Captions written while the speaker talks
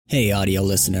Hey audio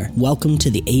listener, welcome to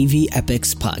the AV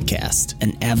Epics podcast,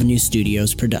 an Avenue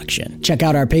Studios production. Check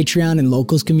out our Patreon and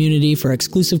Locals community for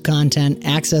exclusive content,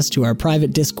 access to our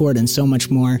private Discord, and so much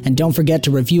more. And don't forget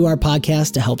to review our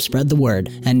podcast to help spread the word.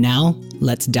 And now,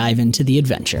 let's dive into the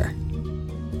adventure.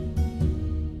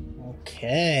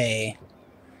 Okay,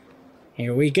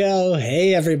 here we go.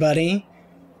 Hey everybody.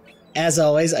 As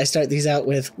always, I start these out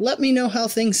with, let me know how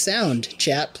things sound.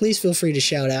 Chat, please feel free to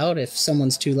shout out if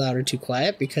someone's too loud or too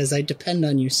quiet, because I depend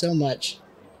on you so much.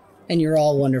 And you're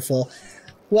all wonderful.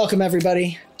 Welcome,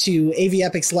 everybody, to AV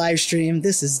Epics live stream.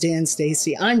 This is Dan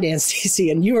Stacy. I'm Dan Stacy,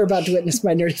 and you are about to witness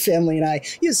my nerdy family and I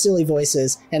use silly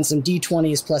voices and some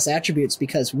D20s plus attributes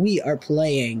because we are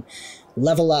playing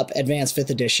Level Up Advanced 5th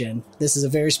Edition. This is a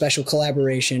very special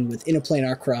collaboration with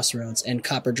Interplanar Crossroads and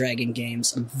Copper Dragon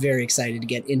Games. I'm very excited to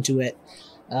get into it.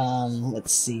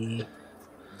 Let's see.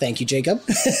 Thank you, Jacob.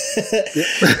 I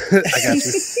got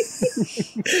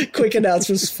you. Quick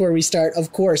announcements before we start.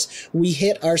 Of course, we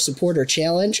hit our supporter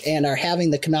challenge and are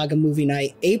having the Kanaga Movie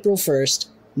Night April 1st.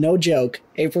 No joke.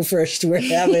 April 1st, we're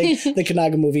having the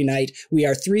Kanaga Movie Night. We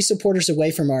are 3 supporters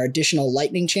away from our additional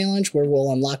Lightning Challenge, where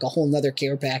we'll unlock a whole nother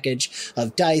care package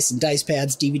of dice and dice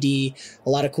pads, DVD, a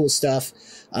lot of cool stuff.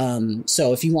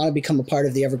 So if you want to become a part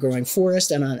of the Ever-Growing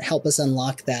Forest and help us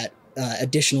unlock that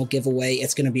additional giveaway,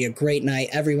 it's going to be a great night.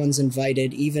 Everyone's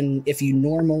invited. Even if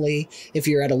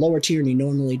you're at a lower tier and you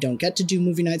normally don't get to do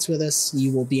movie nights with us,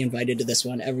 you will be invited to this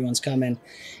one. Everyone's coming,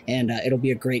 and it'll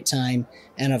be a great time.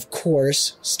 And of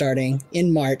course, starting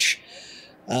in March,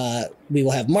 we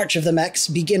will have March of the Mechs,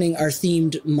 beginning our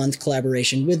themed month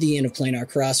collaboration with the Interplanar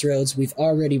Crossroads. We've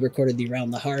already recorded the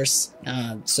Around the Hearth,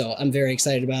 so I'm very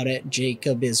excited about it.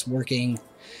 Jacob is working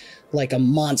like a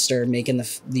monster making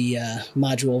the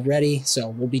module ready, so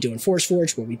we'll be doing Force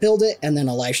Forge where we build it, and then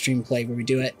a live stream play where we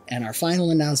do it. And our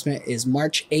final announcement is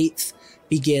March 8th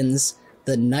begins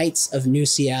the Knights of New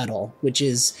Seattle, which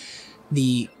is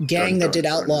the gang that did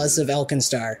Outlaws of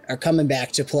Elkenstar are coming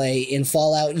back to play in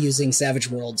Fallout using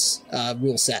Savage Worlds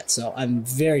rule set. So I'm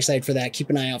very excited for that.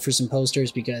 Keep an eye out for some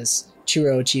posters because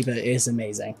Chiro Chiba is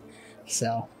amazing.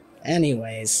 So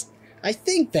anyways, I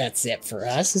think that's it for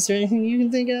us. Is there anything you can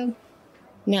think of?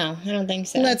 No, I don't think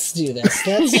so. Let's do this.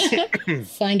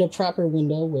 Let's find a proper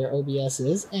window where OBS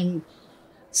is and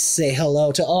say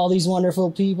hello to all these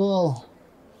wonderful people.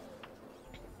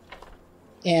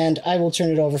 And I will turn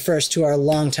it over first to our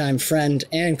longtime friend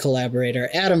and collaborator,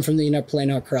 Adam from the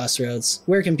Interplanar Crossroads.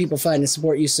 Where can people find and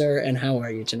support you, sir, and how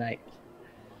are you tonight?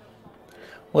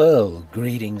 Well,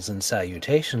 greetings and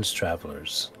salutations,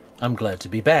 travelers. I'm glad to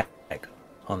be back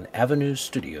on Avenue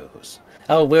Studios.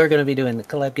 Oh, we're going to be doing the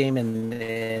collab game,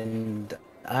 and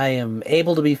I am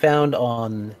able to be found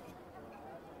on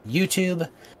YouTube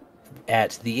at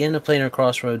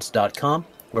theinterplanarcrossroads.com,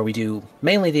 where we do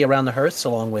mainly the Around the Hearths,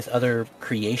 along with other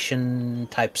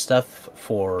creation-type stuff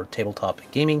for tabletop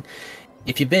gaming.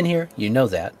 If you've been here, you know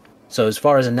that. So as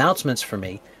far as announcements for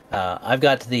me, I've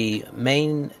got the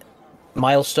main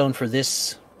milestone for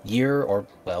this year, or,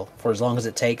 well, for as long as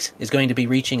it takes, is going to be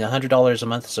reaching $100 a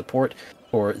month support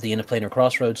for the Interplanar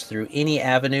Crossroads through any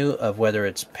avenue of whether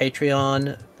it's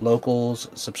Patreon, Locals,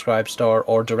 Subscribestar,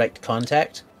 or Direct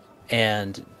Contact.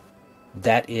 And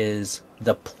that is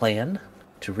the plan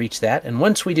to reach that. And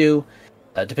once we do,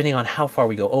 depending on how far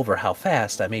we go over, how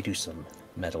fast, I may do some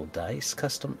metal dice,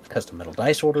 custom metal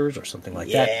dice orders or something like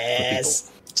that for people.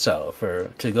 So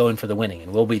to go in for the winning,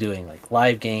 and we'll be doing like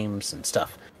live games and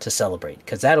stuff to celebrate,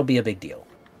 because that'll be a big deal.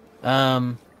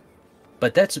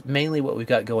 But that's mainly what we've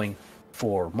got going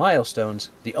for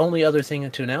milestones. The only other thing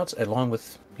to announce, along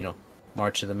with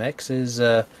March of the Mechs, is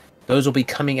those will be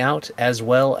coming out, as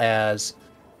well as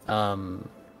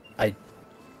I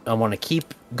want to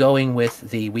keep going with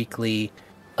the weekly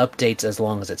updates as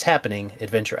long as it's happening,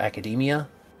 Adventure Academia.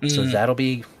 So that'll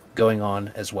be going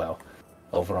on as well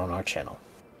over on our channel.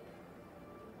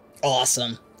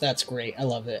 Awesome. That's great. I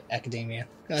love it, Academia.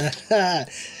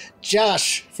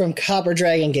 Josh from Copper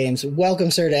Dragon Games. Welcome,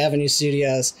 sir, to Avenue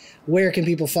Studios. Where can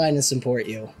people find and support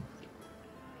you?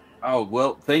 Oh,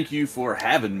 well, thank you for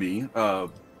having me.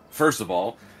 First of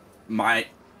all,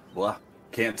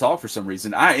 can't talk for some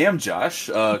reason. I am Josh,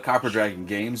 Copper Dragon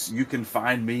Games. You can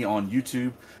find me on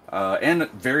YouTube and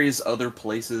various other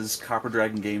places.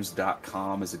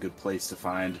 CopperDragonGames.com is a good place to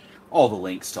find all the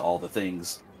links to all the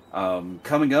things.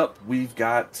 Coming up, we've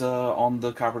got on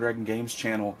the Copper Dragon Games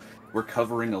channel, we're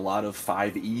covering a lot of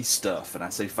 5e stuff. And I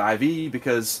say 5e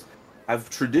because I've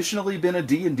traditionally been a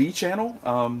D&D channel,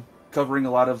 covering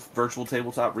a lot of virtual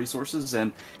tabletop resources,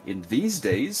 and in these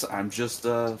days, I'm just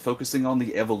focusing on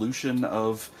the evolution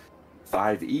of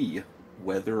 5e,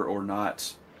 whether or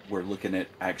not we're looking at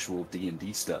actual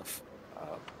D&D stuff.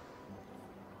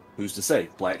 Who's to say?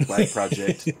 Black Flag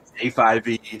Project,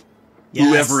 A5E,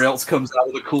 whoever else comes out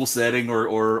with a cool setting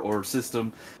or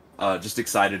system. Just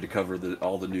excited to cover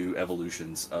all the new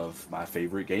evolutions of my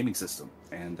favorite gaming system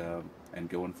and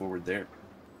going forward there.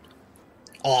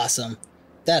 Awesome.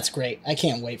 That's great. I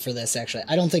can't wait for this, actually.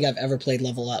 I don't think I've ever played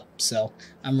Level Up, so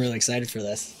I'm really excited for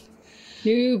this.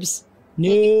 Noobs.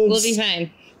 Noobs. We'll be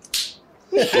fine.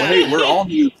 Well, hey, we're all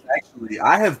noobs, actually.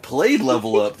 I have played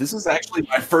Level Up. This is actually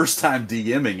my first time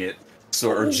DMing it,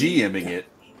 or GMing it.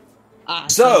 Awesome.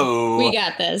 So we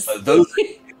got this.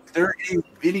 If there are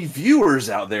any viewers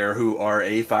out there who are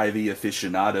A5E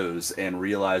aficionados and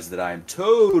realize that I'm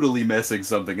totally messing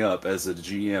something up as a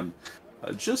GM,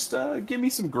 just give me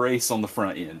some grace on the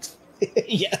front end.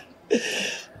 Yeah.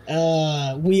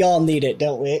 We all need it,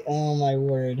 don't we? Oh, my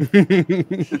word.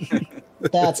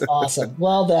 That's awesome.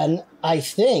 Well, then, I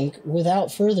think,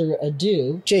 without further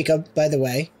ado, Jacob, by the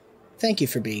way, thank you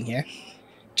for being here.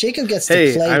 Jacob gets to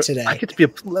play today. I get to be a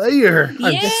player.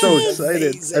 Yes! I'm so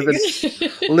excited. I've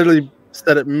been literally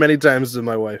said it many times to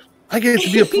my wife. I get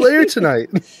to be a player tonight.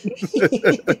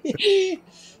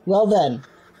 Well, then,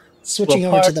 switching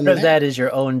over to the part of that is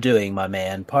your own doing, my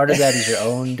man. Part of that is your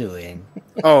own doing.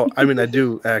 Oh, I mean, I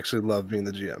do actually love being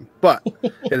the GM, but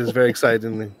it is very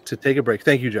exciting to take a break.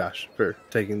 Thank you, Josh, for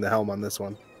taking the helm on this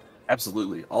one.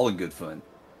 Absolutely. All in good fun.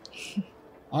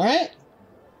 All right.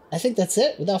 I think that's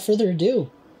it. Without further ado,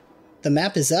 the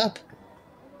map is up.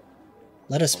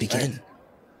 Let us begin.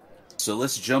 So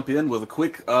let's jump in with a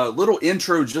quick little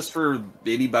intro just for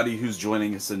anybody who's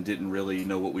joining us and didn't really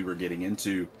know what we were getting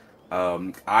into.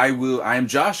 I am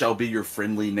Josh. I'll be your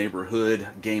friendly neighborhood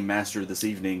game master this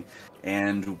evening.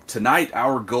 And tonight,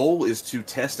 our goal is to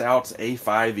test out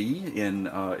A5E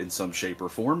in some shape or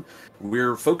form.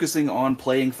 We're focusing on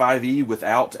playing 5E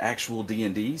without actual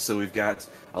D&D, so we've got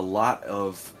a lot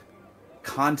of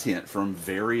content from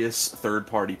various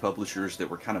third-party publishers that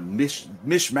we're kind of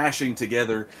mishmashing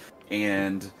together,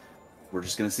 and we're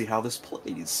just going to see how this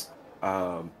plays.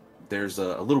 There's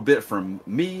a little bit from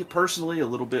me personally, a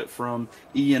little bit from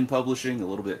EN Publishing, a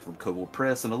little bit from Kobold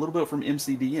Press, and a little bit from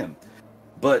MCDM.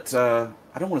 But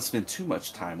I don't want to spend too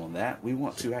much time on that. We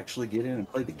want to actually get in and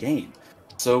play the game.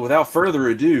 So without further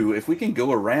ado, if we can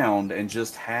go around and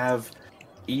just have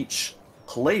each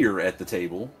player at the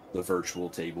table, the virtual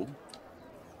table,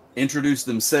 introduce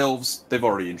themselves. They've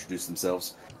already introduced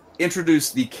themselves.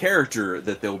 Introduce the character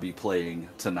that they'll be playing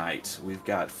tonight. We've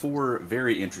got 4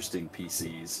 very interesting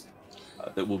PCs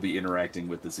that we'll be interacting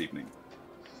with this evening.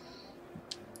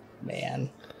 Man.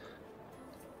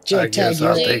 I guess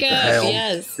I'll take the helm.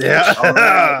 Yes.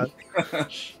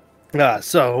 Yeah.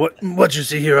 So what you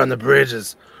see here on the bridge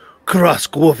is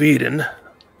Krusk Wolf Eden.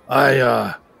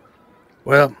 I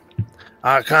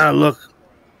kind of look.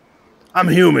 I'm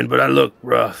human, but I look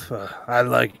rough. I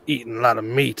like eating a lot of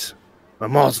meat.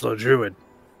 I'm also a druid,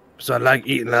 so I like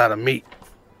eating a lot of meat.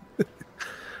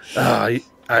 I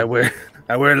wear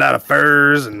a lot of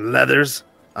furs and leathers.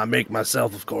 I make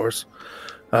myself, of course,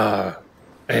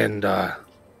 and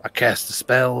I cast the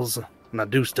spells and I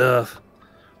do stuff.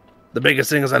 The biggest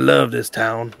thing is I love this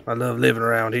town. I love living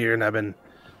around here, and I've been,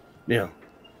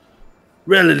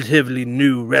 relatively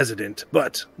new resident,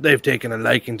 but they've taken a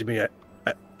liking to me.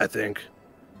 I think.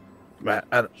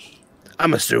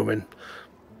 I'm assuming.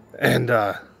 And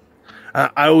I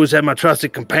always have my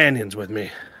trusted companions with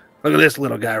me. Look at this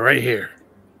little guy right here.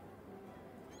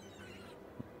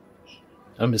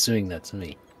 I'm assuming that's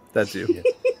me. That's you.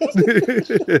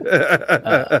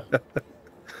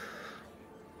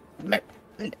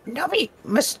 Nobby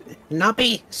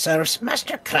serves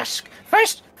Master Krusk.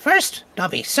 First,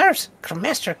 Nobby serves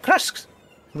Master Krusk's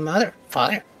mother,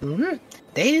 father. Mm-hmm.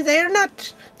 They're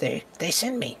not. They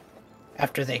send me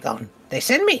after they gone. They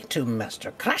send me to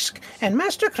Master Krusk, and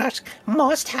Master Krusk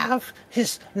must have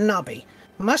his Nobby.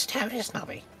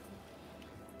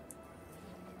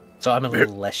 So I'm a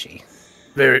little leshy.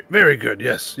 Very, very good.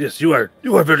 Yes, you are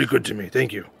very good to me.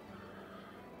 Thank you.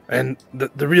 And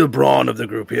the real brawn of the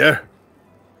group here.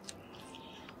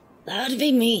 That would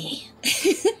be me.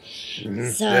 Mm-hmm.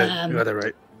 So, yeah, you got that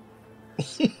right.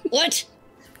 What?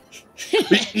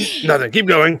 Nothing. Keep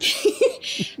going.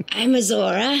 I'm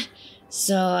Azora.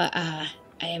 So, I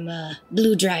am a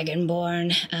blue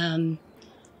dragonborn.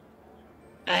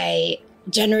 I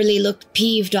generally look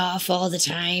peeved off all the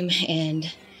time,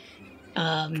 and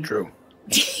True.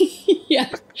 yeah,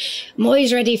 I'm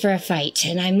always ready for a fight,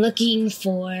 and I'm looking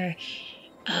for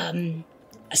a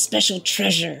special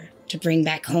treasure to bring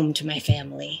back home to my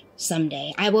family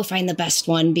someday. I will find the best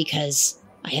one because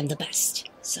I am the best.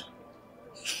 So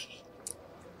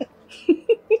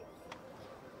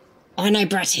and I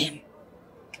brought him.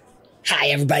 Hi,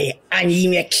 everybody. I'm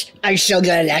Emix. I'm so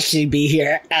glad to actually be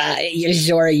here.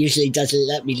 Zora usually doesn't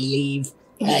let me leave.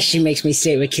 She makes me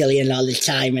stay with Killian all the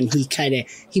time, and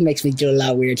he makes me do a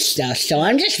lot of weird stuff. So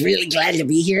I'm just really glad to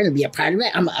be here and be a part of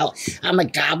it. I'm a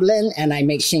goblin, and I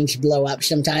make things blow up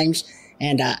sometimes.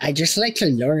 And I just like to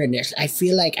learn this. I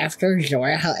feel like after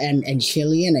Zora and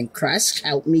Killian and Krusk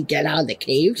helped me get out of the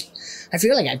caves, I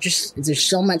feel like there's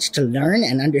so much to learn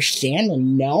and understand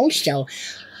and know. So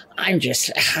I'm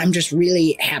just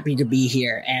really happy to be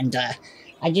here. And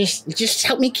I just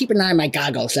help me keep an eye on my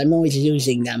goggles. I'm always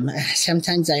losing them.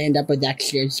 Sometimes I end up with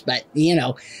extras, but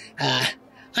I'm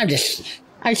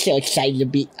so excited to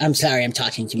be. I'm sorry, I'm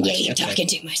talking too much. Yeah, you're talking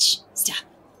too much. Stop.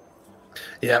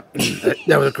 Yeah,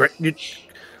 that was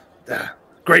a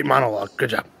great monologue.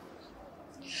 Good job.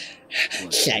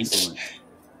 Thanks.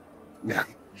 Yeah.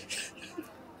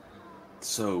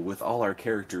 So, with all our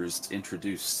characters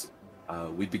introduced,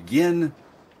 we begin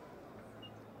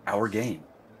our game.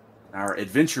 Our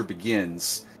adventure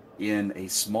begins in a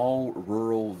small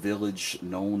rural village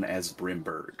known as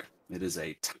Brimberg. It is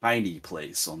a tiny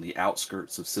place on the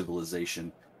outskirts of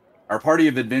civilization. Our party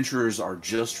of adventurers are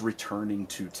just returning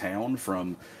to town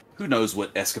from who knows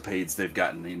what escapades they've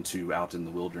gotten into out in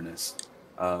the wilderness.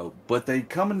 But they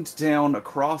come into town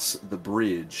across the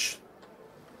bridge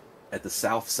at the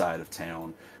south side of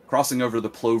town, crossing over the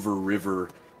Plover River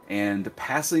and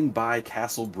passing by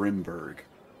Castle Brimberg.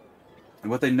 And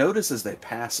what they notice as they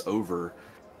pass over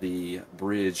the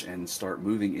bridge and start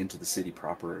moving into the city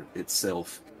proper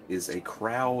itself is a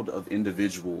crowd of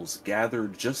individuals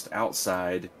gathered just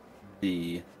outside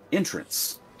the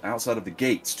entrance, outside of the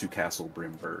gates to Castle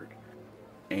Brimberg.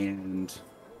 And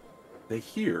they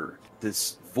hear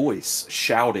this voice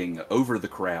shouting over the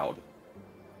crowd.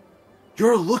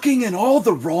 "You're looking in all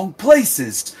the wrong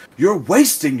places! You're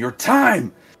wasting your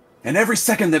time! And every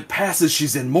second that passes,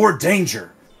 she's in more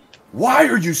danger! Why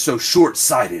are you so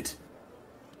short-sighted?"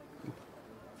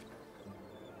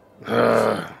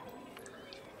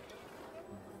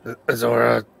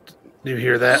 Zora, do you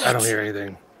hear that? I don't hear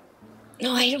anything.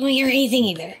 No, I don't hear anything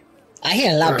either. I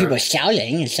hear a lot of people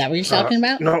shouting. Is that what you're talking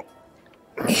about? No.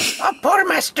 Oh, poor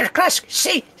Master Krusk.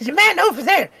 See, the man over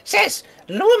there says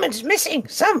the woman's missing.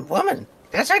 Some woman.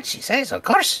 That's what she says, of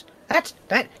course.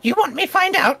 That. You want me to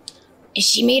find out? Is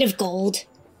she made of gold?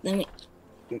 Let me.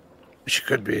 She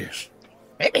could be.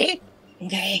 Maybe.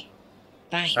 Okay.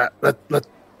 Fine.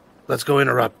 Let's go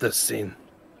interrupt this scene.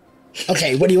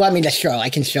 Okay, what do you want me to throw? I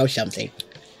can throw something.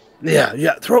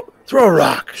 Yeah. Throw a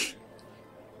rock.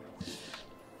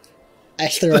 I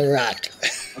throw a rock.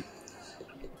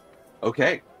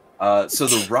 Okay. So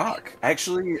the rock,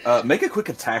 actually, make a quick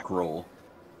attack roll.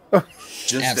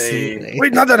 Just Absolutely.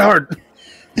 Wait, not that hard.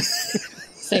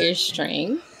 So your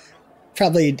strength.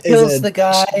 Probably Kills is the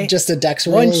guy. just a dex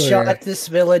roll. One shot at this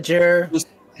villager.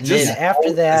 And just then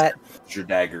after that, your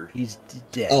dagger. he's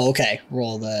dead. Oh, okay.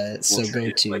 Roll the. So We'll go treat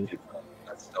it to like it's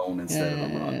a stone instead of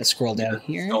a rock. scroll down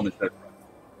here. Stone instead of rock.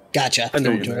 Gotcha. I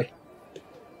know Go you to meant.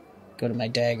 Go to my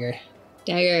dagger.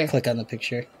 Dagger. Click on the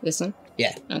picture. This one?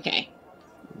 Yeah. Okay.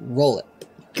 Roll it.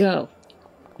 Go.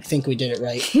 I think we did it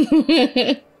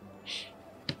right.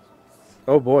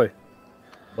 Oh boy.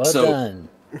 Well So- done.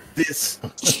 This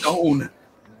stone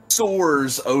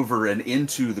soars over and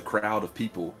into the crowd of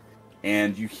people,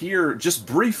 and you hear just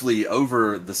briefly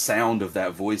over the sound of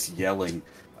that voice yelling,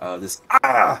 this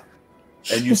 "ah!"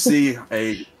 and you see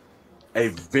a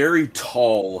very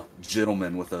tall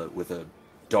gentleman with a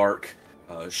dark,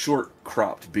 short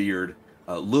cropped beard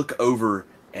look over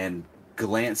and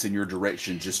glance in your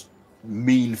direction, just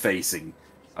mean facing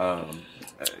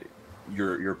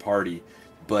your party,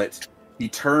 but he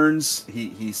turns.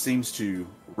 He seems to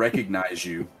recognize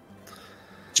you.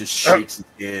 Just shakes his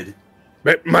head.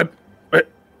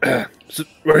 So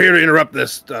we're here to interrupt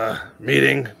this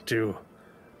meeting to.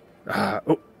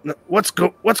 What's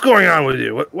going on with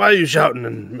you? Why are you shouting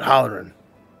and hollering?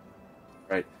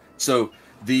 Right. So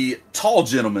the tall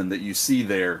gentleman that you see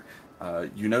there,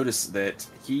 you notice that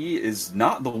he is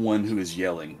not the one who is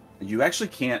yelling. You actually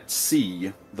can't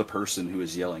see the person who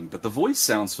is yelling, but the voice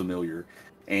sounds familiar.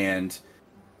 And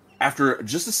after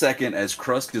just a second, as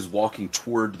Krusk is walking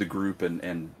toward the group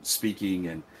and speaking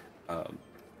and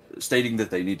stating that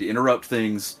they need to interrupt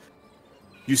things,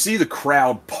 you see the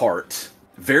crowd part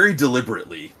very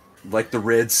deliberately, like the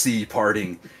Red Sea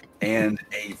parting, and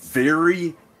a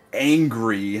very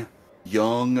angry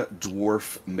young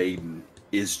dwarf maiden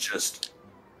is just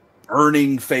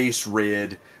burning face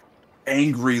red,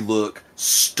 angry look,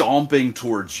 stomping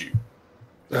towards you.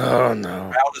 Oh no!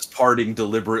 The crowd is parting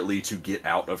deliberately to get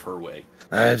out of her way.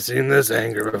 I've seen this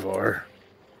anger before.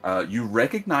 You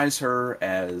recognize her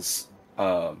as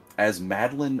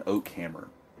Madeline Oakhammer.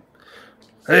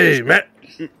 Hey,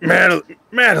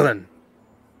 Madeline.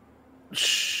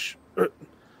 Shh.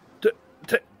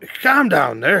 Calm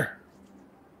down there.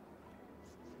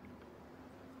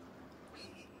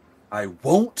 I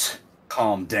won't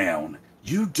calm down.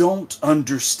 You don't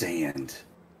understand.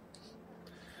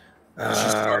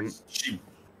 She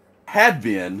had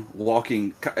been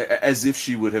walking as if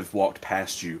she would have walked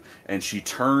past you, and she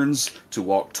turns to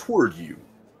walk toward you,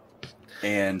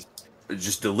 and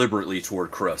just deliberately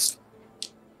toward Crust.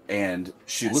 And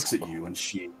she looks at you, and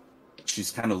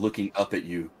she's kind of looking up at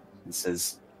you and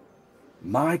says,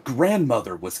 "My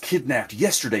grandmother was kidnapped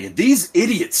yesterday, and these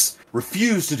idiots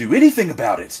refuse to do anything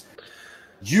about it.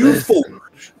 You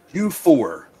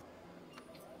four,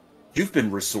 you've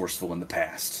been resourceful in the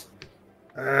past.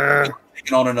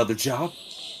 Taking on another job?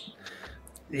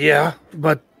 Yeah,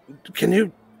 but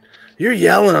you're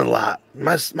yelling a lot.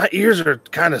 My ears are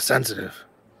kind of sensitive.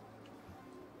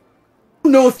 I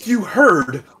don't know if you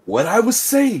heard what I was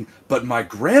saying, but my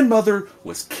grandmother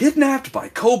was kidnapped by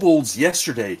kobolds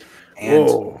yesterday, and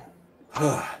Whoa.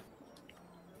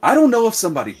 I don't know if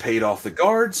somebody paid off the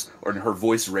guards, or her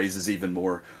voice raises even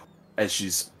more as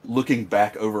she's looking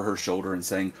back over her shoulder and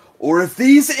saying, or if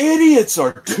these idiots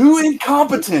are too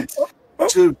incompetent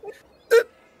to...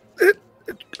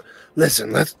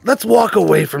 Listen, let's walk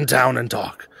away from town and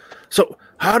talk. So,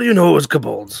 how do you know it was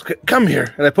kobolds? Come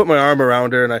here. And I put my arm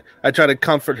around her and I try to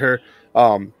comfort her.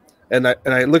 And I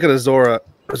look at Azora.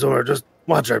 Azora, just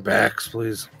watch our backs,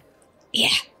 please. Yeah,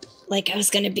 like I was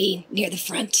gonna be near the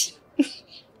front.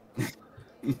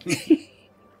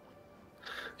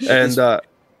 And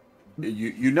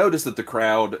you notice that the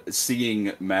crowd,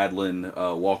 seeing Madeline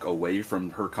walk away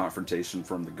from her confrontation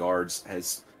from the guards,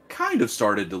 has kind of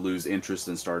started to lose interest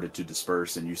and started to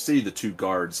disperse. And you see the two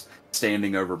guards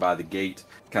standing over by the gate,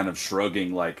 kind of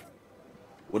shrugging, like,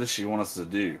 "What does she want us to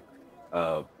do?"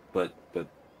 But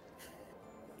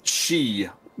she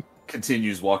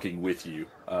continues walking with you.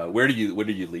 Where do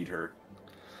you lead her?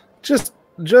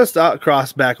 just out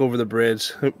across back over the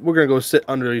bridge. We're gonna go sit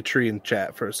under a tree and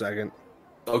chat for a second.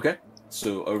 Okay,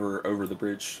 so over the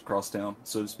bridge, across town,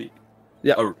 so to speak.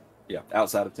 Yeah. Oh, yeah,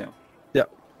 outside of town.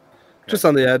 Yep. Just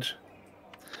on the edge.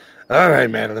 All right,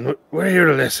 Madeline. We're here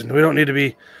to listen. We don't need to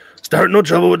be starting no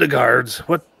trouble with the guards.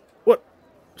 What?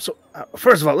 So,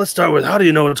 first of all, let's start with, how do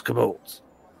you know it's kobolds?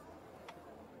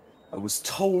 I was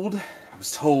told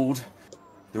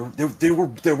there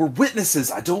were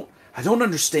witnesses. I don't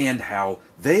understand how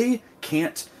they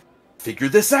can't figure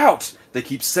this out. They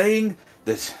keep saying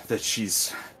that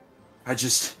she's... and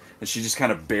she just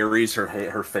kind of buries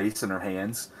her face in her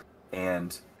hands,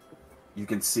 and you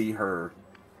can see her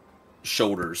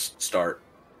shoulders start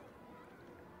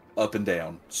up and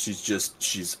down.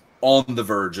 She's on the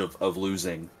verge of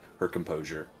losing her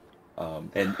composure.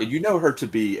 And you know her to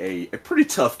be a pretty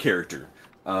tough character.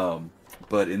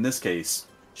 But in this case,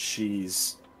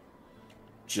 she's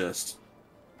just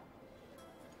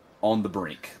on the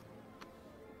brink.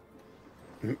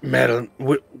 Madeline,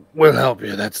 we'll help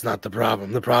you. That's not the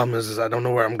problem. The problem is I don't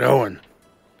know where I'm going.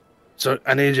 So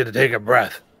I need you to take a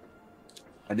breath.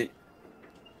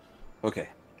 Okay.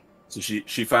 So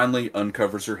she finally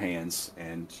uncovers her hands,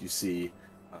 and you see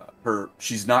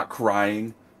she's not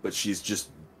crying, but she's just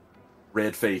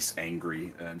red-faced,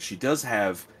 angry, and she does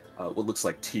have what looks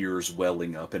like tears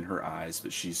welling up in her eyes,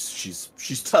 but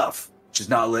she's tough. She's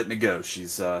not letting it go.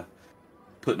 She's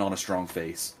putting on a strong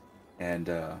face, and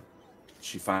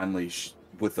she finally,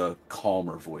 with a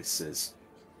calmer voice, says,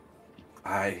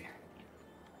 I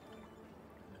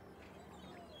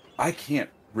can't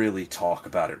really talk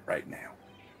about it right now,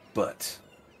 but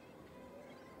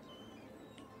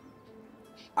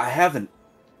I have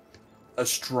a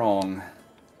strong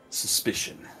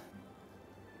suspicion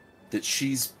that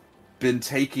she's been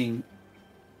taken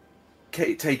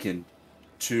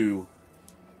to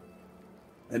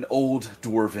an old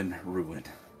dwarven ruin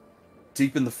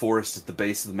deep in the forest at the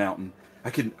base of the mountain. I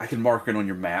can mark it on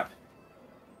your map.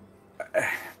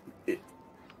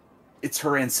 It's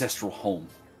her ancestral home.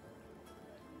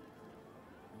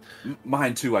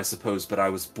 Mine too, I suppose, but I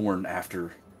was born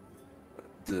after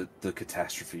the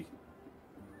catastrophe.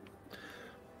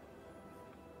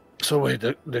 So wait,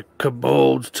 the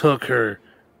kobolds took her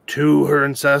to her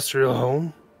ancestral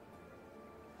home?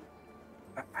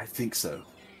 I think so.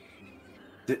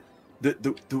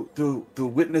 The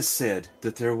witness said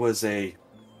that there was a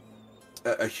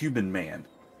human man,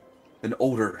 an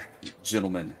older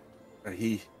gentleman.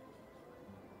 He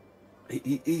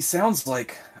sounds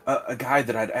like a guy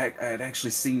that I'd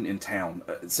actually seen in town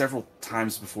several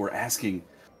times before, asking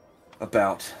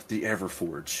about the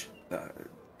Everforge,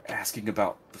 asking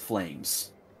about the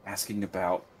flames, asking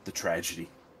about the tragedy.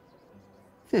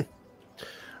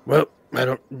 Well, I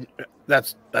don't.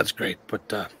 That's great,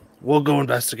 but we'll go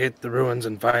investigate the ruins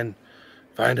and find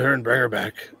her and bring her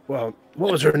back. Well,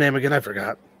 what was her name again? I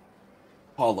forgot.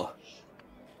 Paula.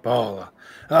 Paula.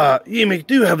 Yimik,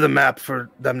 do you have the map for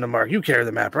them to mark? You carry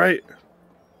the map, right?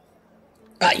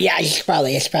 Yeah, it's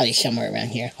probably somewhere around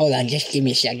here. Hold on, just give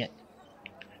me a second.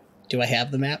 Do I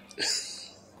have the map?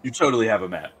 You totally have a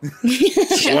map.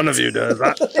 One of you does.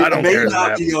 I don't It may care.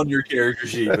 not be on your character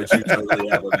sheet, but you totally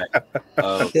have a map.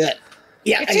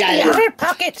 Yeah, It's I in got the it. other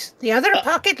pocket. The other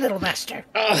pocket, little master.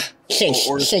 Since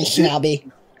Or- Snobby.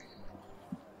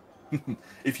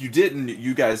 If you didn't,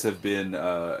 you guys have been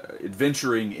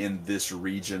adventuring in this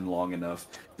region long enough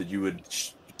that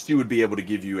she would be able to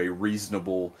give you a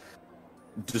reasonable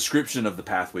description of the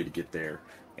pathway to get there,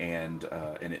 and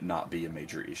it not be a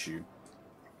major issue.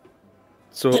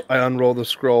 So I unroll the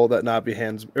scroll that Nabi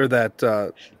hands, or that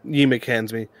Yimik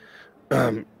hands me.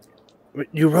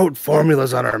 You wrote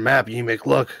formulas on our map, Yimik.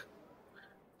 Look,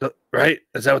 right?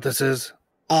 Is that what this is?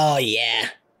 Oh, yeah.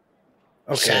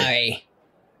 Okay. Sorry.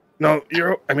 No,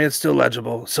 I mean, it's still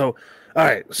legible. So, all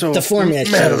right. So The formula is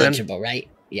still Madeline, legible, right?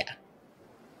 Yeah.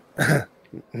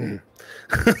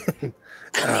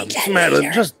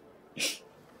 Madeline, just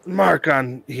mark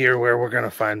on here where we're gonna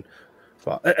find.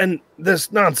 And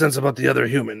this nonsense about the other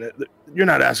human. You're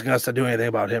not asking us to do anything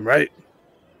about him, right?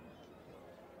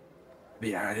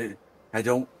 Yeah, I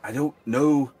don't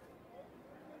know.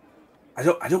 I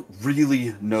don't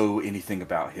really know anything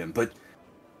about him, but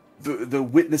the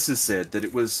witnesses said that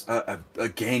it was a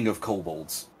gang of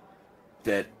kobolds,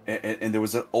 that and there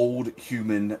was an old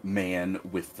human man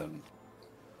with them,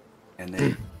 and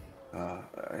they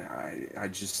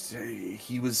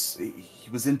he was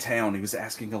in town. He was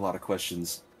asking a lot of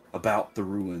questions about the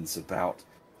ruins, about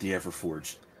the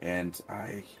Everforge, and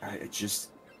I just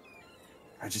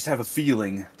have a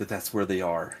feeling that that's where they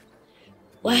are.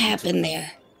 What happened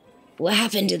there? What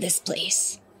happened to this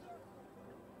place?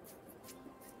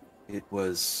 It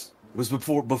was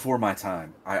before my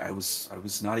time. I was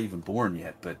not even born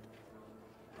yet, but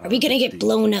Are we gonna get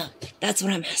blown up? That's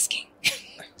what I'm asking.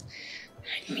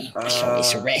 I mean, there's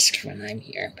always a risk when I'm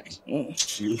here. But...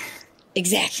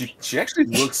 Exactly. She actually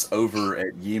looks over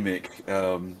at Yimik,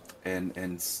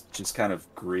 and just kind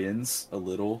of grins a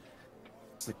little.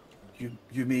 It's like,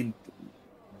 you mean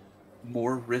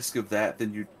more risk of that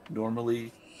than you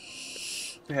normally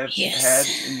have had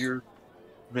in your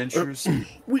ventures?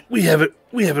 We have it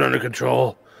under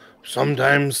control.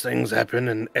 Sometimes things happen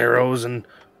and arrows and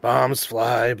bombs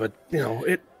fly, but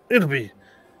it'll be.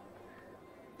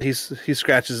 He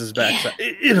scratches his backside.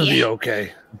 It'll be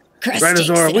okay. Right,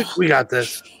 Azora, we got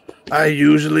this. I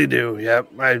usually do. Yep,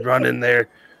 I run in there.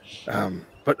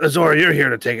 But Azora, you're here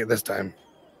to take it this time.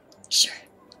 Sure.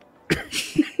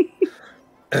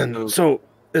 And so,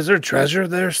 is there treasure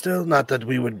there still? Not that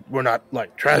we're not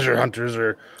like treasure hunters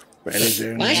or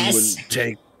anything. What? We wouldn't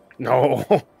take. No,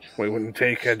 we wouldn't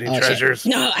take any treasures.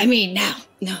 No, I mean,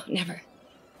 no, never.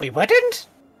 We wouldn't?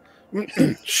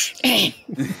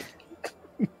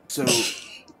 So,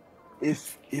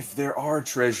 if there are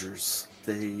treasures,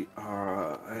 they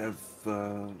have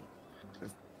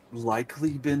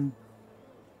likely been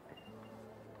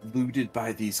looted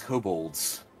by these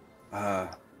kobolds.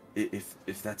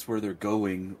 If that's where they're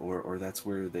going, or that's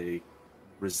where they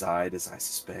reside, as I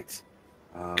suspect.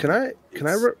 Can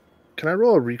I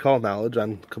roll a recall knowledge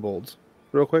on kobolds,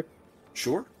 real quick?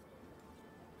 Sure.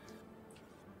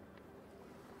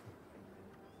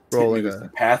 Rolling a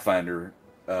Pathfinder.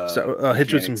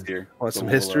 hit you with some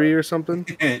history or something.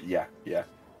 Yeah.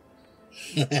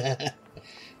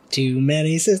 Too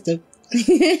many systems.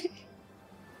 It's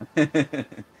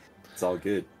all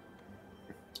good.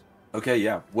 Okay,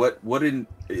 yeah. What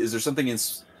is there something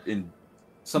in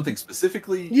something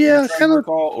specifically? Yeah, kind of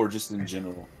recall, or just in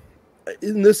general.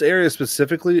 In this area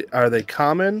specifically, are they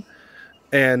common,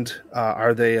 and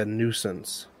are they a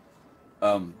nuisance?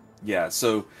 Yeah.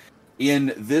 So,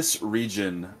 in this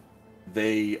region,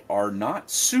 they are not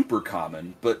super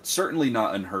common, but certainly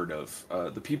not unheard of.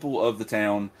 The people of the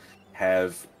town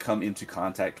have come into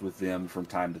contact with them from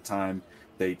time to time.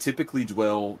 They typically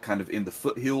dwell kind of in the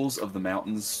foothills of the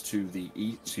mountains to the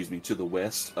to the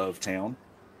west of town,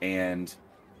 and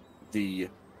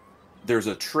there's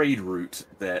a trade route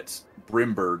that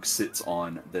Brimberg sits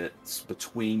on that's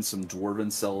between some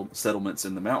dwarven settlements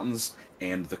in the mountains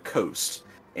and the coast,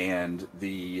 and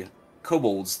the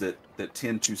kobolds that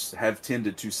have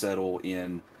tended to settle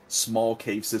in small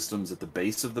cave systems at the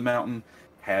base of the mountain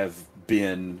have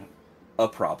been a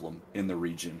problem in the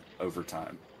region over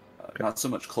time. Not so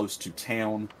much close to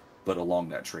town, but along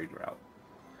that trade route.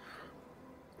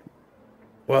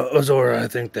 Well, Azora, I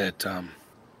think that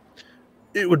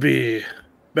it would be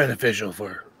beneficial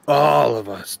for all of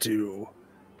us to,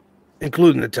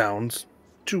 including the towns,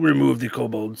 to remove the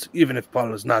kobolds, even if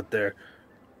Paula's not there.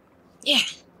 Yeah,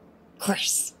 of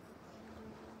course.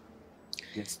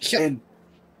 Yes. Sure.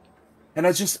 And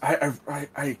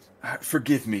I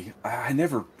forgive me. I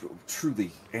never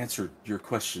truly answered your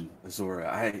question,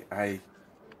 Azora.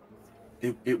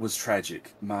 It was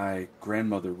tragic. My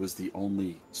grandmother was the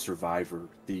only survivor.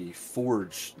 The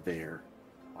forge there.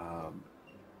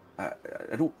 I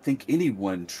don't think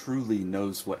anyone truly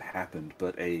knows what happened,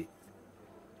 but a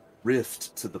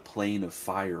rift to the plane of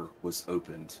fire was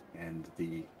opened, and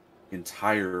the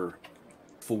entire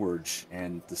forge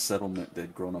and the settlement that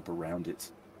had grown up around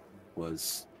it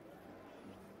was,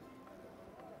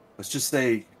 let's just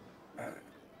say,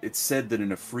 it's said that an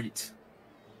Efreet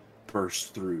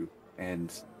burst through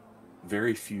and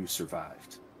very few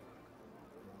survived.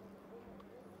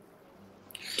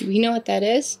 Do we know what that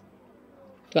is?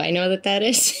 Do I know what that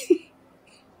is?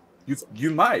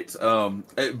 You might,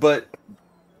 but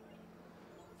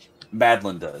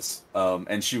Madeline does,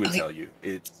 and she would tell you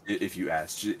if you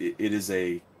asked. It is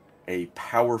a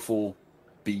powerful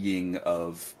being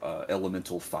of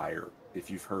elemental fire. If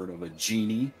you've heard of a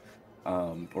genie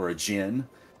or a djinn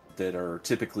that are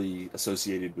typically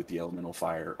associated with the elemental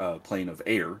fire plane of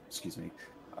air,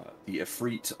 the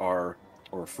Efreet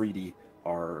Afridi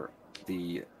are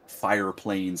the fire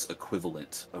plane's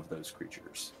equivalent of those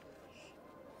creatures.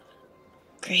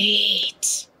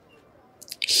 Great.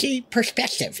 See,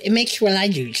 perspective. It makes what I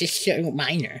do just so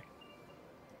minor.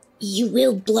 You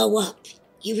will blow up.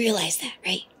 You realize that,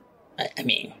 right? I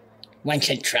mean, one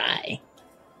should try.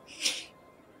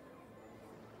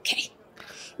 Okay.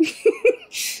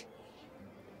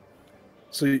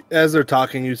 So as they're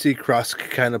talking, you see Krusk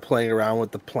kind of playing around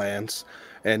with the plants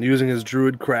and using his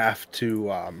druid craft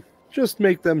to just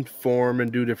make them form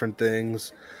and do different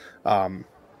things. Trying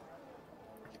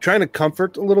to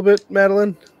comfort a little bit,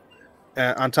 Madeline.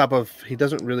 On top of, he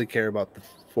doesn't really care about the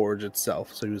forge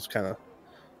itself, so he was kind of,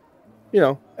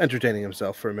 entertaining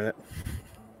himself for a minute.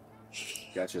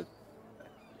 Gotcha.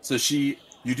 So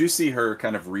you do see her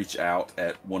kind of reach out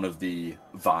at one of the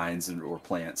vines or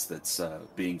plants that's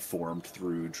being formed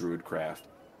through Druidcraft,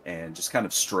 and just kind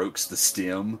of strokes the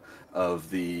stem of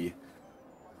the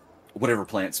whatever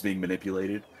plant's being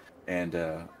manipulated. And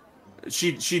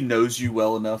she knows you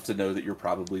well enough to know that you're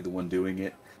probably the one doing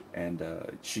it, and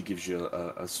she gives you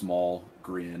a small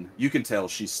grin. You can tell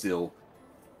she's still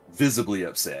visibly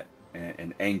upset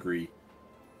and angry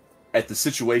at the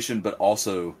situation, but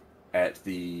also at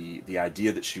the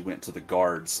idea that she went to the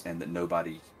guards and that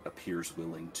nobody appears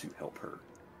willing to help her.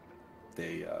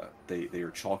 They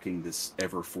are chalking this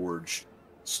Everforge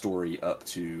story up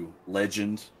to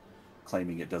legend,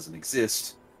 claiming it doesn't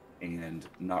exist, and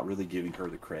not really giving her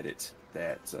the credit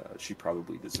that she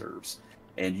probably deserves.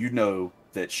 And you know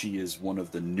that she is one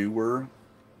of the newer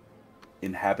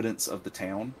inhabitants of the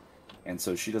town, and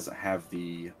so she doesn't have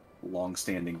the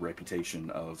long-standing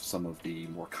reputation of some of the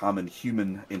more common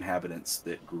human inhabitants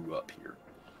that grew up here.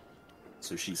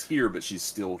 So she's here, but she's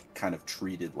still kind of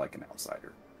treated like an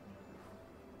outsider.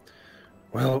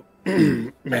 Well,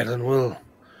 Madeline,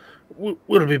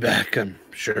 we'll be back, I'm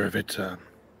sure of it.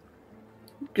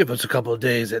 Give us a couple of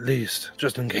days at least,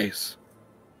 just in case.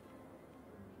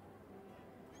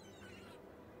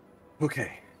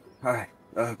 Okay. All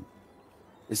right.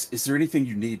 Is there anything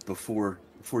you need before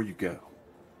you go?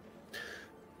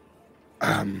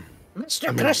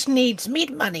 Mr. Krusk needs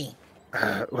meat money.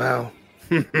 Well,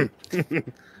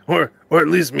 or at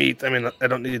least meat. I mean, I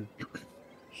don't need.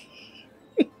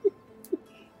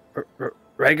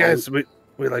 Right, guys? We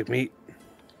like meat.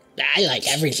 I like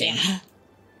everything. Yeah.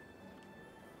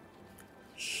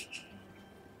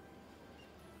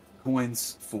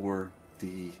 Coins for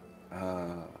the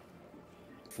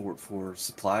for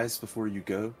supplies before you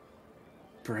go,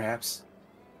 perhaps.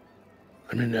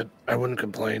 I mean, I wouldn't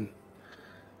complain.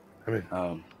 I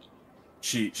mean,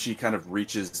 she kind of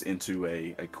reaches into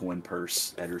a coin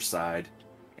purse at her side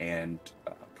and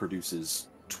produces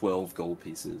 12 gold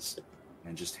pieces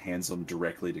and just hands them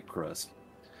directly to Krusk,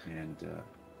 and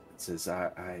says,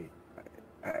 I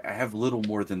have little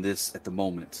more than this at the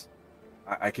moment.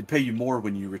 I can pay you more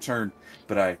when you return,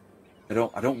 but I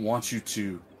don't want you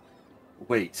to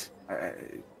wait.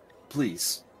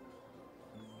 Please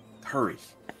hurry.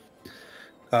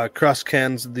 Krusk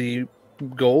hands the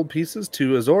gold pieces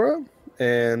to Azora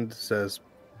and says,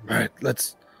 "All right,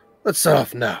 let's set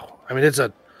off now. I mean, it's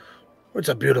a It's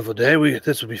a beautiful day.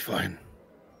 This would be fine.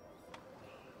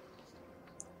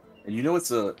 And you know,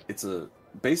 it's a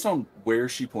based on where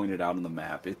she pointed out on the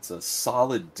map, it's a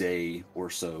solid day or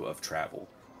so of travel.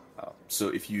 So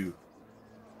if you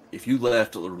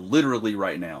left literally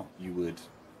right now, you would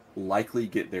likely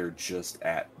get there just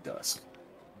at dusk,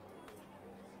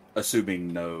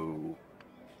 assuming no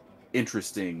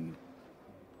interesting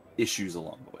issues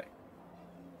along the way.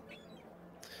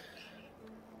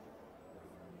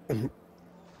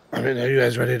 I mean, are you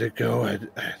guys ready to go?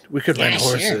 We could rent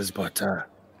horses, sure. but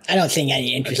I don't think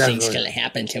any interesting's Definitely. going to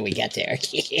happen till we get there.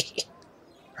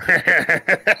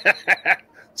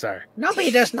 sorry.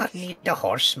 Nobby does not need a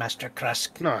horse, Master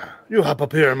Krusk. No, you hop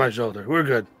up here on my shoulder. We're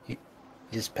good. He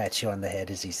just pats you on the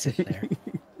head as he's sitting there.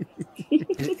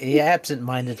 He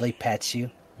absent-mindedly pats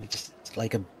you, just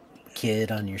like a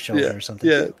kid on your shoulder or something.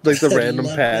 Yeah, like the I random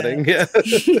love patting. Yeah.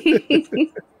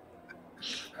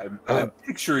 I'm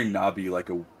picturing Nabi like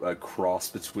a cross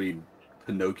between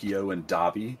Pinocchio and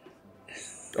Dobby.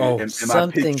 Oh, am I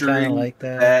something picturing kinda like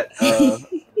that.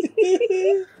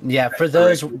 Yeah, for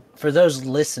those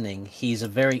listening, he's a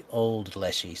very old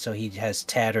Leshy, so he has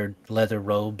tattered leather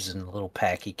robes and a little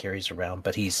pack he carries around,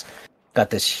 but he's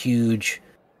got this huge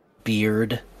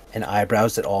beard and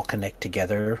eyebrows that all connect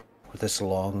together with this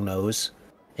long nose,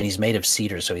 and he's made of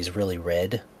cedar, so he's really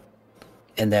red.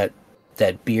 And that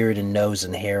beard and nose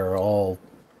and hair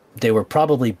they were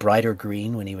probably brighter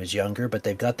green when he was younger, but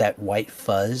they've got that white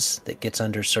fuzz that gets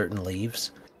under certain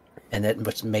leaves, and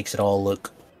that makes it all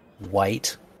look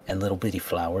white, and little bitty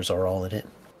flowers are all in it.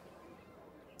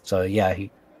 So yeah,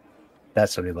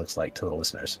 that's what he looks like to the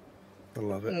listeners. I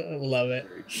love it. Love it.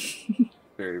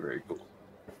 Very, very cool.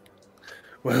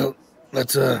 Well,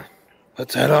 let's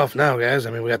head off now, guys.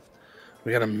 I mean, we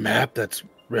got a map that's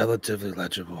relatively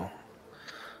legible,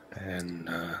 and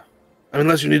I mean,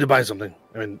 unless you need to buy something.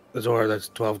 I mean, Azora, that's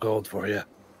 12 gold for you.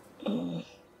 I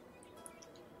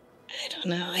don't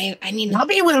know. I mean,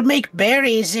 Nobby will make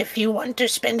berries if you want to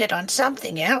spend it on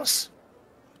something else.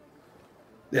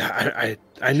 Yeah,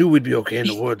 I knew we'd be okay in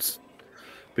the woods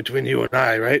between you and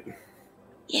I, right?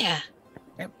 yeah.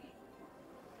 Yep.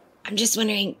 I'm just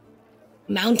wondering,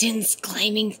 mountains,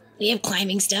 climbing. We have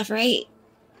climbing stuff, right?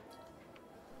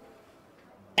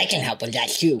 I can help with that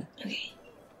too. Okay.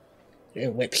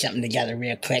 Whip something together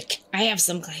real quick. I have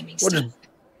some climbing We'll stuff.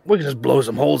 we can just blow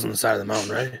some holes in the side of the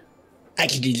mountain, right? I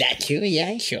can do that too.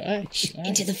 Yeah, sure.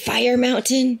 Into the fire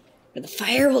mountain, where the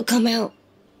fire will come out.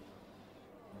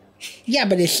 Yeah,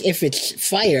 but if it's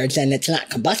fire, then it's not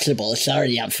combustible. It's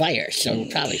already on fire, so we're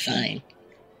probably fine.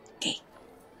 Okay.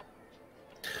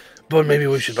 But maybe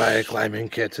we should buy a climbing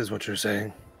kit, is what you're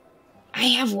saying. I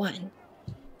have one.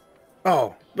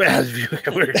 Oh, well,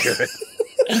 we're good.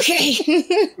 Okay.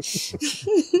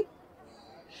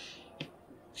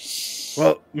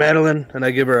 Well, Madeline, and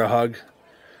I give her a hug.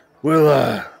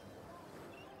 Well,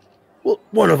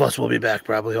 one of us will be back,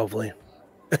 probably, hopefully.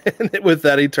 And with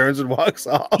that, he turns and walks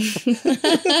off.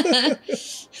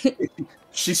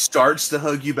 She starts to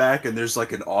hug you back, and there's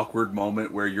like an awkward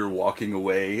moment where you're walking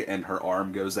away, and her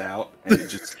arm goes out, and it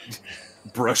just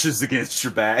brushes against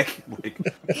your back. Like,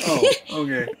 oh,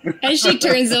 okay. As she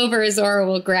turns over, Azora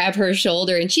will grab her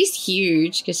shoulder, and she's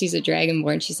huge because she's a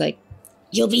dragonborn. She's like,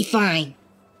 You'll be fine.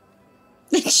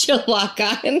 then she'll walk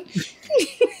on.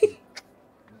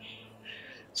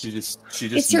 She just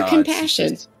It's her nods. compassion.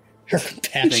 She says, Her Thank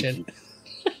compassion.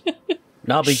 you.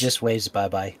 Nobby just waves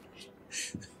bye-bye.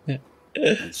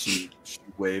 And she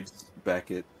waves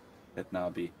back at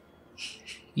Nabi.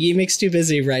 Yimik's too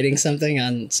busy writing something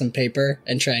on some paper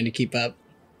and trying to keep up.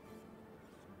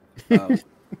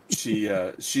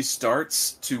 She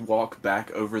starts to walk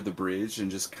back over the bridge and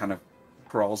just kind of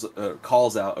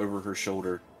calls out over her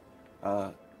shoulder,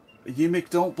 Yimik,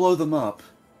 don't blow them up.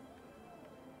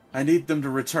 I need them to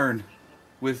return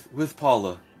with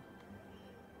Paula.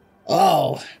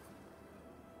 Oh.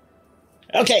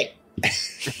 Okay.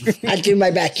 I'll do my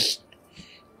best.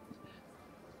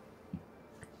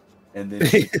 And then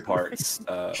she departs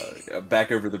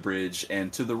back over the bridge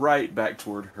and to the right, back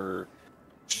toward her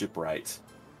shipwright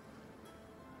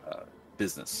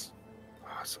business.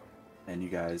 Awesome. And you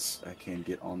guys can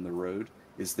get on the road.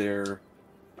 Is there...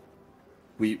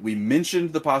 We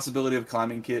mentioned the possibility of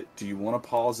climbing kit. Do you want to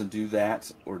pause and do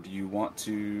that, or do we want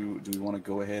to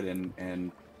go ahead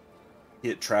and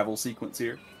hit travel sequence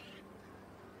here?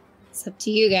 It's up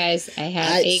to you guys.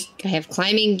 I have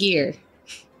climbing gear.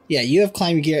 Yeah, you have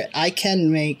climbing gear. I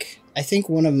can make... I think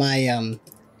one of my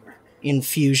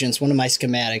infusions, one of my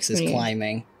schematics is Yeah.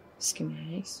 climbing.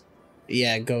 Schematics.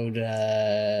 Yeah, go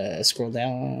to scroll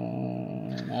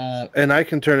down. And I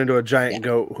can turn into a giant Yeah.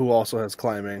 goat who also has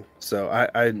climbing. So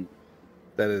I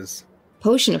that is.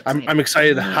 Potion of climbing. I'm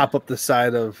excited to Yeah. hop up the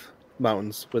side of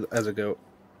mountains as a goat.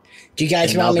 do you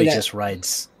guys And want me Nobby to? just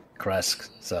rides Krusk,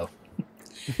 so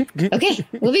Okay,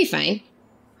 we'll be fine.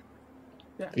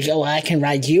 So I can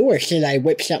ride you, or should I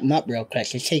whip something up real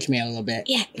quick? It takes me a little bit.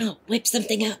 Yeah, no, whip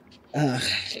something up.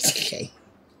 Okay.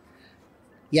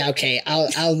 Yeah, okay.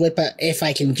 I'll whip up if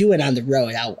I can do it on the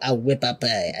road. I'll whip up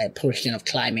a potion of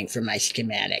climbing for my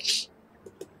schematics.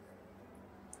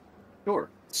 Sure.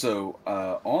 So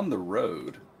on the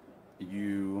road,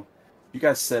 you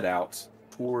guys set out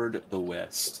toward the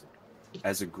west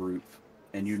as a group,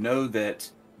 and you know that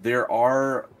there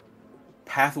are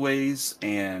pathways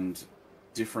and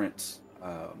different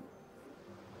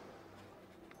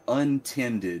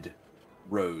untended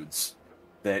roads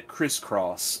that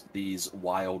crisscross these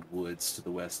wild woods to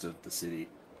the west of the city.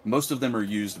 Most of them are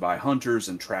used by hunters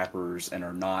and trappers and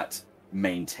are not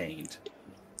maintained.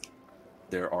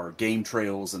 There are game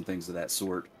trails and things of that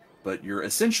sort, but you're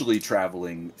essentially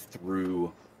traveling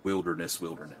through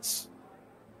wilderness.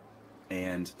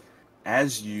 And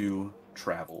as you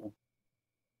travel,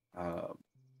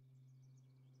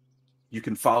 you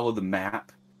can follow the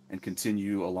map and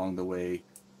continue along the way,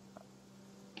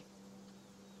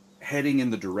 heading in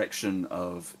the direction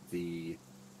of the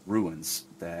ruins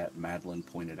that Madeline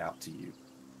pointed out to you.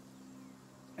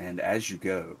 And as you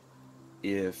go,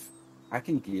 if I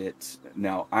can get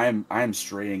now, I'm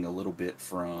straying a little bit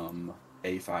from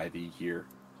A5E here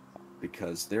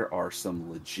because there are some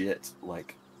legit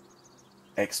like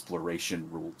exploration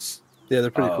rules. Yeah,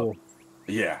 they're pretty cool.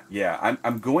 Yeah.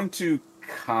 I'm going to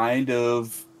kind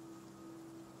of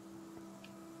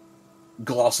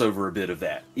gloss over a bit of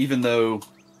that, even though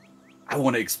I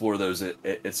want to explore those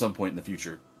at some point in the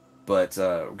future. But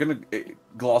we're going to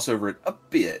gloss over it a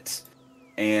bit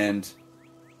and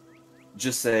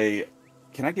just say,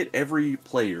 can I get every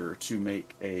player to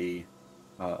make a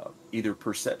either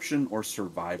perception or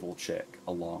survival check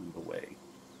along the way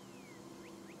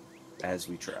as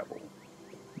we travel?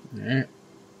 Mm.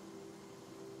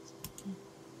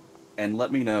 And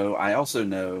let me know. I also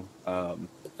know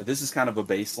this is kind of a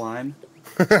baseline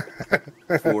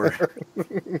for.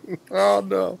 Oh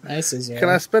no! Nice as well. Can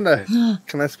I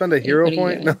spend a hero What do you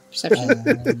point? get? No.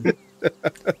 Perception?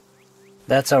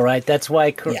 that's all right. That's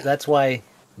Yeah. why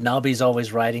Nobby's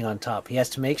always riding on top. He has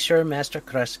to make sure Master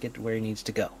Krusk gets where he needs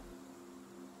to go.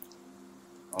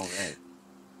 All right.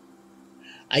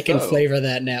 I can Oh. flavor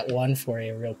that nat 1 for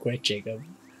you real quick, Jacob.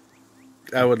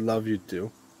 I would love you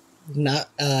to. Not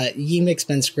Yimik's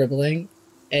been scribbling,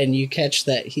 and you catch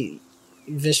that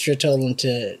Vistra told him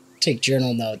to take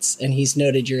journal notes, and he's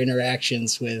noted your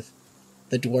interactions with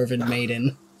the dwarven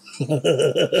maiden.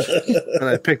 And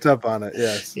I picked up on it.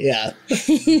 Yes. Yeah,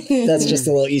 that's just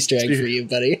a little Easter egg for you,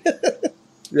 buddy.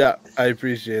 Yeah, I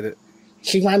appreciate it.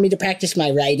 She wanted me to practice my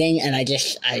writing, and I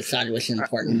thought it was an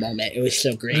important moment. It was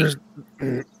so great.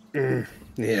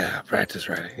 Yeah, practice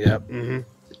writing. Yep. Mm-hmm.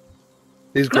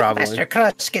 He's Look, groveling. Master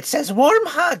Krusk, it says warm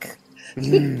hug.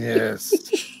 Yes.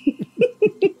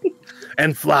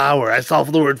 And flower. I saw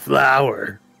the word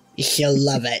flower. She'll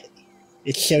love it.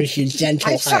 It shows you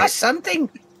gentle I saw heart. something.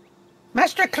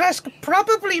 Master Krusk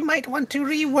probably might want to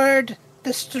reword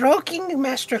the stroking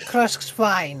Master Krusk's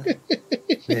vine.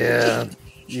 Yeah.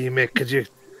 Mick, could you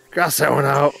cross that one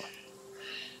out?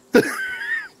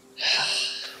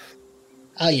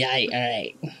 Oh yeah, all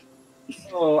right.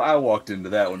 Oh, I walked into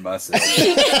that one myself.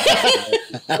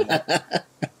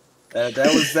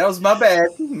 That was my bad.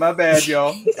 My bad, y'all.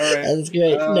 All right. That's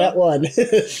great. Nat 1.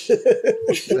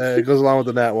 It goes along with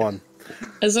the nat one.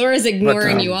 Azora's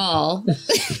ignoring But, you all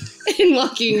and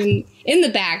walking in the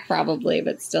back, probably,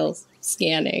 but still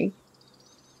scanning.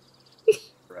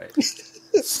 Right.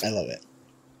 I love it.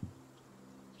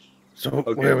 So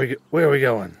Okay. where are we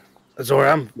going?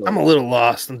 Zora, I'm a little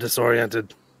lost and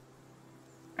disoriented.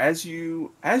 As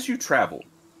you travel,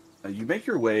 you make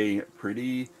your way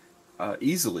pretty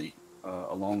easily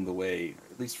along the way,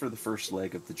 at least for the first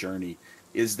leg of the journey.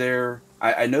 Is there?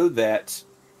 I know that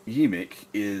Yimik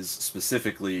is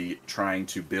specifically trying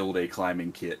to build a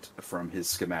climbing kit from his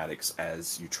schematics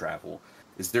as you travel.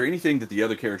 Is there anything that the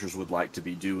other characters would like to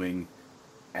be doing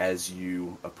as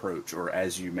you approach or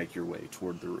as you make your way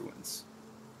toward the ruins?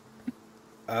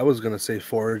 I was gonna say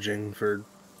foraging for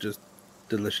just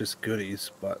delicious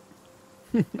goodies, but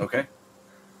Okay.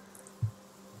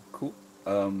 Cool.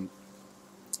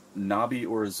 Nabi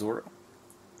or Azora?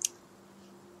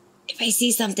 If I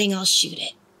see something, I'll shoot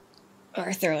it.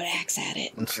 Or throw an axe at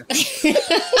it.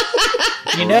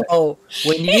 You know,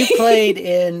 when you played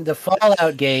in the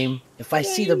Fallout game, if I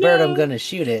see the bird, I'm going to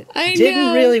shoot it. I Didn't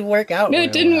know. really work out. No, very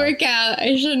it didn't well. work out.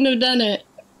 I shouldn't have done it.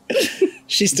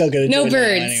 She's still gonna No do it now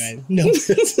birds. anyway. No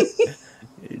birds.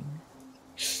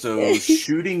 So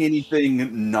shooting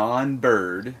anything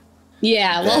non-bird.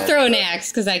 Yeah, well, I'll That- throw an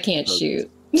axe because I can't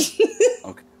shoot.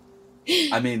 Okay.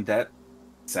 I mean, that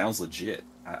sounds legit.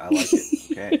 I like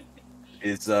it. Okay.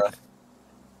 It's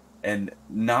and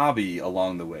Nobby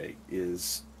along the way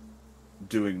is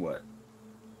doing what?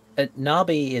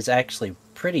 Nobby is actually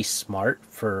pretty smart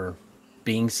for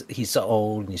being. He's so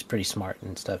old and he's pretty smart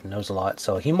and stuff, and knows a lot.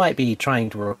 So he might be trying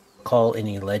to recall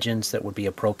any legends that would be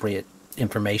appropriate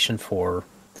information for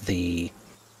the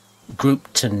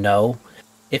group to know.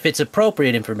 If it's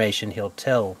appropriate information, he'll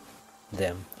tell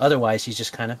them. Otherwise, he's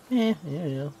just kind of,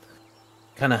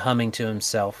 kind of humming to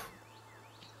himself.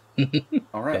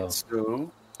 All right.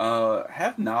 So,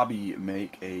 have Nobby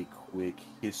make a quick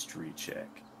history check.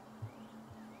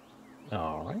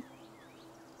 All right.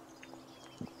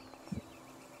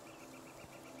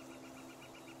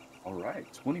 All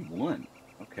right, 21.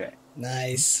 Okay.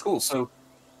 Nice. Cool. So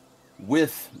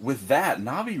with that,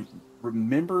 Navi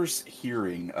remembers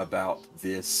hearing about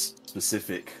this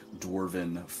specific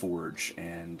dwarven forge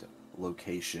and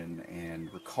location,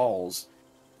 and recalls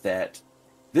that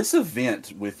this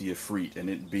event with the Ifrit and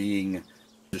it being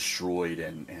destroyed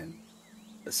and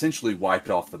essentially wiped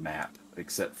off the map,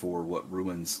 except for what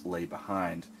ruins lay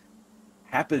behind,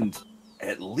 happened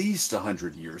at least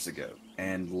 100 years ago,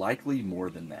 and likely more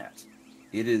than that.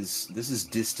 This is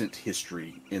distant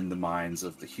history in the minds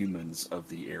of the humans of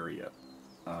the area.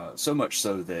 So much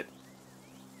so that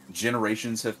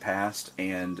generations have passed,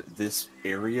 and this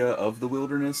area of the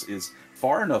wilderness is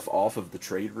far enough off of the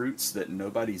trade routes that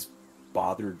nobody's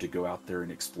bothered to go out there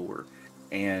and explore.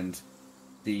 And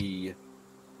the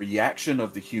reaction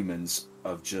of the humans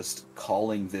of just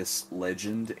calling this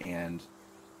legend and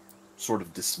sort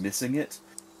of dismissing it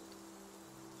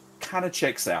kind of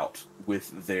checks out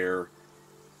with their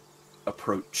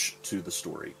approach to the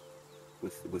story,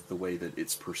 with the way that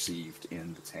it's perceived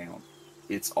in the town.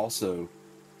 It's also,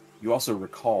 you also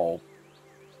recall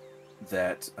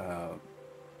that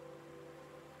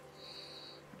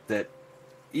that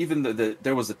even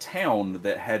there was a town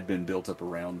that had been built up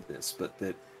around this, but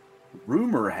that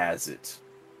rumor has it,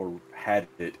 or had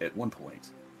it at one point,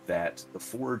 that the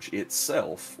forge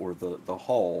itself, or the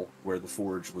hall where the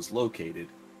forge was located,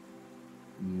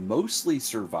 mostly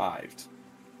survived.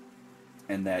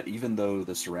 And that even though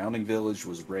the surrounding village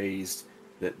was razed,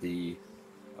 that the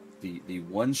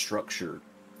one structure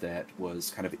that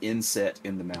was kind of inset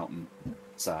in the mountain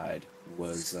side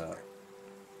was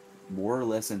more or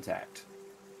less intact.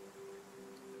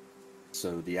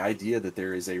 So the idea that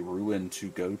there is a ruin to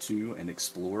go to and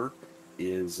explore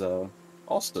is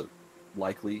also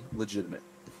likely legitimate,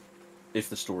 if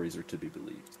the stories are to be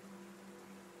believed.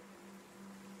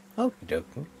 Okie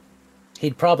dokie.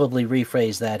 He'd probably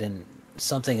rephrase that in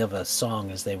something of a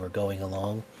song as they were going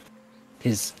along.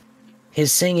 His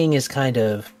singing is kind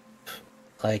of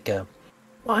like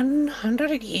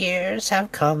 100 years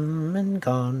have come and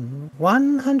gone,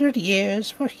 100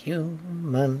 years for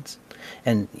humans,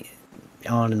 and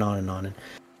on and on and on. And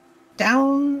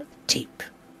Down deep,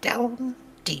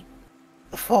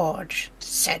 the forge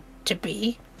said to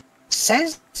be.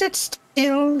 Says it's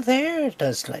still there,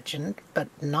 does legend, but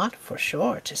not for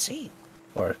sure to see.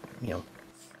 or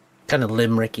kind of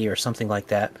limericky or something like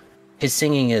that. His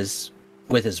singing is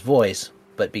with his voice,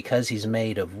 but because he's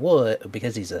made of wood,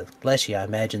 because he's a fleshy, I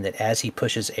imagine that as he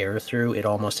pushes air through, it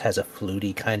almost has a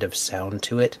fluty kind of sound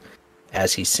to it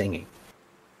as he's singing.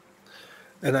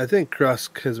 And I think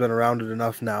Krusk has been around it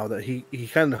enough now that he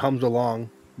kind of hums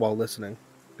along while listening.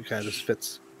 It kind of just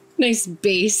fits. Nice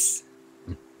bass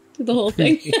to the whole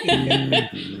thing. Kind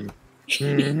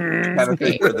of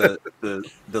thing where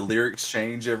the lyrics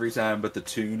change every time, but the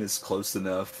tune is close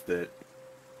enough that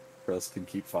Russ can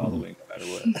keep following no matter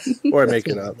what. Or make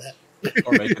it up.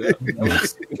 Or make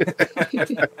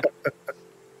it up.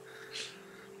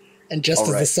 And just All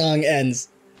as right. the song ends,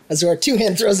 Azor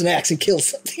two-hand throws an axe and kills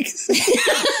something.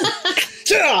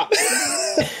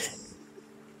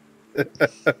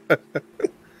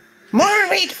 More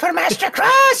wheat for Master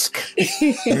Krusk!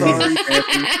 Sorry,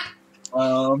 Matthew.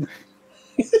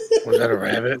 Was that a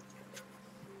rabbit?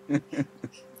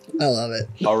 I love it.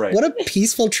 All right. What a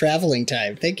peaceful traveling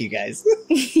time. Thank you, guys.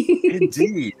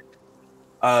 Indeed.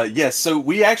 Yes, so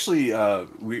we actually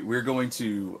we're going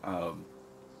to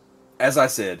as I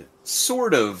said,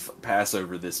 sort of pass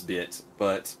over this bit,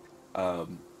 but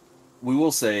we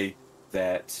will say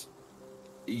that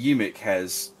Yimik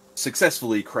has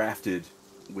successfully crafted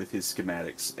with his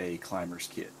schematics a climber's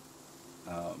kit.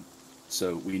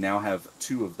 So we now have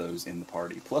 2 of those in the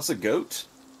party, plus a goat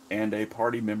and a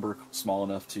party member small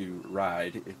enough to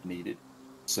ride if needed.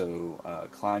 So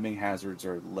climbing hazards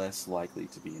are less likely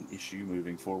to be an issue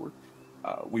moving forward.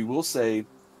 We will say,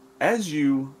 as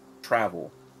you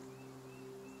travel,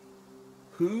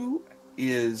 who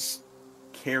is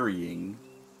carrying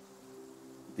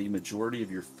the majority of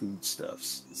your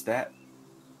foodstuffs? Is that...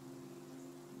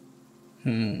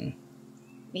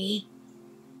 Me?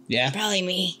 Yeah. Probably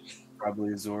me.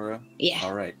 Probably Azora? Yeah.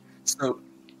 All right. So,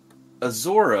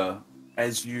 Azora,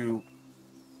 as you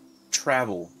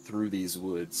travel through these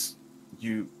woods,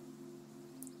 you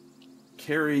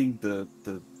carrying the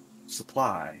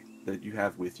supply that you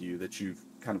have with you that you've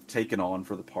kind of taken on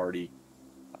for the party,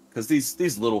 because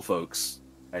these little folks,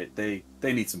 right, they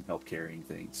need some help carrying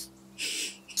things.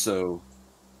 So,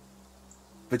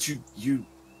 but you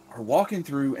are walking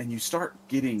through and you start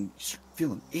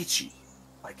feeling itchy,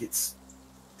 like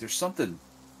there's something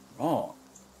wrong.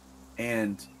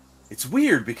 And it's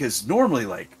weird because normally,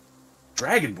 like,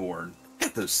 Dragonborn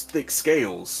got those thick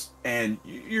scales, and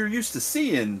you're used to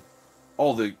seeing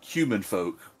all the human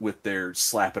folk with their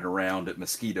slapping around at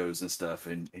mosquitoes and stuff,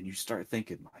 and you start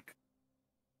thinking, like,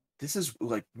 this is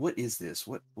like, what is this?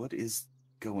 What is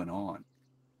going on?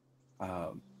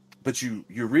 But you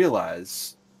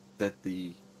realize that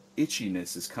the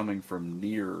itchiness is coming from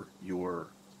near your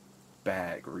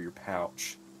bag or your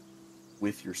pouch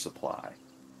with your supply.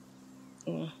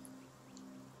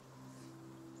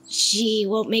 She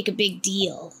won't make a big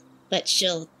deal, but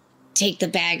she'll take the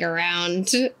bag around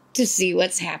to see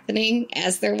what's happening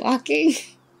as they're walking.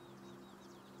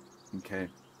 Okay.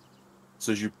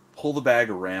 So as you pull the bag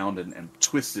around and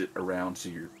twist it around to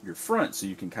your front so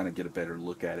you can kind of get a better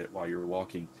look at it while you're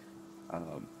walking,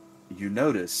 you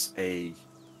notice a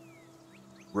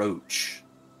roach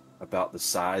about the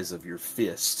size of your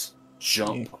fist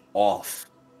jump off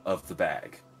of the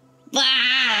bag.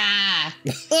 Ah!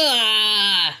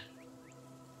 Ah!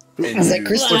 Is that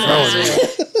Christopher?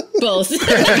 Both.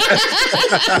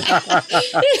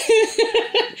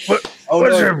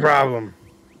 What's your problem?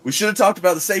 We should have talked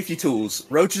about the safety tools.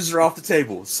 Roaches are off the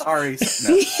table. Sorry.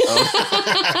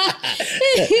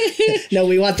 No,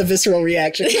 we want the visceral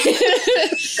reaction.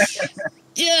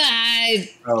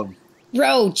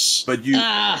 Roach. But you...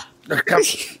 No,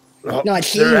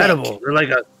 it's they're He-Man. edible. They're like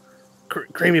a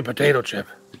creamy potato chip.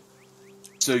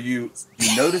 So you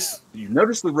notice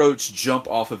the roach jump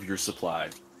off of your supply,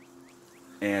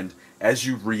 and as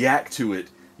you react to it,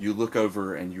 you look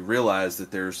over and you realize that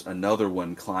there's another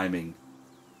one climbing.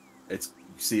 You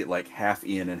see it like half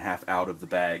in and half out of the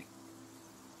bag.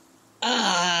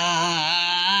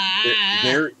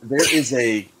 There is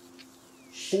a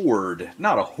horde,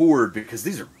 not a horde because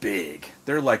these are big.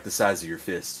 They're like the size of your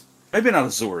fist. Maybe not a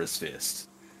Zora's fist.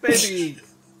 Maybe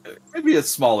a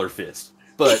smaller fist,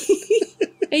 but.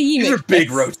 These are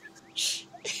big roaches.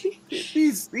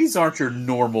 These aren't your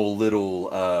normal little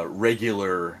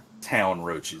regular town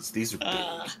roaches. These are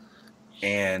big.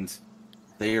 And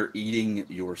they are eating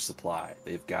your supply.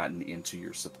 They've gotten into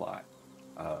your supply.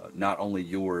 Not only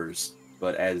yours,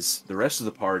 but as the rest of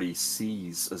the party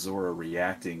sees Azora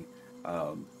reacting,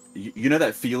 you know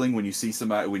that feeling when you see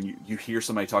somebody, when you hear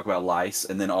somebody talk about lice,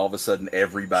 and then all of a sudden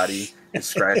everybody is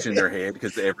scratching their head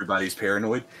because everybody's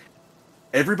paranoid?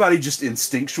 Everybody just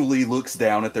instinctually looks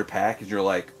down at their pack, and you're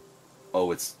like,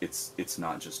 "Oh, it's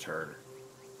not just her."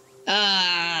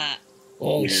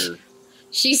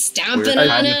 She's stomping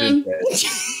on him.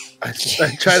 I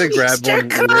try to grab one.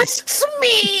 Crusk's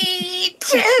meat.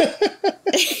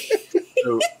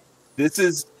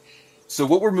 So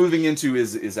what we're moving into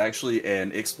is actually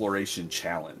an exploration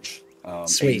challenge. A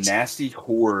nasty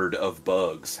horde of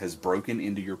bugs has broken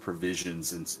into your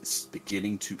provisions and is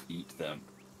beginning to eat them.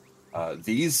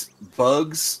 These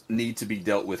bugs need to be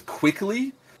dealt with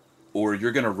quickly, or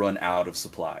you're going to run out of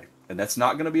supply. And that's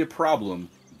not going to be a problem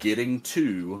getting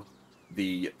to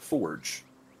the forge.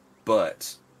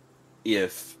 But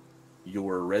if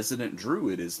your resident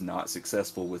druid is not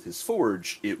successful with his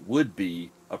forge, it would be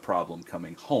a problem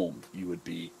coming home. You would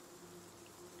be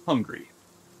hungry.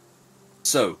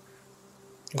 So,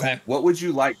 what would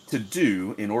you like to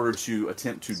do in order to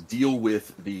attempt to deal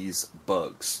with these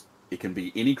bugs? It can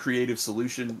be any creative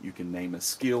solution. You can name a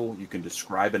skill. You can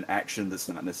describe an action that's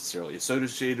not necessarily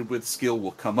associated with skill.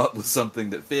 We'll come up with something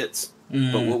that fits.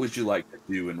 But what would you like to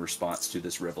do in response to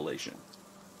this revelation?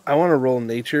 I want to roll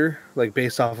nature, like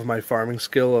based off of my farming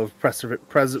skill of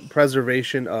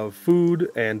preservation of food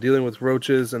and dealing with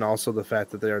roaches, and also the fact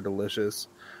that they are delicious.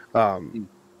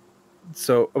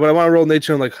 but I want to roll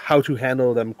nature on like how to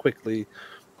handle them quickly.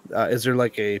 Is there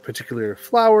like a particular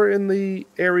flower in the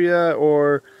area,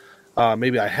 or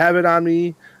maybe I have it on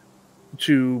me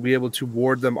to be able to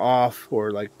ward them off,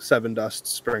 or like 7 dust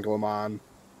sprinkle them on,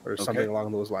 or something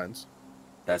along those lines?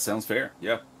 That sounds fair.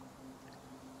 Yeah.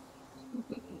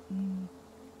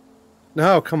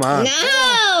 No, come on.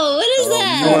 No, what is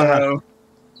that? No.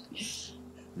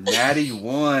 Natty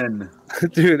 1.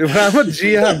 Dude, when I'm a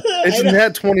GM, it's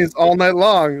nat 20s all night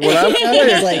long. When I'm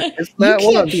playing, Like, it's nat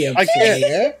you can't 1. be a I can't.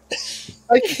 player.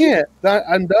 I can't.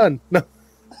 I'm done. No.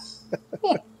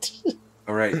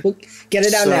 All right. Get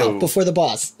it out So- now before the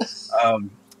boss.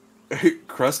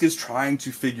 Krusk is trying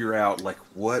to figure out, like,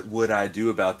 what would I do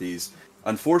about these?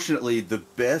 Unfortunately, the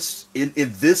best in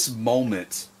this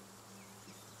moment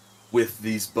with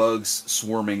these bugs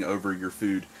swarming over your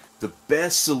food, the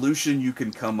best solution you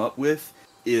can come up with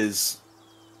is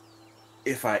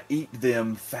if I eat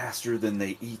them faster than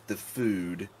they eat the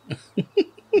food,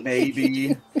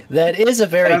 maybe. That is a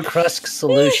very Krusk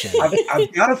solution.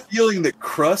 I've got a feeling that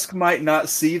Krusk might not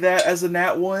see that as a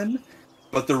nat 1,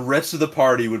 but the rest of the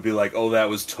party would be like, oh, that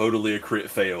was totally a crit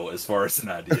fail as far as an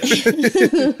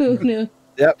idea. No.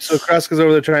 Yep, so Krusk is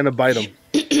over there trying to bite him.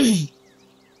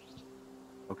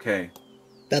 Okay.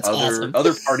 That's awesome.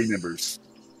 Other party members.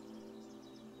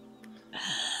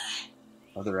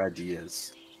 Other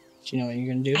ideas. Do you know what you're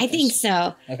going to do? I think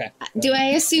so. Okay. Do I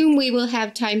assume we will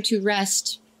have time to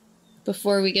rest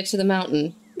before we get to the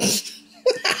mountain?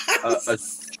 A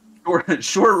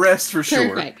short rest for sure.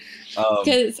 Perfect.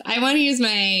 Because I want to use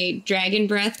my dragon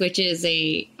breath, which is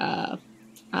a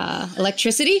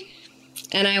electricity,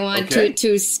 and I want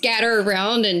to scatter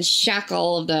around and shock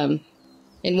all of them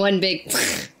in one big.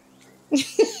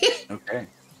 Okay.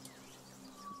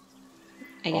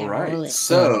 I All gotta roll right. it.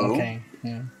 So Okay.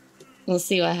 Yeah. We'll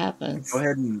see what happens. go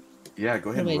ahead and What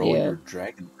do I roll do? your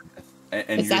dragon breath.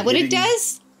 And Is you're that what it hitting-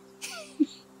 does?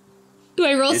 Do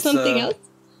I roll It's, something else?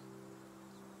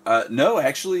 No,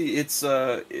 actually, it's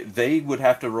they would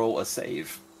have to roll a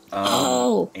save.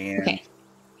 And okay.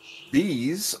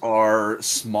 these are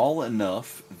small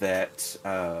enough that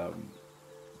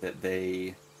that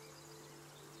they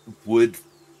would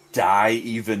die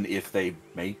even if they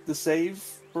make the save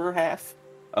for half.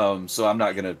 So I'm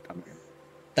not gonna.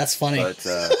 That's funny. But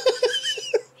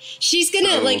She's gonna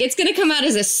So- it's gonna come out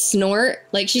as a snort.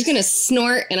 Like she's gonna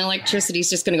snort, and electricity's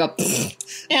just gonna go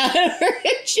out of her.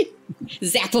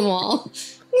 Zap them all.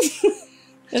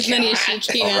 As many as she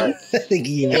can. I think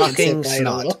you need Fucking to sit by it a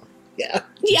snot. little. Yeah.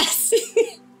 Yes.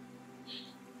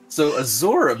 so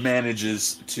Azora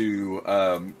manages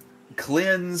to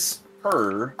cleanse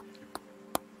her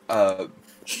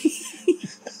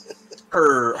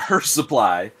her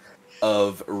supply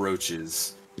of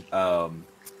roaches.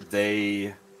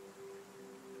 They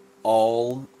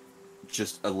all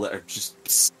just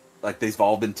like they've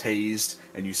all been tased,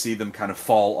 and you see them kind of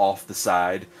fall off the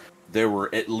side. There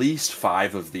were at least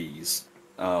 5 of these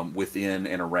within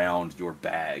and around your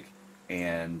bag,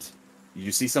 and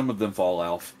you see some of them fall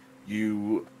off.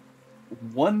 You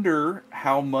wonder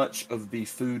how much of the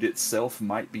food itself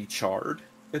might be charred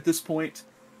at this point,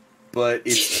 but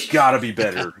it's got to be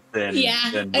better than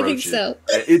Yeah, than I think roaches. so.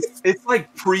 It's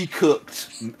like pre-cooked.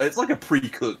 It's like a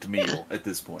pre-cooked meal at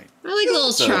this point. I like a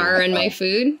little So, char in my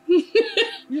food.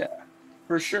 Yeah,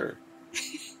 for sure.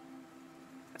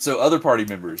 So other party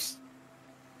members.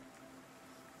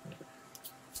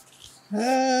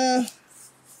 Man,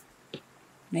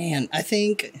 I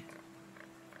think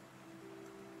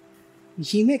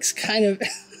Yemek's kind of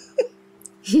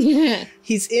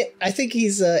I think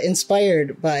he's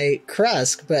inspired by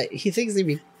Krusk, but he thinks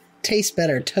they'd taste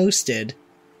better toasted.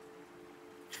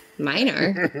 Mine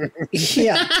are.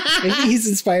 Yeah, maybe he's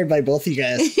inspired by both you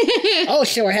guys. Oh,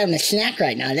 so we're having a snack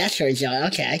right now. That's what it's on.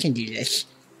 Okay, I can do this.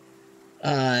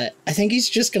 I think he's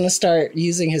just gonna start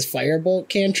using his firebolt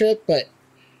cantrip, but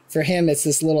for him, it's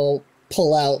this little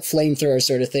pull-out flamethrower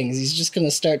sort of thing. He's just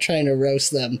gonna start trying to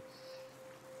roast them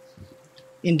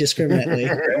indiscriminately.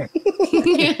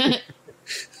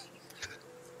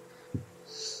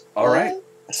 All right.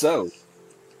 So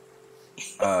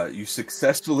you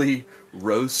successfully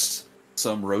roast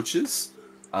some roaches,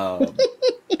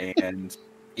 and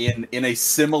in a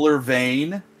similar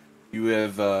vein, you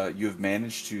have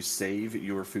managed to save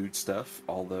your food stuff,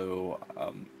 although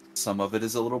some of it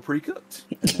is a little pre-cooked.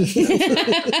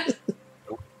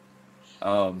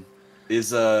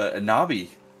 Is Nabi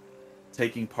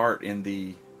taking part in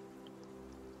the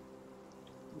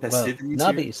Well,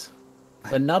 festivities?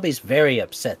 here? Nobby's very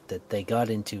upset that they got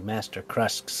into Master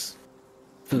Krusk's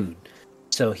food.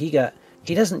 So he got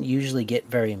he doesn't usually get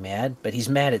very mad, but he's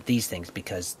mad at these things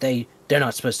because they're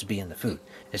not supposed to be in the food.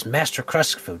 It's Master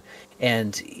Krusk food.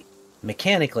 And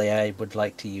mechanically, I would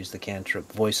like to use the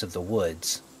cantrip Voice of the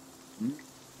Woods.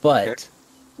 But, Okay.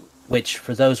 which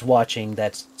for those watching,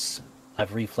 I've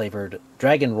reflavored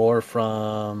Dragon Roar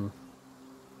from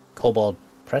Kobold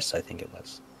Press, I think it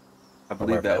was. I believe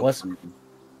wherever that it was. was.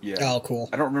 Yeah. Oh, cool.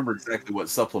 I don't remember exactly what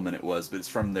supplement it was, but it's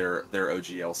from their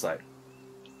OGL site.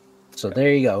 So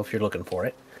there you go, if you're looking for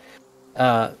it.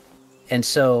 And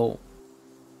so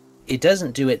it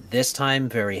doesn't do it this time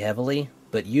very heavily,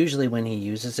 but usually when he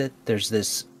uses it, there's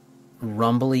this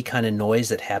rumbly kind of noise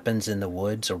that happens in the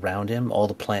woods around him, all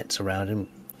the plants around him,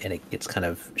 and it gets kind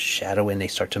of shadowy and they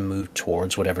start to move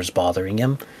towards whatever's bothering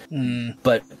him.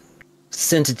 But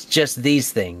since it's just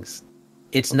these things,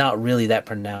 it's not really that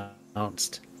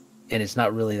pronounced, and it's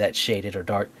not really that shaded or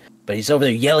dark. But he's over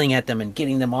there yelling at them and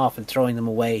getting them off and throwing them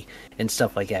away and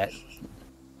stuff like that.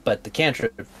 But the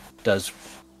cantrip does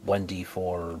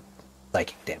 1d4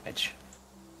 psychic damage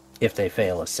if they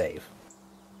fail a save.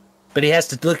 But he has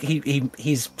to look.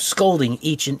 He's scolding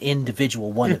each and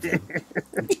individual one of them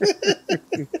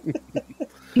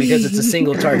because it's a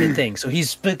single target thing. So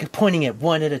he's pointing at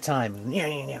one at a time.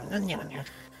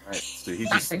 Right. So he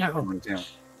just went down.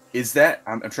 Is that?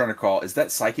 I'm trying to recall. Is that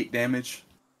psychic damage?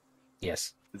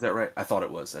 Yes. Is that right? I thought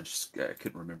it was. I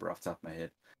couldn't remember off the top of my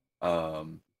head. All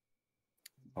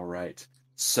right.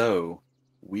 So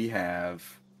we have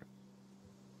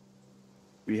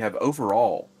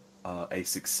overall a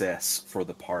success for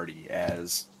the party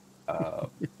as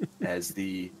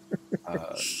the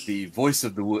voice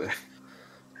of the wood,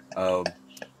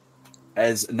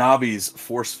 as Nabi's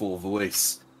forceful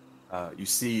voice. You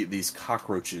see these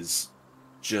cockroaches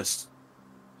just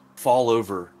fall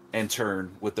over and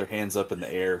turn with their hands up in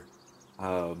the air.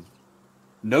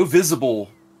 No visible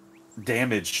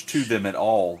damage to them at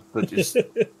all, but just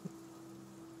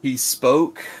he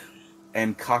spoke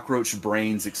and cockroach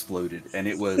brains exploded, and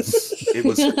it was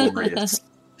glorious.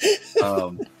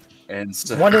 And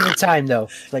so One at a time, though.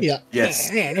 Like, Yeah. yes,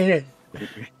 And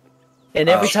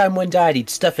every time one died, he'd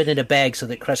stuff it in a bag so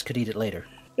that Crust could eat it later.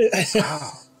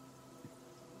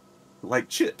 like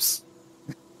chips.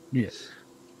 Yes.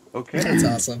 Okay.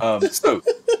 That's awesome.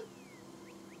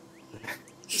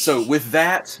 So with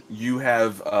that, you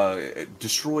have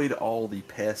destroyed all the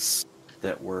pests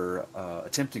that were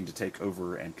attempting to take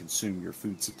over and consume your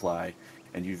food supply,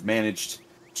 and you've managed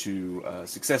to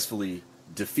successfully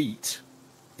defeat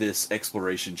this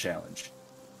exploration challenge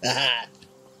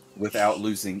without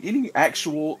losing any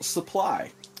actual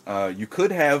supply. You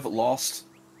could have lost,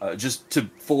 just to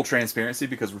full transparency,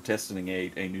 because we're testing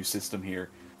a new system here,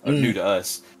 new to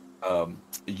us.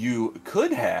 You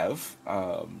could have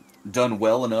done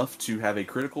well enough to have a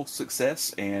critical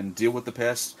success and deal with the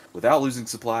pests without losing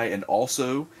supply, and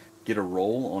also get a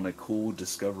roll on a cool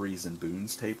discoveries and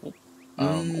boons table.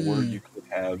 Or you could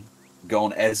have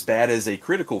gone as bad as a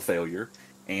critical failure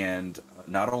and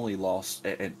not only lost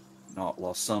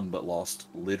some, but lost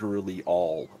literally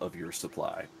all of your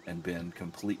supply and been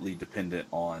completely dependent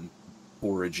on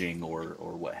foraging or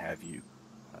what have you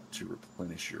to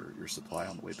replenish your supply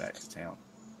on the way back to town.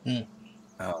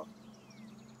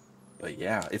 But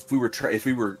yeah, if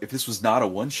this was not a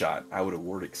one shot, I would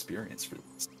award experience for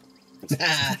this.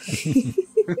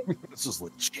 This was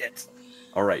legit.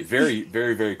 All right, very,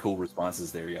 very, very cool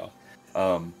responses there, y'all.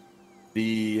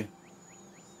 The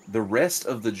rest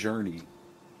of the journey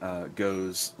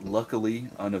goes luckily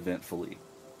uneventfully.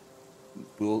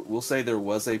 We'll say there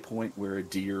was a point where a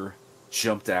deer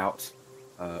jumped out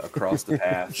across the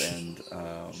path, and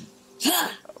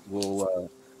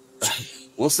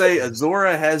we'll say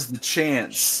Azora has the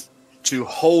chance to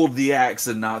hold the axe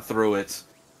and not throw it.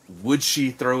 Would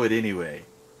she throw it anyway?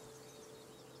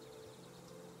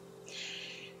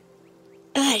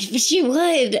 But she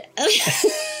would.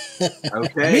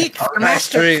 Okay. Meet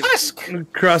Master I mean, Krusk.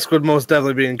 Krusk would most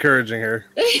definitely be encouraging her.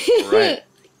 Right.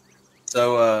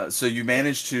 So you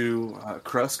managed to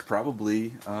Krusk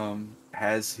probably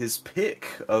has his pick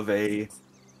of a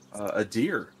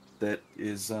deer that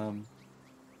is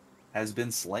has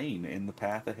been slain in the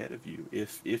path ahead of you,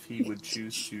 if he would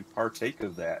choose to partake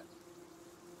of that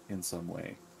in some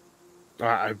way.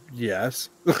 Yes.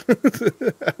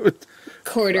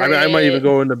 Quarter. I might even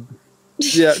go into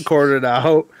quarter it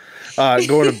out.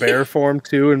 Go into bear form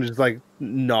too, and just like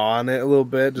gnaw on it a little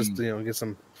bit, just to, get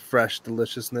some fresh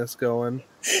deliciousness going.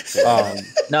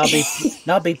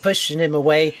 Not be pushing him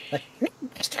away. Like,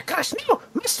 Mr. Krusk, no,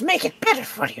 must make it better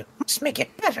for you. Must make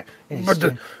it better. But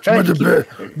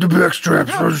the back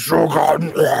straps are so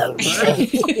good. Oh,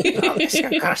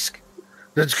 Mr. Krusk.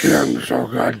 That's getting so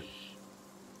good.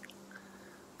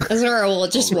 Azora will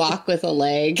just walk with a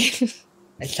leg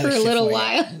for a little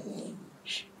while.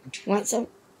 Want some?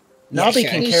 Nobby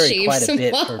sure. can Just carry shave quite a some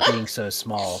bit off. for being so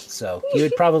small, so he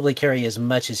would probably carry as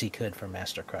much as he could for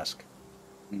Master Krusk.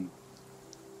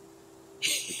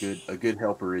 A good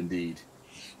helper indeed.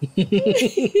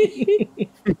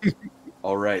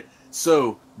 All right.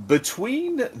 So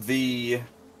between the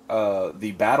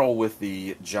battle with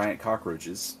the giant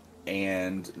cockroaches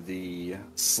and the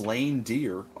slain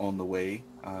deer on the way,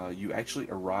 you actually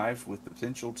arrive with the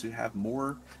potential to have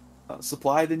more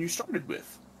supply than you started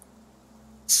with.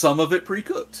 Some of it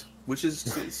pre-cooked, which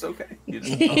is it's okay, you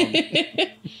know,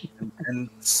 and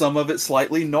some of it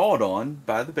slightly gnawed on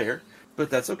by the bear, but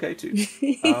that's okay too.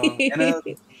 And a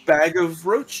bag of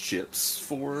roach chips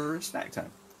for snack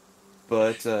time.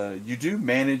 But you do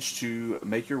manage to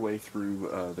make your way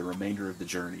through the remainder of the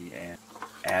journey, and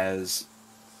as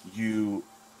you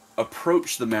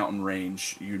approach the mountain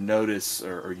range, you notice,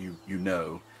 or you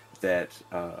know, that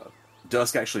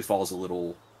dusk actually falls a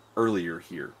little earlier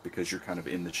here because you're kind of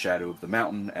in the shadow of the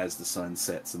mountain as the sun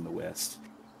sets in the west.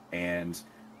 And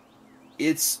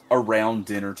it's around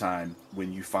dinner time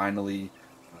when you finally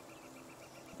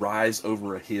rise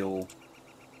over a hill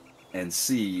and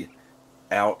see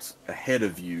out ahead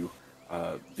of you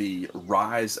the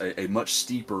rise, a much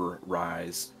steeper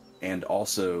rise, and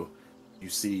also you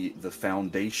see the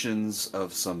foundations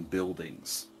of some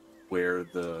buildings where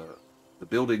the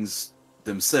buildings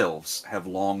themselves have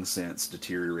long since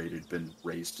deteriorated, been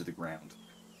razed to the ground.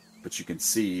 But you can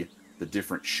see the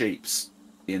different shapes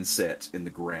inset in the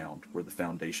ground where the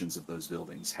foundations of those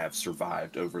buildings have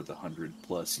survived over the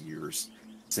 100+ years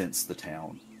since the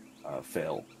town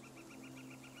fell.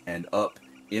 And up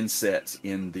inset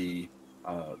in the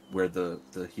where the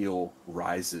hill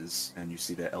rises, and you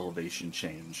see that elevation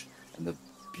change, and the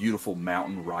beautiful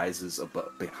mountain rises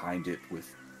above, behind it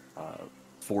with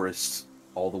forests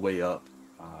all the way up.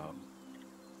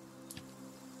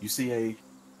 You see a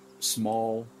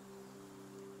small,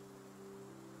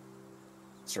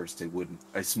 sorry to say wooden,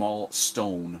 a small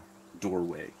stone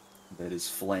doorway that is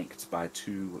flanked by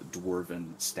two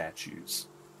dwarven statues,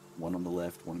 one on the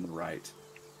left, one on the right.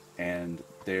 And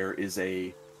there is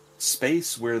a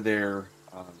space where there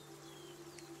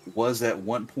was at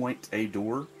one point a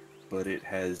door, but it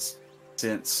has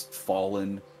since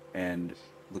fallen, and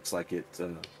looks like it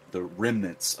the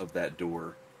remnants of that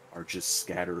door are just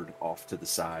scattered off to the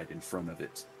side in front of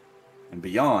it. And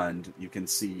beyond, you can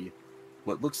see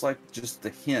what looks like just the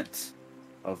hint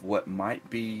of what might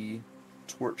be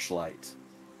torchlight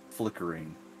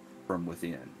flickering from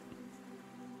within.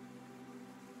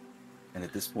 And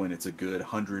at this point, it's a good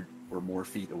 100 or more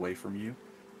feet away from you.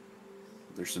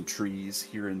 There's some trees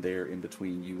here and there in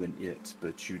between you and it,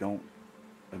 but you don't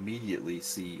immediately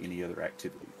see any other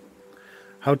activity.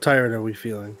 How tired are we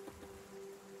feeling?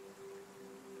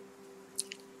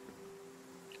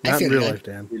 I Not feel in real good. life,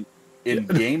 Dan. In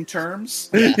game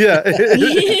terms, Yeah. in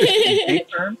game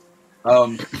terms,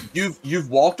 you've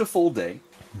walked a full day.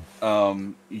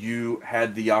 You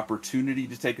had the opportunity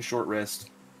to take a short rest,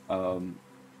 kind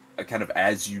of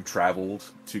as you traveled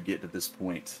to get to this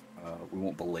point. We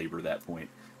won't belabor that point,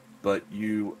 but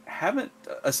you haven't,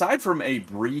 aside from a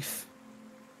brief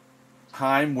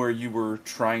time where you were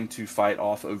trying to fight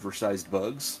off oversized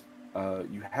bugs,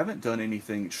 you haven't done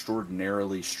anything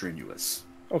extraordinarily strenuous.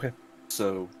 Okay.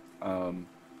 So,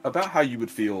 about how you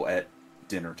would feel at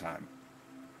dinner time.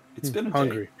 It's been a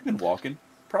Hungry. day. You've been walking,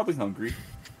 probably hungry,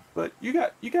 but you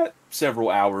got several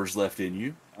hours left in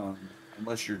you.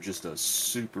 Unless you're just a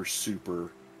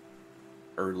super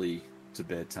early to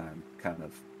bedtime kind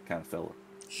of fellow.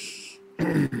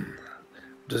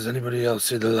 Does anybody else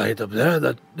see the light up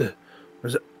there?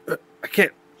 I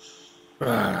can't.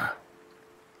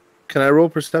 Can I roll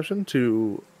perception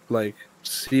to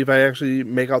see if I actually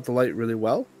make out the light really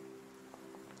well?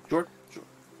 Sure.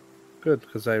 Good,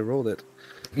 because I rolled it.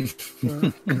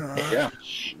 Yeah.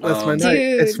 That's my night.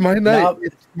 Dude. It's my night.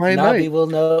 It's my Nobby night. will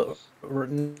know.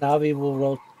 Nobby will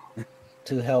roll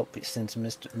to help since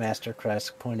Mr. Master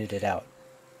Krusk pointed it out.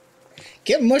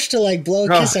 Get Mush to blow a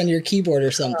kiss on your keyboard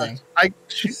or something. What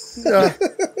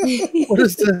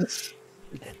is this?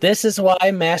 This is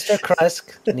why Master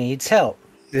Krusk needs help.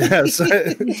 Yes.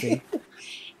 See?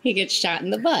 He gets shot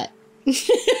in the butt.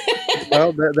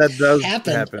 Well, that does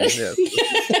Happened. happen. Yes.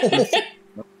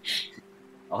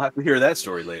 I'll have to hear that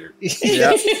story later.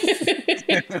 Yeah.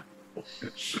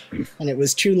 And it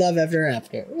was true love ever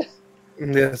after.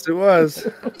 Yes, it was.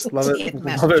 Love See it. it,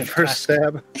 Love it. Master First Krusk.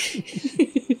 stab.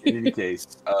 In any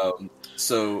case,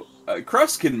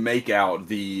 Crust can make out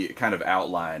the kind of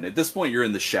outline. At this point, you're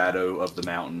in the shadow of the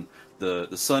mountain. The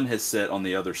sun has set on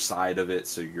the other side of it,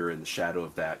 so you're in the shadow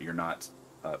of that. You're not.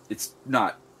 It's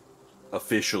not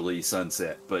officially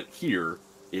sunset, but here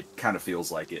it kind of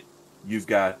feels like it. You've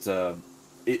got.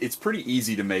 It's pretty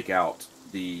easy to make out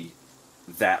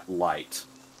that light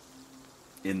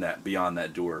in that beyond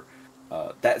that door.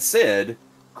 That said,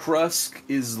 Krusk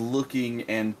is looking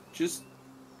and just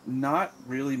not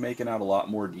really making out a lot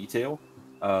more detail.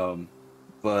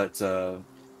 But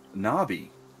Nabi,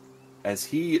 as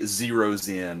he zeroes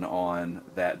in on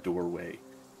that doorway,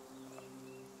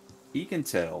 he can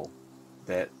tell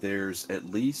that there's at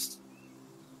least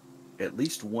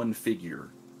one figure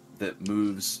that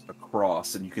moves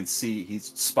across, and you can see he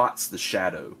spots the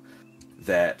shadow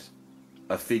that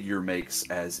a figure makes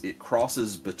as it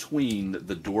crosses between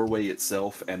the doorway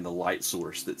itself and the light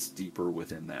source that's deeper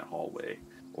within that hallway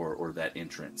or that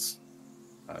entrance.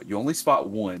 You only spot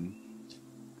one,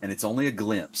 and it's only a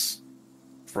glimpse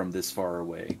from this far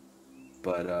away,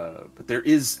 but there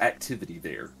is activity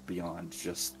there beyond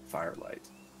just firelight.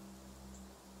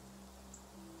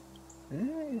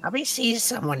 Nobby sees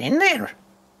someone in there.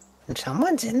 And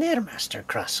someone's in there, Master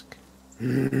Krusk.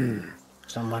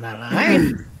 Someone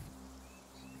alive.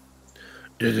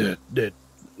 Did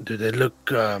it look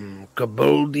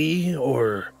Kaboldi,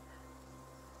 or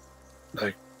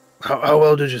like how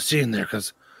well did you see in there?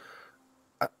 Because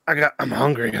I'm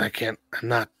hungry and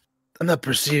I'm not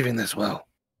perceiving this well.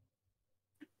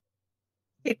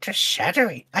 It was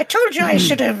shadowy. I told you I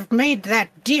should have made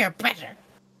that deer better.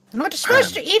 I'm not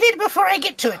supposed to eat it before I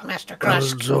get to it, Master I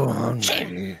was Krusk. so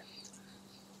hungry.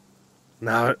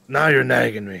 Now you're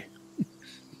nagging me.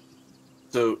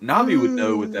 So Nabi would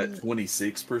know with that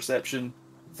 26 perception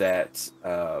that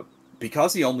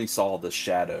because he only saw the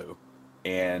shadow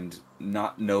and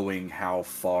not knowing how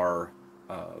far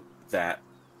that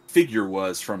figure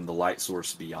was from the light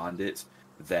source beyond it,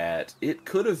 that it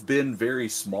could have been very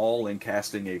small and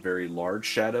casting a very large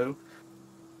shadow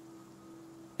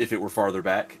if it were farther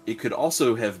back. It could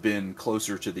also have been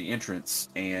closer to the entrance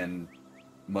and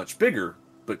much bigger,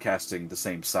 but casting the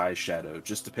same size shadow,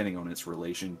 just depending on its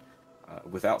relation.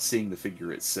 Without seeing the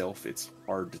figure itself, it's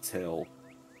hard to tell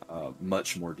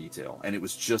much more detail. And it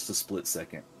was just a split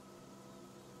second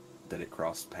that it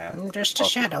crossed paths. Just a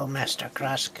shadow, Master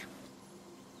Krusk.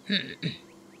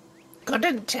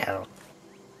 Couldn't tell.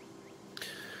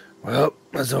 Well,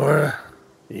 Azora,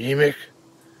 Yimik,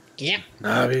 Yep.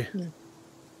 Navi,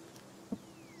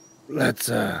 let's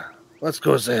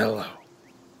go say hello.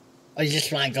 I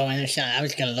just want to go in or something. I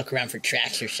was going to look around for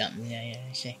tracks or something. Yeah,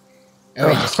 I see. Or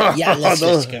let's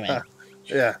go in.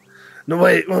 Yeah. No,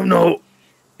 wait. Well, no.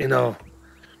 You know,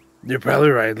 you're probably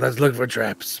right. Let's look for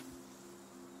traps.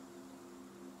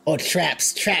 Oh,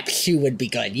 traps. Traps too would be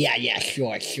good. Yeah,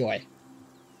 sure.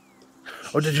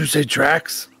 Oh, did you say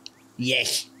tracks?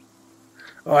 Yes.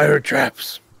 Oh, I heard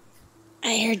traps.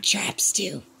 I heard traps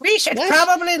too. We should What?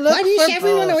 probably look Why does for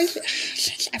everyone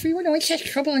both. always has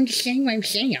trouble understanding what I'm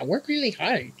saying? I work really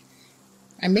hard.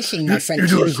 I'm missing my friend. You're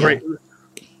doing Kirsten.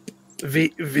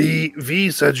 great.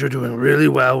 V said you're doing really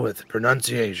well with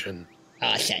pronunciation.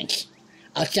 Oh, thanks.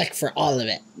 I'll check for all of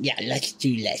it. Yeah, let's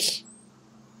do this.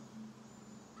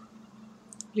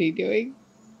 What are you doing?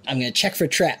 I'm going to check for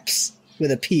traps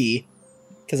with a P,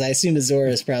 because I assume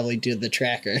Azora's probably do the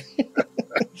tracker.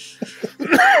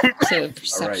 So All right,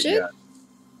 perception? yeah.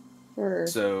 Or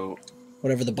So,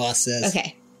 Whatever the boss says.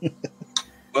 okay.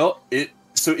 well,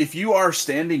 so if you are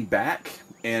standing back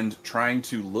and trying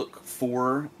to look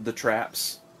for the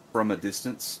traps from a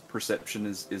distance, perception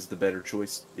is the better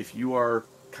choice. If you are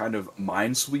kind of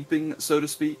mind sweeping, so to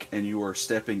speak, and you are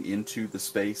stepping into the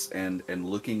space and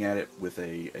looking at it with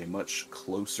a much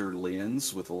closer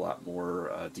lens with a lot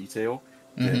more detail,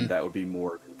 then that would be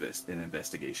more an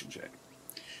investigation check.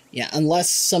 Yeah,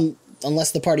 unless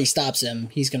the party stops him,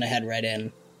 he's going to head right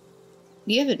in.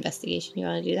 You have investigation. You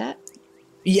want to do that?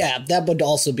 Yeah, that would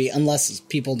also be, unless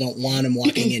people don't want him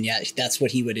walking in yet, that's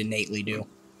what he would innately do.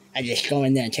 I just go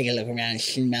in there and take a look around and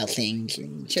smell things.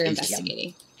 And Sure, taste them.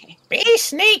 investigating. Okay. Be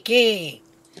sneaky.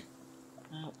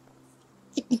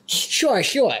 Sure. Do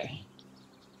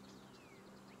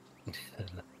you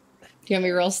want me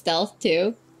to roll stealth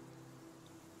too?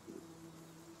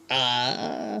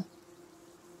 That's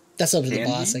up to the Can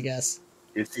boss, he? I guess.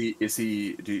 Does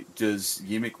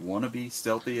Yimik want to be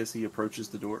stealthy as he approaches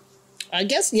the door? I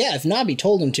guess, yeah, if Nabi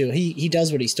told him to, he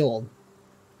does what he's told.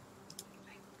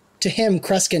 To him,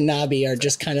 Krusk and Nabi are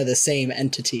just kind of the same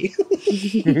entity.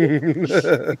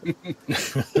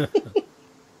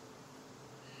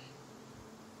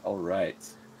 All right.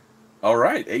 All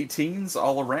right. 18s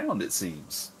all around, it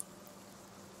seems.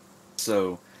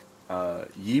 So,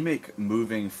 Yimik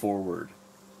moving forward.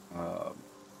 Um,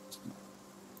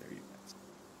 there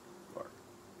you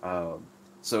are.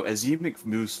 So as Yimik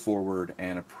moves forward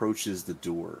and approaches the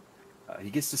door, he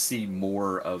gets to see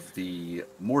more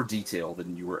detail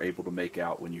than you were able to make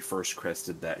out when you first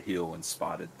crested that hill and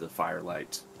spotted the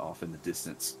firelight off in the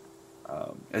distance.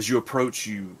 As you approach,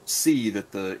 you see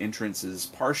that the entrance is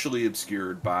partially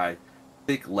obscured by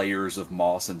thick layers of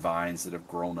moss and vines that have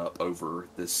grown up over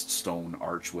this stone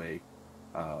archway.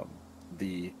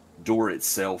 The door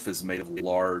itself is made of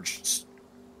large,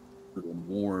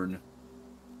 worn,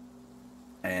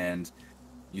 and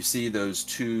you see those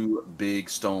two big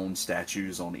stone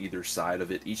statues on either side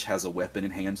of it. Each has a weapon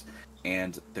in hand,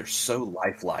 and they're so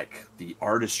lifelike. The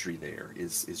artistry there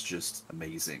is just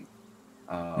amazing.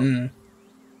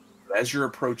 As you're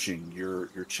approaching, you're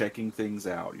checking things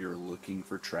out. You're looking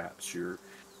for traps. You're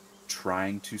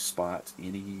trying to spot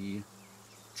any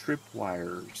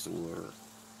tripwires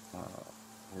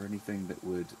or anything that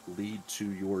would lead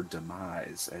to your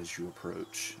demise as you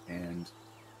approach. And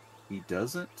he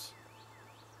doesn't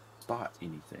spot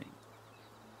anything.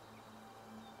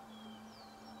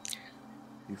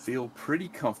 You feel pretty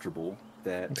comfortable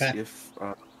that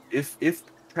if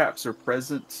traps are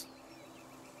present,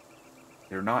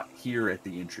 they're not here at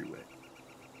the entryway.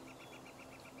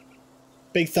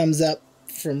 Big thumbs up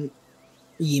from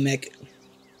Yimik.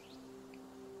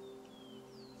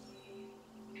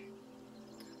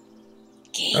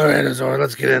 All right, Azor,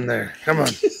 let's get in there. Come on.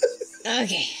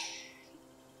 Okay.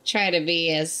 Try to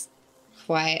be as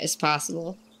quiet as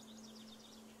possible.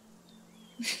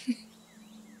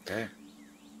 Okay.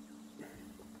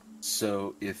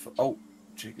 So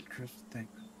Jacob, Chris, thank.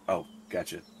 Oh,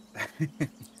 gotcha.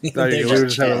 No, we were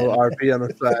just having a little RP on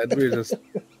the side. We were just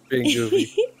being goofy.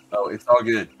 Oh, it's all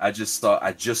good. I just saw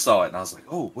it, and I was like,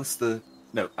 "Oh, what's the?"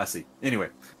 No, I see. Anyway,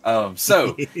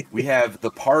 so we have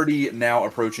the party now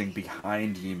approaching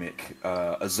behind Yimik.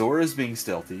 Azor is being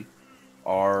stealthy.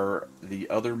 Are the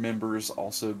other members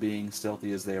also being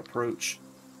stealthy as they approach?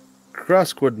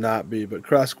 Krusk would not be, but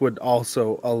Krusk would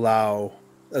also allow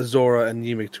Azora and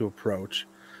Yimik to approach,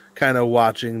 kind of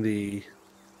watching the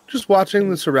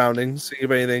surroundings, see if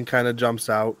anything kind of jumps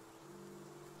out.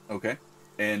 Okay.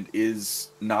 And is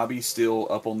Nabi still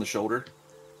up on the shoulder?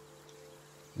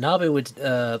 Nabi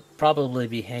would probably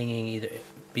be hanging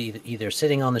either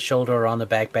sitting on the shoulder or on the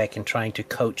backpack and trying to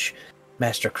coach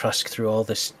Master Krusk through all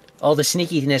the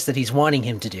sneakiness that he's wanting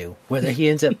him to do, whether he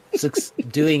ends up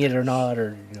doing it or not,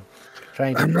 or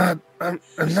trying to.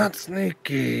 I'm not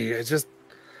sneaky. It's just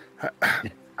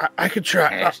I could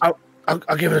try.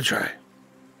 I'll give it a try.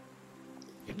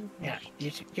 Yeah,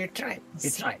 you're trying.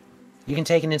 You're trying. You can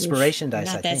take an inspiration dice.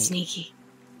 Not I that think. sneaky.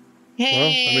 Well, I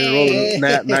Hey! mean, rolled a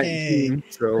nat 19,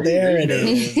 so There it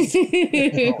is.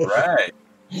 All right.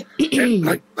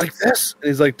 like this. And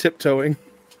he's like tiptoeing.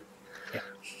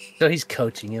 So he's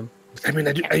coaching him. I mean,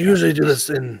 I usually do this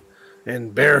in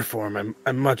bear form.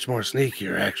 I'm much more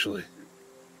sneakier, actually.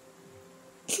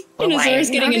 And Azora's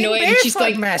getting annoyed, and she's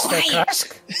like, Master quiet.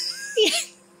 Krusk.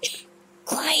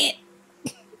 Quiet.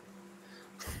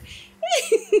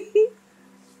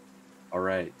 All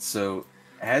right. So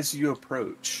as you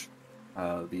approach,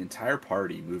 the entire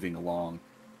party moving along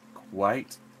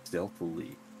quite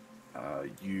stealthily,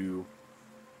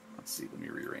 let's see, let me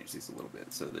rearrange these a little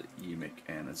bit so that Yimik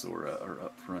and Azora are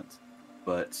up front.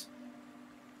 But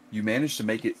you manage to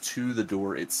make it to the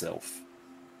door itself.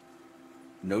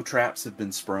 No traps have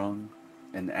been sprung,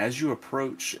 and as you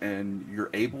approach and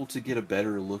you're able to get a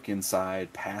better look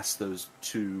inside past those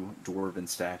two dwarven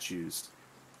statues,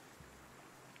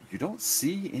 you don't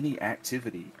see any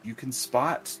activity. You can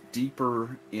spot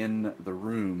deeper in the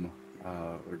room,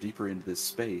 or deeper into this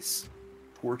space,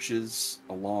 torches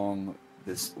along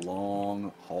this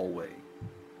long hallway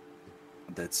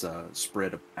that's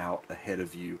spread out ahead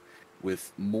of you,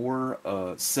 with more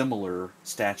similar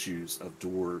statues of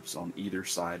dwarves on either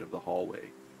side of the hallway,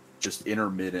 just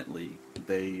intermittently.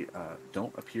 They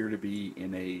don't appear to be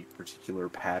in a particular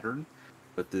pattern,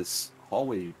 but this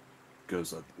hallway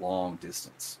goes a long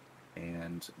distance,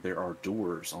 and there are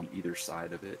doors on either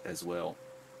side of it as well.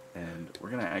 And we're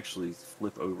going to actually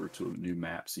flip over to a new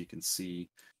map so you can see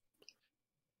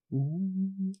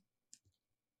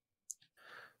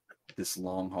this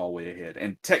long hallway ahead.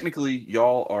 And technically,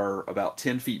 y'all are about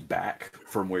 10 feet back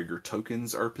from where your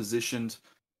tokens are positioned.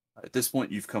 At this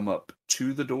point, you've come up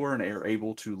to the door and are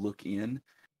able to look in.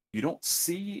 You don't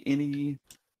see any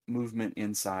movement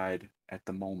inside at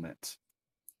the moment.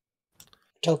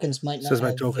 Tokens might not Says my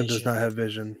have token does vision. not have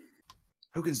vision.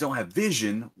 tokens don't have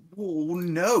vision. Well,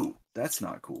 no, that's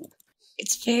not cool.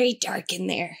 It's very dark in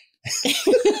there.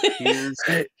 Here's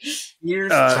Hey, I weird,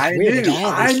 knew, the guy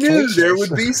had I these knew torches. there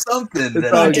would be something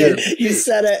that all I good. didn't You pick.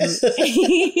 said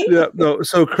it. Yeah, no.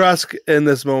 So Krusk in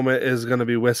this moment is going to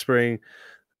be whispering,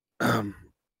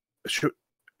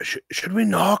 should we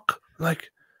knock?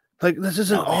 Like this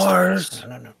isn't No, Mr. ours. Crust,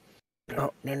 No.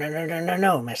 Oh. No,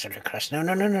 Mr. Crust. No.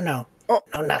 Oh,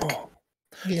 No knock. oh.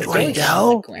 He's Do I doing it yell?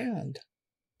 on the ground.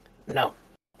 No.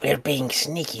 We're being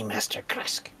sneaky, Master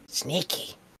Krusk.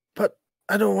 Sneaky. But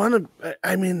I don't want to.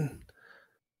 I mean,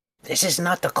 This is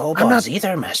not the not- kobolds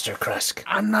either, Master Krusk.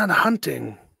 I'm not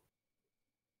hunting.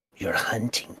 You're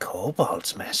hunting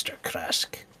kobolds, Master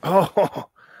Krusk. Oh,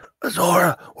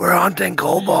 Zora, we're hunting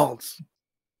kobolds.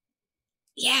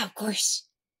 Yeah, of course.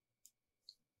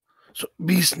 So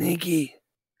be sneaky.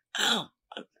 Oh,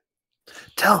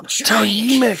 Tell trying.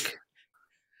 Yemek.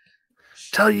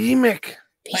 Tell Yemek.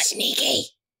 be sneaky.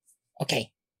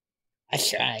 Okay. I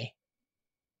try.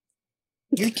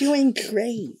 You're doing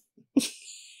great.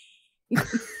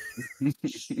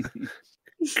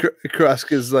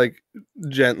 Krusk is like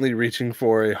gently reaching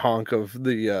for a honk of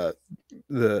the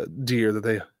deer that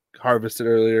they harvested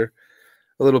earlier.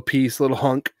 A little piece, a little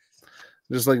hunk.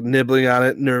 Just like nibbling on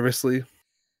it nervously.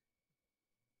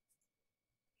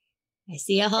 I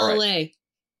see a right. hallway.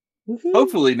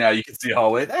 Hopefully now you can see a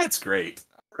hallway. That's great.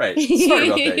 Right. Sorry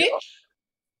about that, y'all.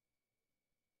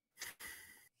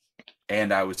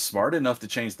 And I was smart enough to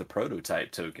change the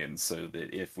prototype token so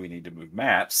that if we need to move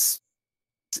maps,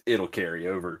 it'll carry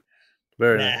over.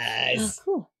 Very nice.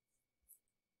 Oh,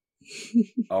 Nice.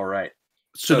 cool. All right.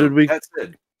 So did we That's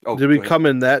it. Oh, did we go ahead. come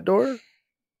in that door?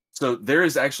 So there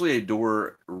is actually a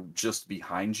door just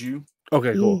behind you,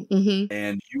 Okay, cool. Mm-hmm.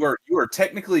 and you are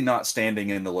technically not standing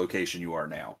in the location you are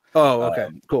now. Oh, okay,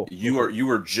 cool. You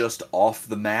are just off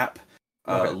the map,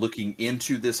 Okay. looking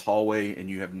into this hallway, and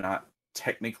you have not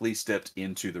technically stepped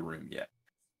into the room yet.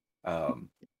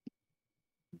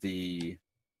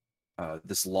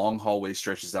 This long hallway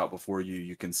stretches out before you.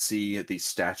 You can see these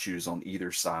statues on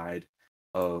either side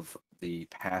of the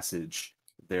passage.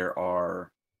 There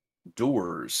are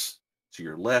doors to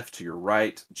your left, to your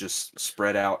right, just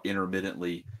spread out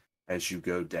intermittently as you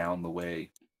go down the way.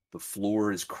 The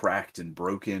floor is cracked and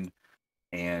broken,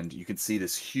 and you can see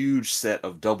this huge set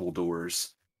of double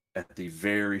doors at the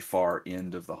very far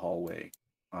end of the hallway.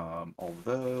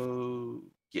 Although,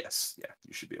 yes, yeah,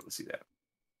 you should be able to see that.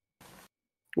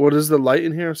 What is the light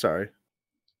in here? Sorry.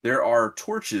 There are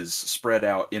torches spread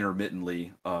out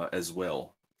intermittently as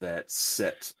well that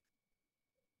set.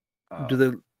 Do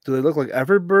they look like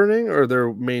ever burning or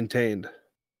they're maintained?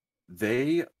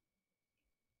 They,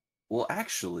 well,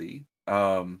 actually,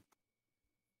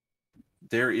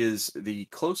 there is the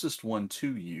closest one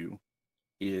to you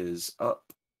is up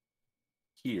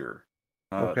here.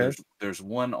 Okay. There's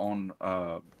one on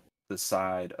the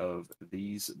side of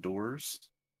these doors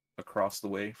across the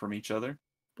way from each other.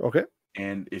 Okay.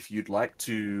 And if you'd like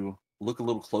to look a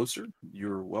little closer,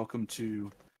 you're welcome to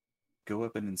go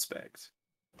up and inspect.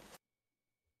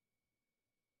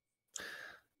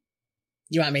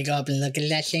 You want me to go up and look at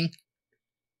that thing?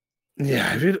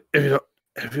 Yeah,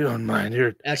 if you don't mind,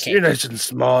 you're Okay. nice and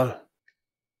small.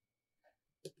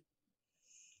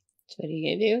 So what are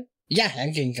you gonna do? Yeah,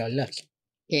 I'm gonna go look.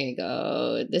 You're gonna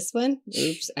go this one?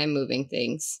 Oops, I'm moving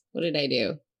things. What did I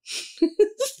do?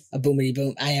 A boomity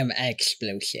boom. I am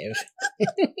explosive. How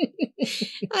do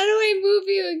I move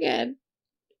you again?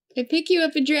 I pick you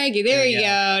up and drag you. There There we you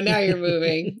go. Now you're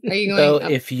moving. Are you So going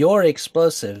up? if you're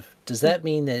explosive, does that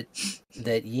mean that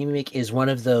Yimik is one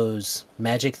of those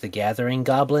Magic the Gathering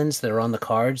goblins that are on the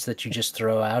cards that you just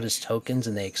throw out as tokens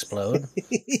and they explode?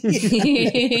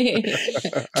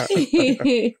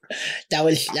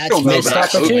 That's don't know Missed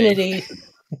about that. opportunity.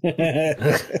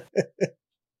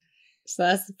 So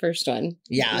that's the first one.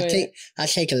 Yeah, I'll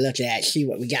take a look at that, see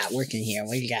what we got working here.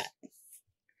 What do you got?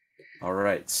 All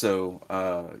right, so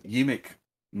Yimik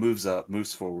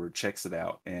moves forward, checks it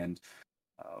out, and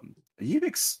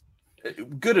Yimik's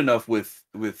good enough with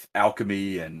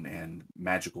alchemy and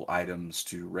magical items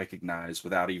to recognize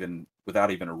without even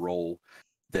a roll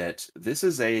that this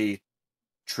is a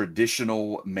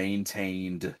traditional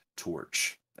maintained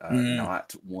torch,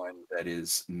 not one that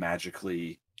is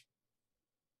magically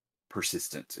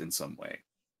persistent in some way.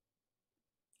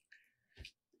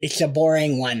 It's a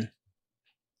boring one.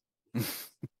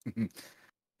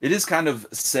 It is kind of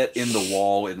set in the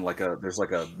wall in there's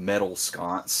like a metal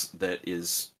sconce that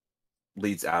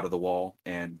leads out of the wall,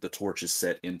 and the torch is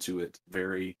set into it.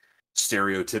 Very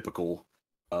stereotypical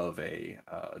of a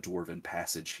dwarven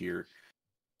passage here.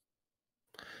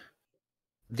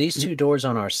 these two doors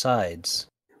on our sides,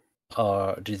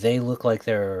 do they look like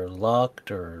they're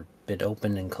locked or been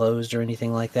opened and closed or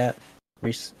anything like that?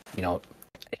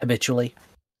 Habitually?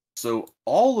 So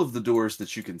all of the doors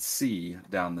that you can see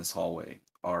down this hallway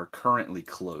are currently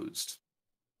closed.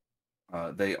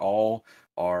 They all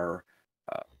are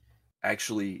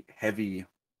actually heavy.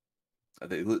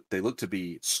 They look to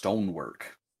be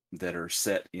stonework that are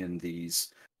set in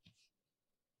these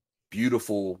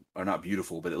beautiful, or not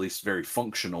beautiful, but at least very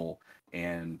functional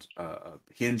and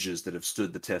hinges that have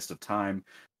stood the test of time,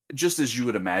 just as you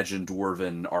would imagine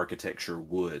dwarven architecture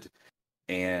would.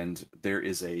 And there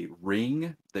is a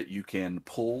ring that you can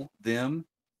pull them.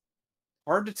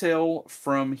 Hard to tell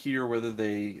from here whether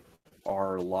they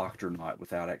are locked or not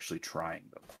without actually trying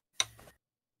them.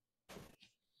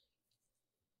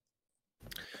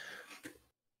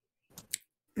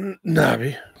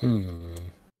 Navi.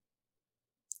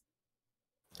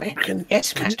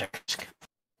 Yes, Master Krusk.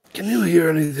 Can you hear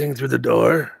anything through the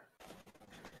door?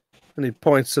 And he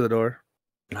points to the door.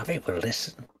 Navi will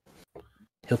listen.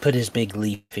 He'll put his big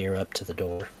leaf ear up to the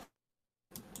door.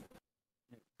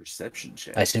 Perception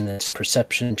check. I assume that's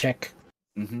perception check.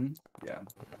 Mm-hmm. Yeah.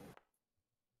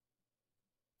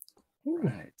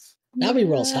 Right. Navi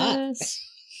rolls hot. Yes.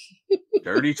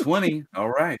 Dirty 20. All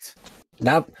right.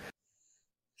 Now,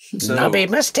 So, Nobby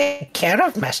must take care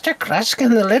of Master Krusk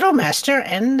and the Little Master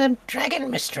and the Dragon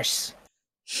Mistress.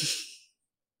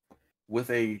 with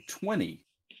a 20,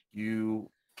 you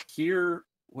hear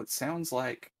what sounds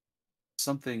like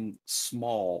something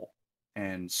small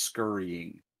and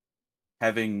scurrying.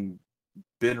 Having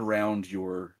been around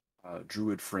your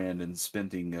druid friend and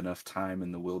spending enough time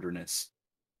in the wilderness,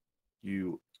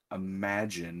 you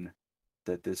imagine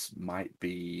that this might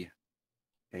be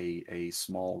a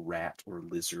small rat or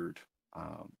lizard,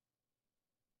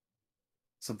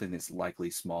 something that's likely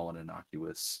small and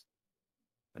innocuous.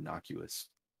 Innocuous.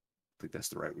 I think that's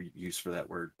the right use for that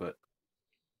word, but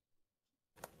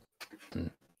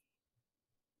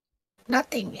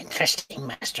Nothing interesting,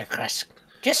 Master Krusk.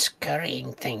 Just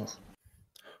scurrying thing.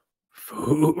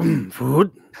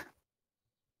 Food?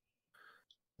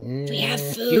 We have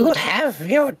food. You have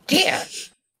your deer.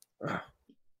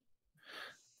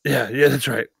 Yeah, that's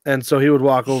right. And so he would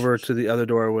walk over to the other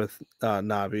door with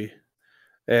Navi.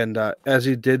 And as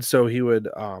he did so, he would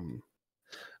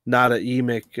nod at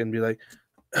Emic and be like,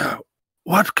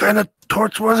 what kind of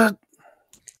torch was it?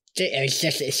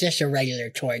 It's just a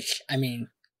regular torch. I mean,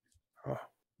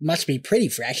 must be pretty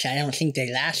fresh. I don't think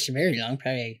they last very long.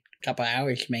 Probably a couple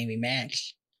hours, maybe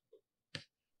max.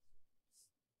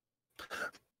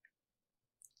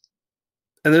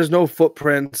 And there's no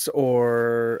footprints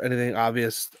or anything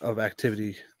obvious of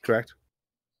activity, correct?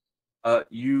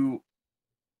 you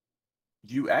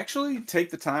actually take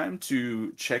the time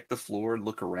to check the floor and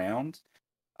look around.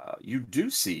 You do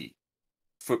see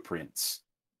footprints.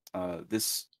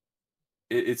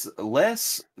 It's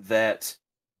less that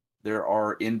there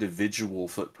are individual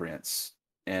footprints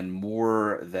and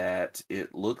more that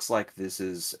it looks like this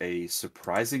is a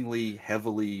surprisingly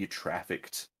heavily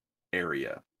trafficked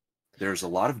area. There's a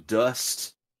lot of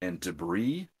dust and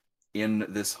debris in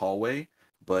this hallway,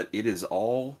 but it is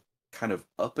all kind of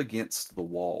up against the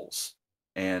walls.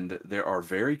 And there are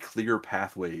very clear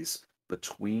pathways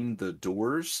between the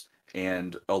doors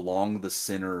and along the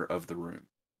center of the room.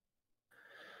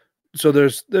 So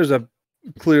there's a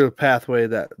clear pathway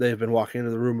that they've been walking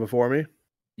into the room before me.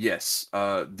 Yes,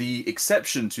 the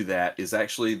exception to that is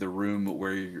actually the room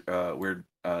where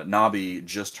Nabi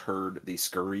just heard the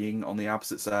scurrying on the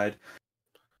opposite side.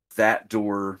 That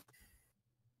door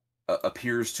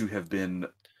appears to have been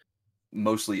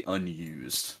mostly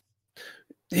unused.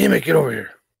 Emic, get over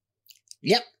here.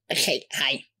 Yep. Okay.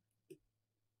 Hi.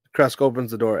 Krusk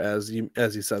opens the door as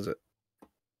he says it.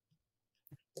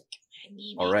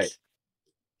 All right.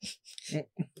 There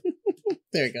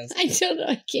it goes. I don't know.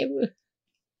 I can't move.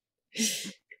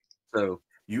 So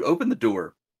you open the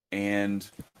door and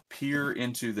peer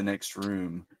into the next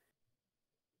room,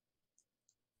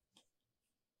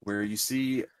 where you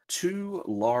see two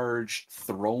large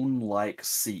throne-like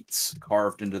seats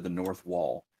carved into the north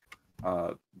wall.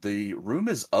 The room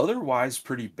is otherwise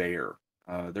pretty bare.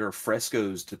 There are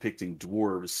frescoes depicting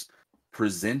dwarves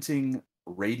presenting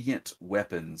radiant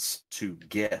weapons to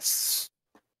guests,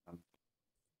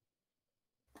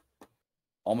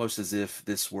 almost as if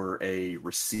this were a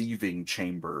receiving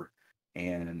chamber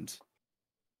and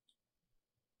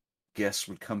guests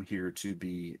would come here to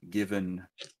be given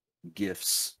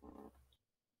gifts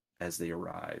as they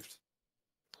arrived.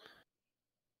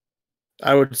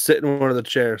 I would sit in one of the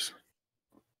chairs.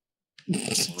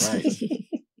 Right.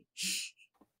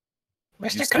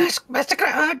 Mr. Krusk, Mr.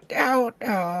 Krusk,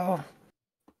 oh.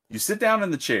 You sit down in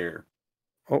the chair.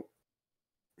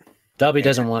 Nobby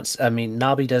doesn't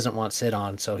want sit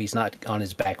on, so he's not on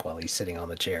his back while he's sitting on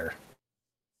the chair.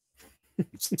 You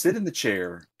sit in the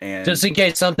chair, and Just in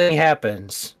case something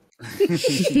happens.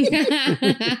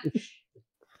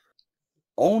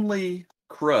 only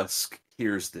Krusk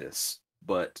hears this,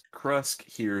 but Krusk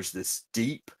hears this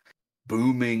deep,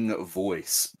 booming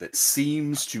voice that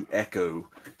seems to echo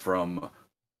from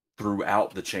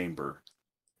throughout the chamber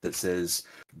that says,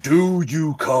 "Do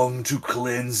you come to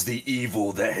cleanse the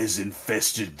evil that has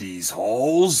infested these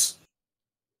halls?"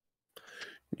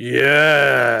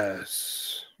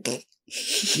 Yes.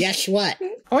 Yes, what?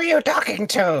 Who are you talking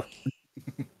to?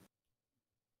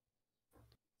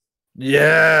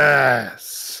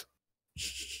 Yes.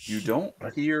 You don't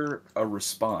hear a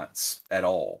response at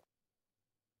all.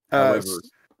 However,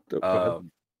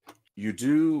 you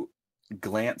do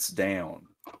glance down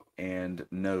and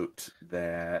note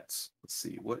that, let's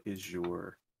see, what is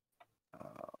your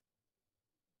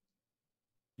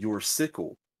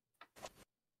sickle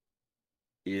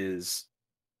is,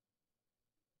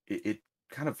 it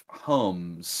kind of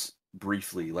hums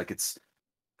briefly, like it's,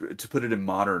 to put it in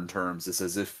modern terms, it's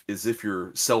as if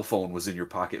your cell phone was in your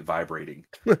pocket vibrating.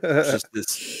 It's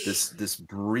just this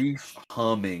brief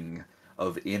humming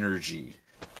of energy,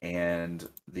 and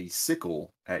the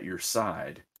sickle at your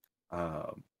side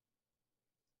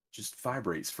just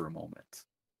vibrates for a moment.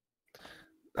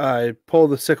 I pull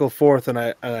the sickle forth and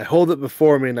I hold it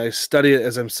before me and I study it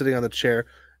as I'm sitting on the chair,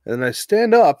 and then I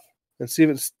stand up and see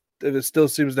if it still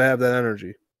seems to have that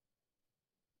energy.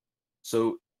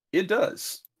 So it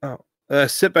does. Oh, I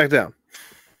sit back down.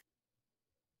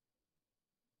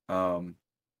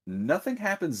 Nothing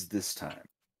happens this time.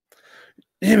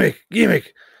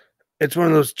 Gimmick. It's one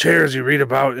of those chairs you read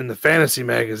about in the fantasy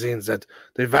magazines that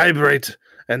they vibrate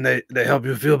and they help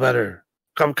you feel better.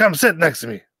 Come sit next to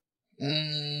me.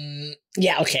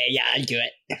 Yeah, okay, yeah, I'd do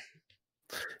it.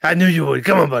 I knew you would.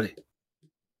 Come on, buddy.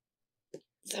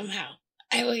 Somehow,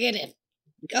 I will get it.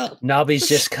 Go. Nobby's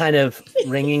just kind of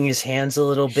wringing his hands a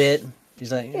little bit.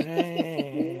 He's like,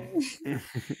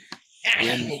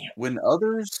 when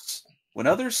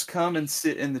others come and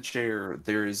sit in the chair,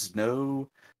 there is no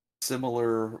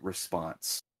similar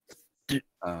response.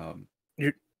 What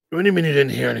do you mean you didn't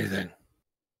hear anything?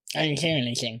 I didn't hear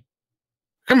anything.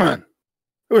 Come on.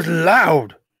 It was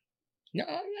loud. No,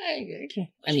 I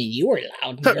mean, you were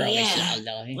loud. You're always loud,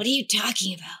 though. What are you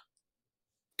talking about?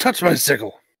 Touch my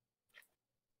sickle.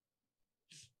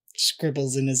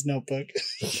 Scribbles in his notebook.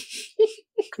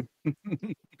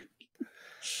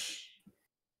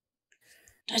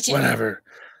 Whatever.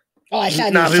 Oh, I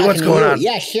thought Nobby, he was what's talking to going you. on?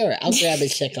 Yeah, sure. I'll grab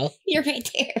his sickle. You're right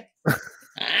there.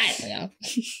 I don't know.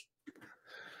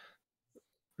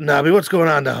 Nobby, what's going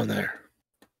on down there?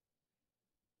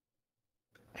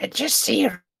 I just see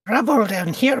rubble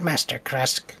down here, Master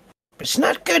Krusk. It's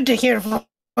not good to hear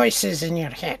voices in your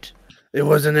head. It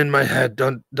wasn't in my head.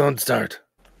 Don't start.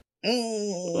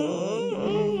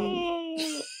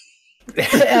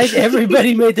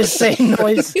 everybody made the same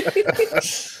noise.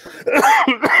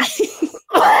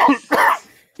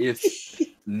 If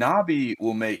Nobby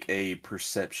will make a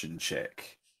perception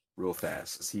check real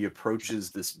fast as he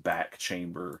approaches this back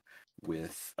chamber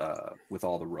with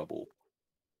all the rubble.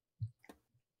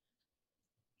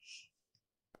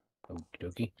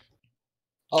 Okey-dokey.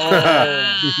 Oh.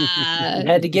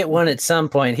 Had to get one at some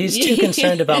point. He's too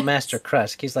concerned about Master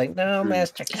Krusk. He's like, no,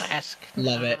 Master Krusk.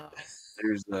 Love it.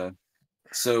 There's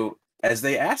so as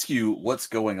they ask you what's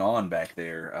going on back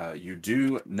there, you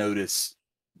do notice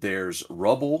there's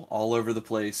rubble all over the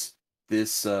place.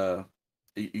 This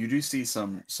you do see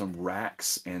some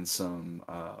racks and some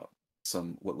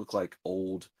what look like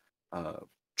old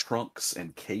trunks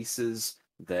and cases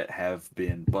that have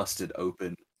been busted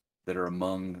open that are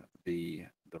among the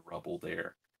rubble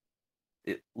there.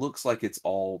 It looks like it's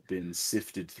all been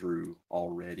sifted through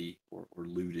already or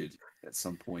looted at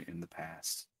some point in the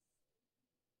past.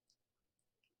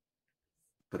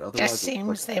 But otherwise, Just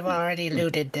seems they've already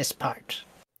looted this part.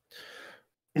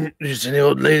 You see any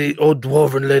old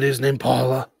dwarven ladies named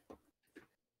Paula?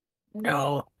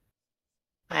 No.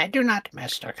 I do not,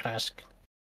 Master Krusk.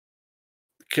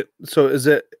 So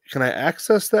can I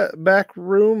access that back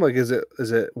room? Like, is it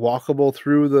walkable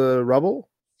through the rubble?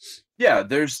 Yeah,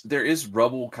 there is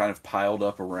rubble kind of piled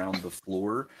up around the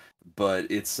floor, but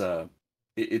it's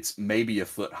maybe a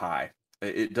foot high.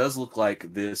 It does look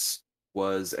like this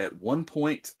was at one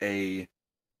point a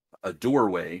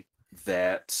doorway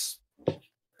that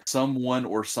someone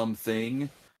or something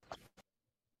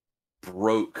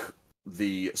broke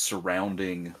the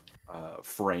surrounding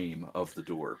frame of the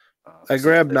door. I so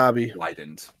grab that Nabi. it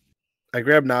widened. I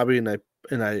grab Nabi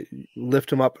and I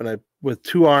lift him up, and I, with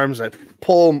 2 arms, I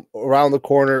pull him around the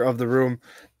corner of the room.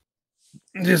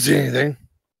 Did you see anything?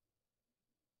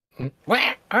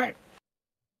 Where are...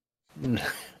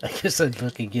 I guess I'd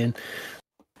look again.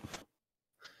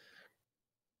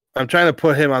 I'm trying to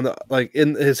put him on the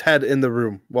in his head in the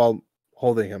room while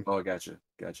holding him. Oh, gotcha.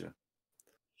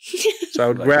 So I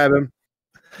would grab him.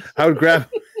 I would grab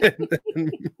him.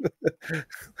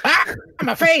 Ah!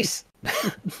 My face!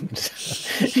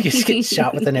 You just get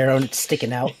shot with an arrow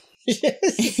sticking out.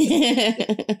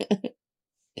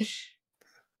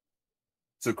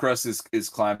 So Crust is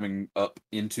climbing up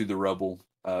into the rubble.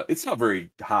 It's not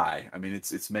very high. I mean,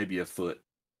 it's maybe a foot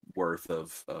worth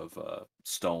of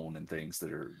stone and things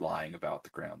that are lying about the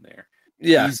ground there.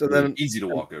 Yeah, easy, so then easy to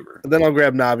walk over. Then I'll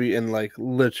grab Nabi and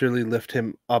literally lift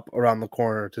him up around the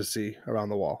corner to see around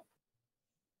the wall.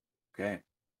 Okay.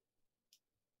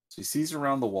 So he sees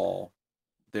around the wall.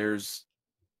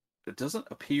 It doesn't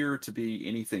appear to be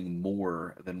anything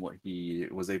more than what he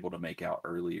was able to make out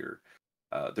earlier.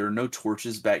 There are no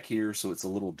torches back here, so it's a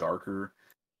little darker,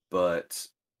 but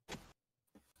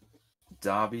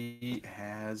Dobby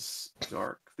has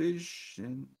dark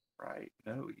vision, right?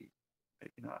 No,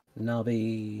 maybe not.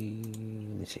 Nabi,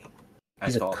 let me see.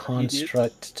 He's a thought he did,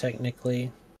 construct,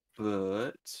 technically.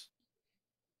 but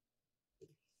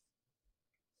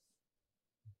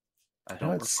I I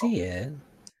don't don't see it.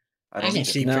 I I don't can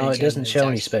either. see No, pretty it good doesn't moves, show any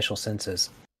actually. special senses.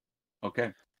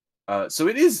 Okay. So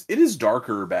it is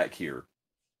darker back here,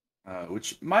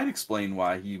 which might explain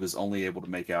why he was only able to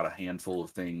make out a handful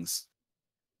of things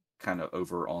kind of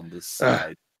over on this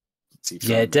side.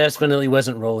 Yeah, it definitely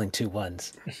wasn't rolling 2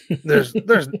 ones. There's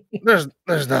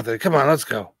nothing. Come on, let's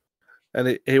go.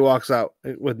 And he walks out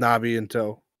with Nabi in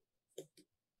tow.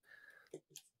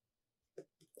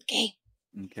 Okay.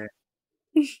 Okay.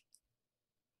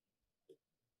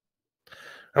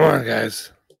 Come on,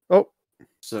 guys. Oh,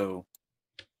 So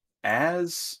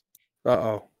as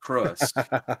uh-oh. Crust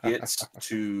gets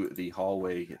to the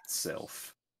hallway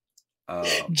itself, That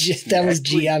he was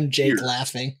actually GM Jake hears-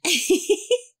 laughing.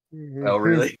 Oh,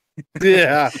 really?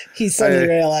 Yeah. He suddenly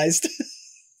realized.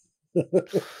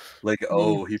 Like,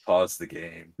 oh, he paused the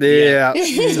game. Yeah.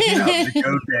 About to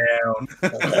go down.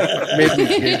 Made me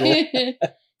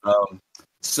giggle.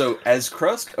 So as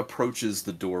Krusk approaches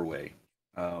the doorway,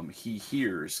 he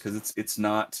hears, because it's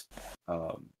not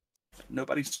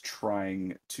nobody's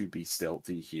trying to be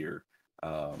stealthy here.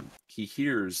 He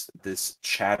hears this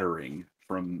chattering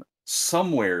from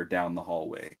somewhere down the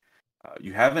hallway.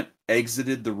 You haven't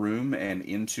exited the room and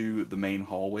into the main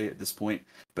hallway at this point,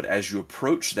 but as you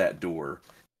approach that door,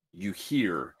 you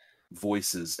hear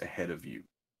voices ahead of you.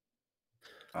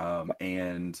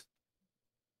 And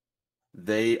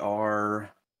they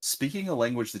are speaking a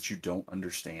language that you don't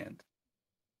understand.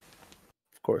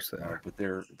 Of course they are. But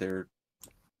they're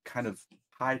kind of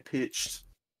high pitched.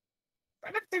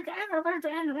 I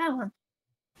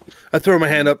throw my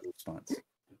hand up. Response.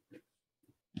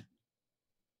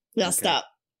 Now Okay. stop.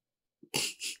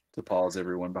 To pause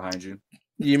everyone behind you.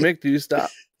 Mick, do you stop?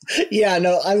 Yeah,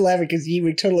 no, I'm laughing because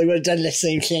you totally would have done the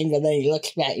same thing, but then he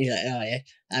looks back. He's like, "Oh yeah,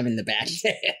 I'm in the back."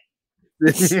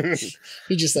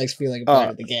 He just likes feeling a part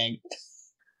of the gang.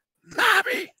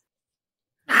 Nabi,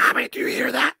 do you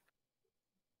hear that?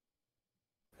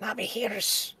 Nabi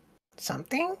hears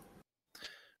something?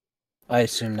 I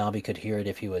assume Nabi could hear it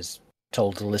if he was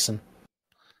told to listen.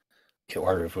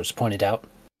 Or if it was pointed out.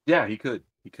 Yeah, he could.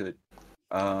 He could.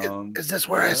 Is this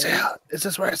where I say? Is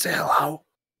this where I say hello?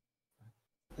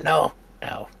 No.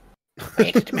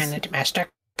 Wait a minute, Master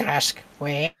Krusk.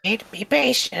 Wait, be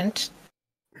patient.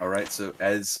 All right. So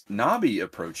as Nabi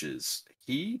approaches,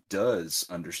 he does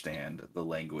understand the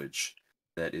language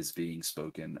that is being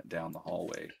spoken down the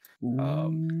hallway.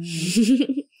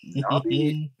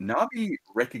 Nabi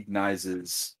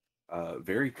recognizes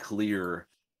very clear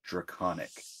Draconic.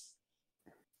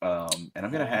 And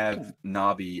I'm going to have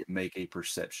Nabi make a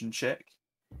perception check,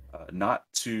 not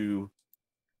to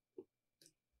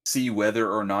see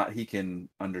whether or not he can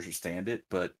understand it,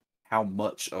 but how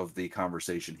much of the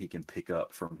conversation he can pick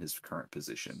up from his current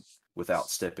position without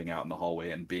stepping out in the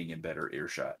hallway and being in better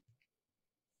earshot.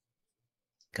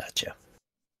 Gotcha.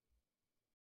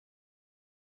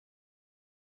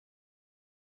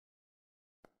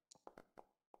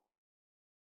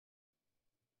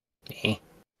 Eh.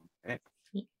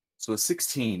 So a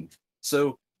 16.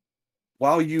 So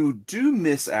while you do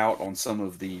miss out on some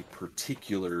of the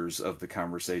particulars of the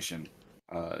conversation,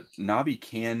 Nabi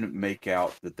can make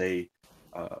out that they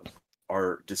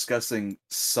are discussing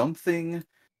something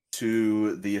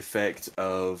to the effect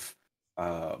of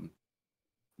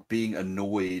being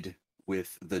annoyed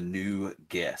with the new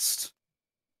guest.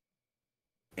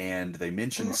 And they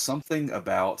mentioned something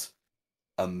about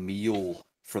a meal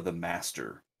for the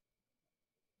master.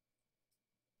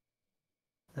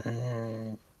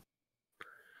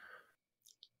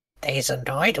 They's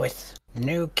annoyed with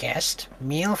new guest,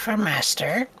 meal for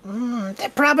master. They're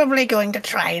probably going to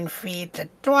try and feed the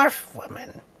dwarf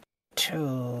woman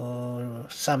to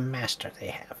some master they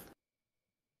have.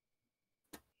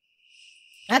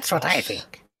 That's what I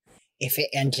think. If it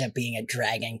ends up being a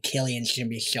dragon, Killian's gonna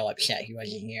be so upset he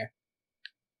wasn't here.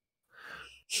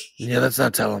 Yeah, let's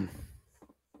not tell him.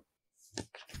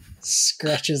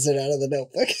 Scratches it out of the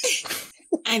notebook.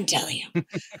 I'm telling you.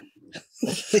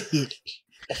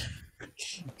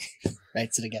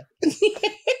 Writes it again.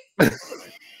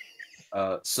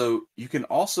 So you can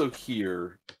also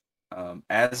hear,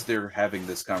 as they're having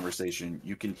this conversation,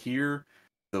 you can hear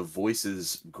the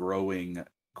voices growing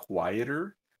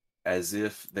quieter, as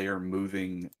if they are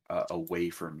moving away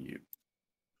from you.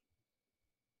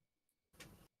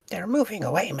 They're moving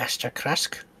away, Master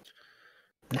Krusk.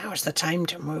 Now is the time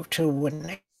to move to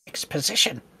the next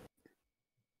position.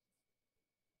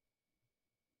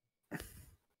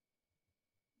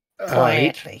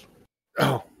 Quietly.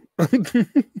 Oh.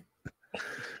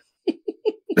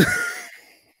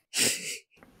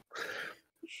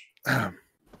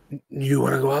 You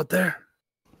want to go out there?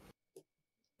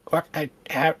 What?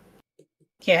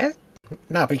 Yeah?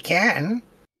 Nobby can.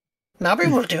 Nobby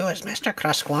will do as Master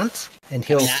Krusk wants. And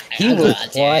I'll he go will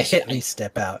out there. quietly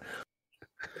step out.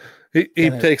 He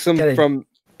takes him kinda- from.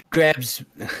 Grabs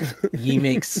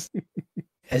Yemik's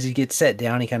as he gets set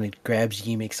down. He kind of grabs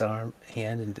Yemik's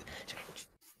hand, and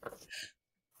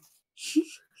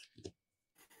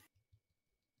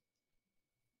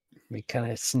we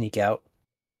kind of sneak out.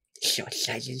 So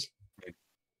excited.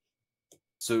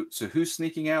 So who's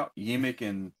sneaking out? Yimik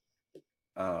and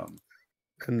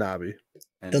Nabi.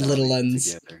 and The little Navi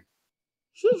ones. together.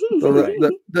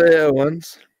 The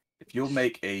ones. If you'll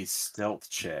make a stealth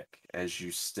check as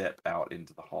you step out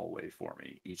into the hallway for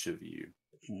me, each of you.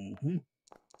 Mm-hmm.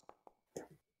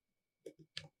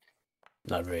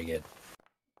 Not very good.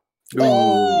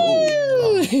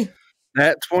 Oh!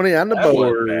 That 20 on the That wasn't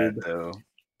board. bad, though.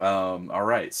 All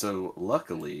right. So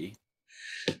luckily,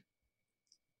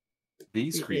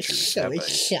 these creatures So have a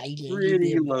excited.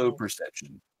 pretty low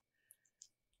perception.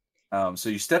 So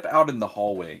you step out in the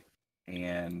hallway,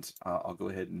 and I'll go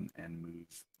ahead and move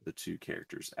the two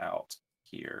characters out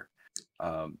here.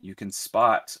 You can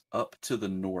spot up to the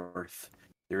north,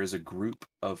 there is a group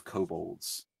of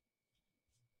kobolds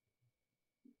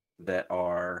that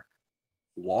are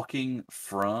walking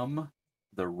from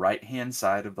the right-hand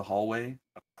side of the hallway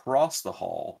across the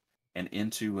hall and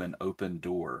into an open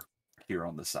door here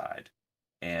on the side.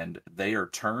 And they are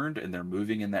turned and they're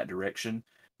moving in that direction.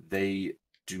 They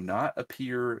do not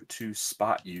appear to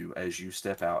spot you as you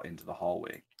step out into the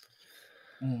hallway.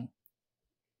 Mm.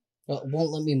 Well, it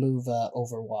won't let me move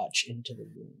Overwatch into the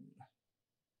room.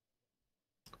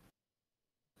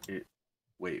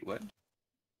 Wait, what?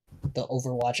 The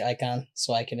Overwatch icon,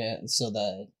 so I can so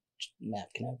the map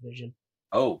can have vision.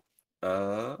 Oh,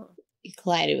 You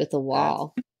collided with the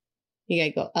wall. You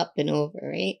gotta go up and over,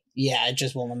 right? Yeah, it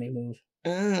just won't let me move.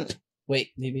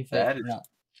 Wait, maybe if I That is- no.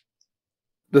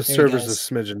 The There it server's a goes.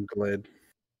 smidgen delayed.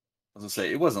 I was gonna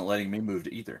say it wasn't letting me move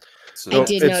to either. So I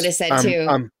did notice that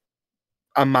too.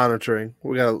 I'm monitoring.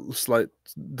 We got a slight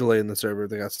delay in the server.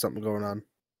 They got something going on.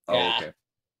 Oh, Yeah.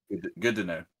 okay. Good to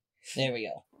know. There we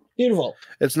go. Beautiful.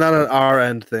 It's not an our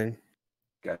end thing.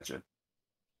 Gotcha.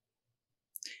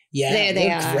 Yeah, There they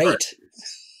they're are.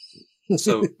 great.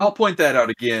 So I'll point that out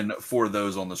again for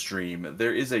those on the stream.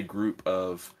 There is a group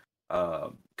of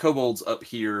kobolds up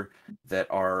here that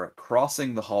are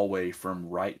crossing the hallway from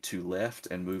right to left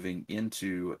and moving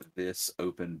into this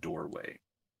open doorway.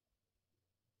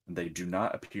 They do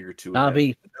not appear to have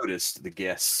Nabi noticed the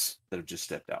guests that have just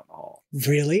stepped out in the hall.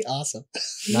 Really awesome.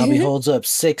 Nabi holds up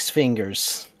 6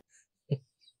 fingers.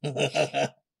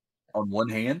 On one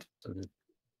hand,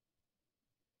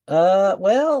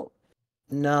 Well,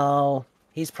 no.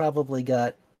 He's probably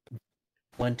got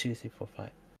 1, 2, 3, 4,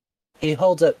 5. He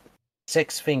holds up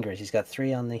 6 fingers. He's got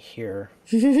 3 on the here,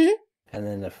 and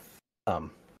then the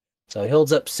thumb. So he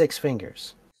holds up 6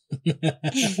 fingers.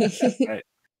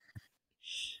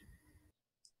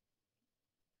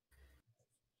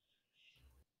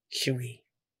 Should we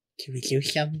do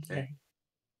something?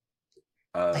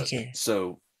 Okay.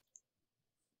 So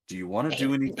do you want to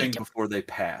do anything before they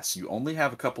pass? You only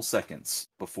have a couple seconds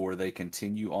before they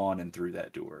continue on and through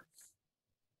that door.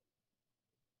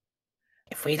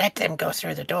 If we let them go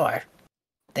through the door,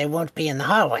 they won't be in the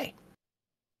hallway,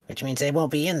 which means they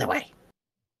won't be in the way.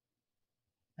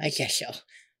 I guess so.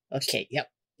 Okay, yep.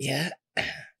 Yeah.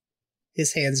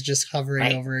 His hand's just hovering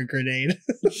Right. over a grenade.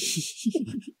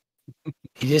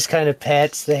 He just kind of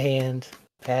pats the hand.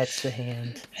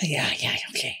 Yeah,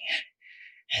 okay.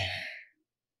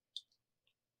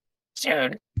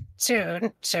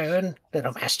 Soon,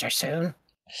 little master, soon.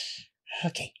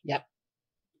 Okay, yep.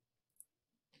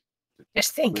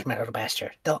 Just think, my little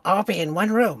master, they'll all be in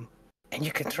one room, and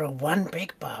you can throw one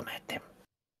big bomb at them.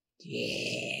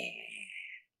 Yeah.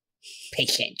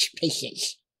 Patience.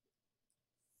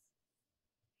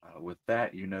 With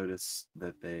that, you notice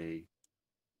that they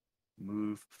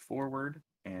move forward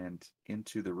and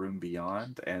into the room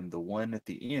beyond, and the one at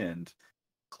the end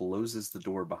closes the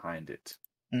door behind it.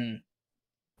 Come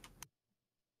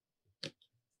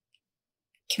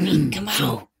on.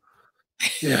 So,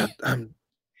 yeah, the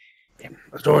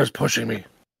door is pushing me.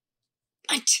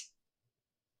 What?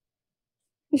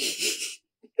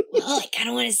 Well, I kind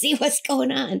of want to see what's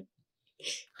going on.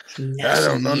 I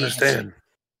don't understand.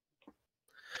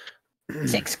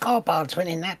 6 kobolds went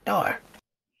in that door.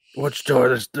 Which door?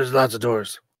 There's lots of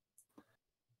doors.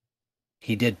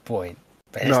 He did point.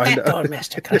 But it's No, I that know. door,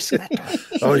 Master Krusk, that door.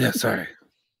 Oh, yeah, sorry.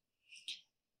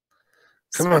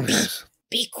 Come on, guys.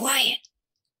 Be quiet.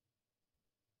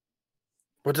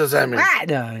 What does that mean?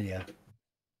 No, yeah.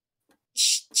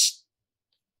 Shh.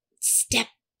 Step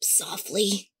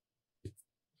softly.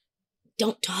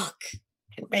 Don't talk.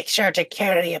 And make sure to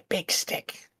carry a big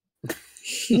stick.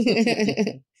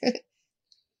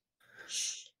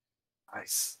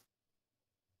 Nice.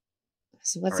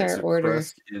 So what's All right, our so order?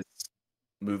 Krusk is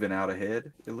moving out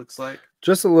ahead, it looks like.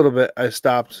 Just a little bit. I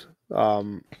stopped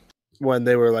when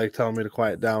they were like telling me to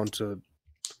quiet down to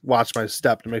watch my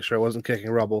step to make sure I wasn't kicking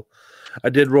rubble. I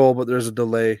did roll, but there's a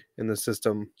delay in the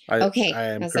system. Okay. I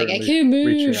am I was like, I currently can't move.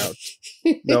 reaching out.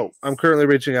 No, I'm currently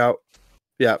reaching out.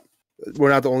 Yeah, we're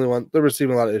not the only one. They're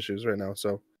receiving a lot of issues right now.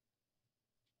 So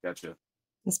Gotcha.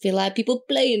 Must be a lot of people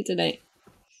playing tonight.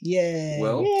 Yay.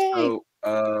 Well, Yay.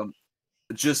 so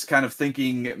just kind of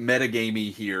thinking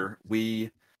metagamey here,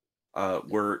 we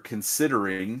were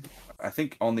considering, I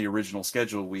think on the original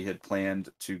schedule, we had planned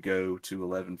to go to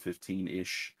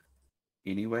 11:15-ish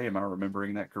anyway. Am I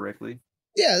remembering that correctly?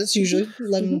 Yeah, that's usually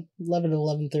 11 to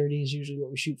 11:30 is usually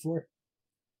what we shoot for.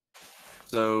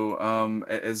 So,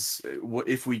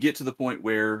 if we get to the point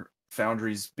where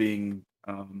Foundry's being,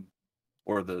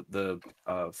 or the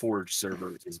Forge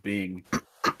server is being,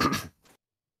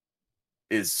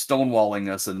 is stonewalling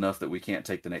us enough that we can't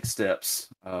take the next steps,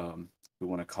 we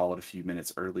want to call it a few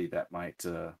minutes early. That might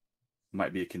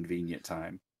be a convenient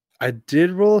time. I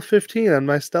did roll a 15 on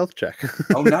my stealth check.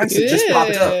 Oh, nice! It just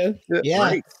popped up. Yeah.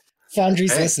 Great.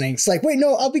 Foundry's Hey. listening. It's like, wait,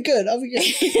 no, I'll be good. I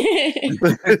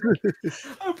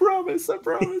promise.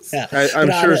 Yeah. I'm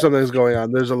But sure I- something's going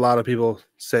on. There's a lot of people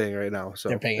saying right now, so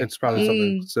They're paying. it's probably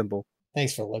something simple.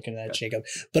 Thanks for looking at that, Jacob.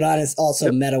 But honest, also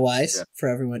Yep. meta-wise Yeah. for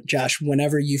everyone, Josh,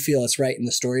 whenever you feel it's right in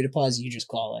the story to pause, you just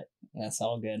call it. That's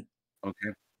all good.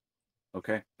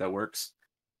 Okay, that works.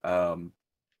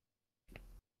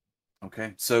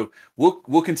 Okay, so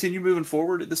we'll continue moving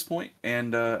forward at this point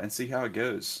and see how it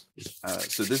goes.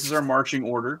 So this is our marching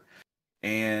order,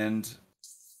 and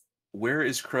where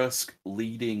is Krusk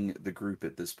leading the group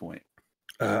at this point?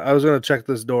 I was gonna check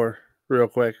this door real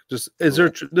quick. Just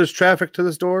there's traffic to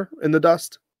this door in the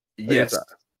dust? Yes, that.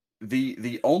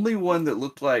 the only one that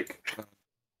looked like,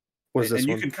 Was this and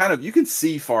you one? can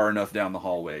see far enough down the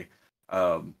hallway.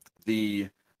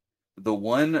 The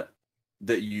one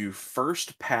that you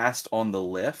first passed on the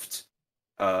left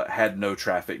had no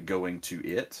traffic going to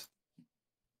it,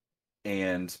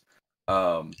 and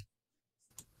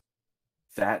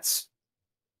that's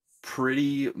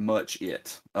pretty much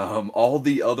it. All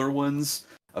the other ones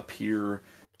appear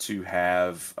to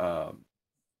have the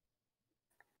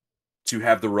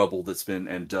rubble that's been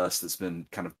and dust that's been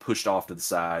kind of pushed off to the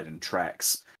side and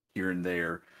tracks here and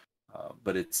there,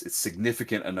 but it's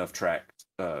significant enough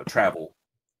travel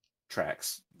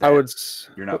tracks I that would.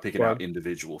 you're not picking well, out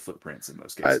individual footprints in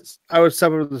most cases. I would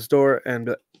step up to this door and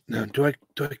be like, no,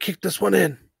 do I kick this one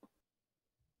in?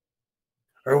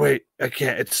 Or wait, I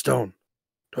can't. It's stone.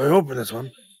 Do I open this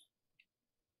one?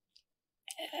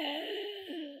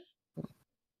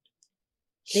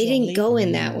 They didn't go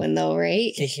in that one though,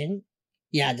 right? Vision?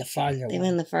 Yeah, the farther They one.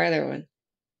 went in the farther one.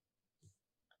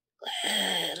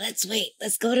 Let's wait.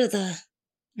 Let's go to the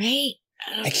right.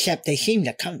 Except they seem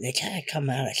to come. They kind of come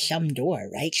out of some door,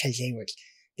 right? Because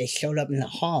they showed up in the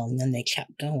hall and then they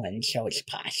kept going, so it's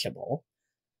possible.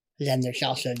 Then there's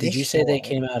also. Did you say they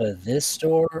came out of this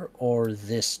door or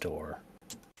this door?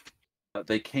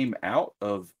 They came out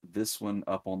of this one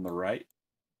up on the right,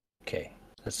 Okay,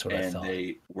 that's what I and thought.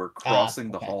 they were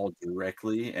crossing the okay. hall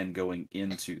directly and going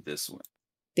into this one.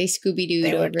 They Scooby Dooed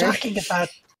They were over. talking about.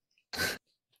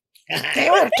 They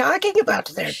were talking about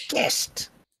their guest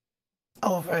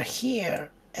over here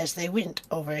as they went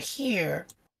over here,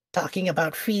 talking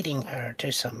about feeding her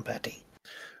to somebody.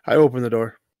 I open the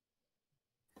door.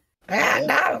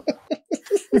 No.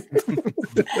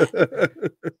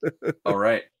 All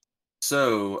right.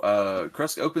 So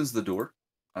Krusk opens the door.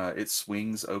 It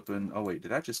swings open. Oh wait,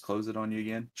 did I just close it on you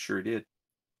again? Sure did.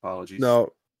 Apologies. No.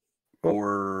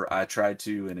 Or I tried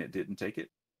to and it didn't take it.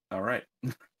 All right.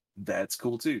 That's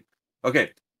cool too.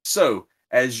 Okay. So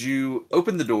as you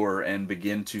open the door and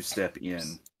begin to step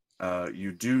in,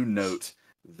 you do note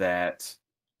that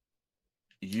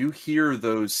you hear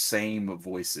those same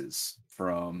voices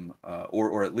from,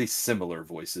 or at least similar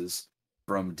voices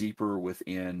from deeper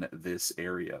within this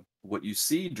area. What you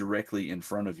see directly in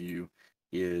front of you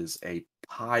is a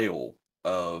pile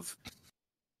of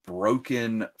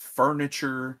broken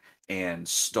furniture and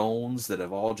stones that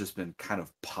have all just been kind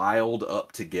of piled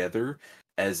up together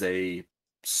as a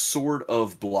sort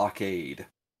of blockade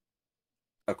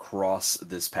across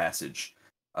this passage.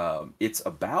 It's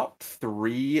about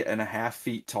 3.5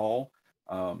 feet tall,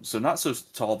 so not so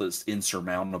tall that it's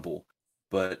insurmountable,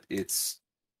 but it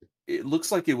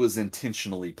looks like it was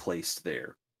intentionally placed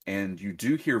there. And you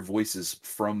do hear voices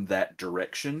from that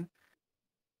direction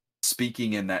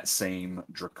speaking in that same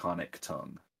draconic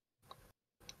tongue.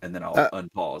 And then I'll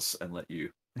unpause and let you.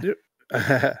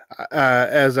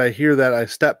 As I hear that, I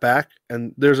step back,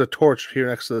 and there's a torch here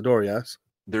next to the door, yes?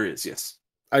 There is, yes.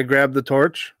 I grab the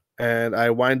torch, and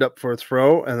I wind up for a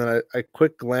throw, and then I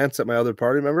quick glance at my other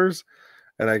party members,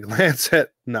 and I glance at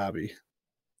Nabi.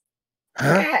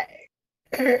 Huh?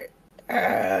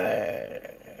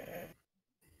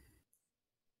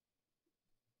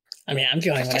 I mean, I'm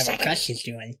doing whatever Crush is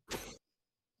doing.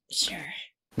 Sure.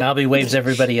 Nabi waves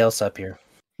everybody else up here.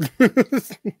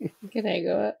 Can I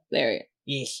go up? There we go.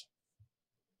 Yes.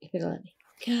 You can let me.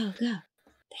 Go, go.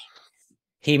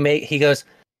 He goes,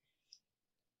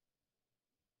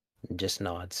 and just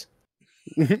nods.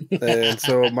 And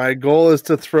so my goal is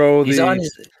to throw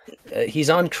He's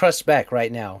on Crust's back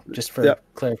right now, just for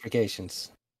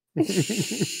clarifications.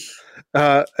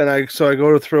 And I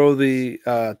go to throw the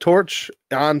torch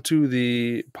onto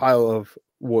the pile of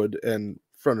wood and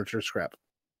furniture scrap.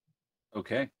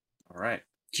 Okay. All right.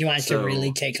 Do you want to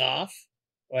really take off?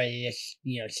 Or you just,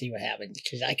 see what happens?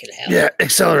 Because I could help. Yeah,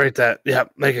 accelerate that. Yeah,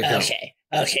 make it go.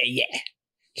 Okay, yeah.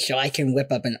 So I can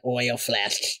whip up an oil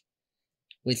flask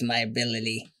with my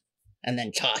ability and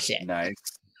then toss it. Nice.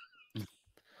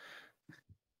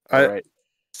 All right.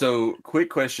 So, quick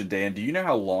question, Dan. Do you know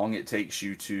how long it takes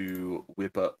you to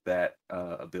whip up that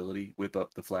ability, whip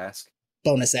up the flask?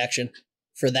 Bonus action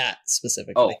for that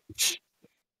specifically. Oh,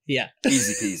 yeah.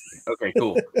 Easy peasy. Okay,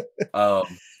 cool.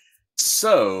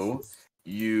 So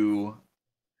you.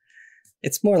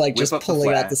 It's more like just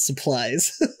pulling out the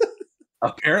supplies.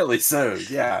 Apparently so.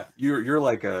 Yeah, you're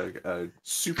like a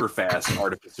super fast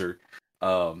artificer.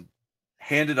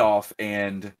 Hand it off,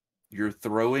 and you're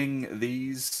throwing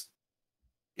these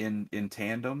in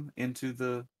tandem into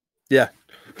the. Yeah.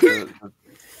 Nice.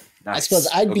 I suppose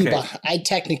I'd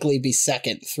technically be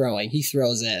second throwing. He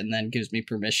throws it and then gives me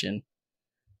permission.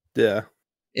 Yeah.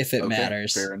 If it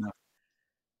matters. Fair enough.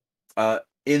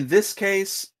 In this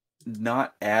case,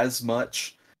 not as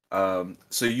much.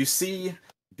 So you see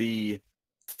the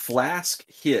flask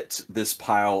hit this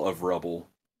pile of rubble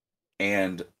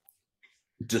and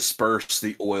disperse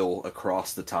the oil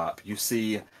across the top. You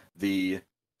see the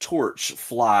torch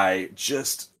fly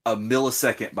just a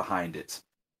millisecond behind it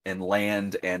and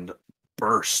land and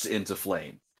burst into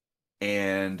flame.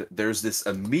 And there's this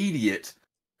immediate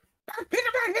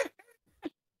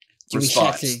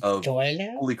response of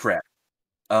holy crap.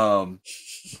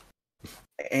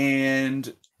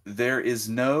 And there is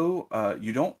no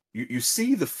you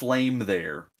see the flame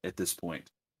there at this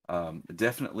point.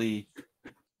 Definitely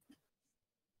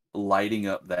lighting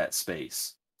up that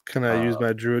space. Can I use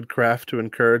my druid craft to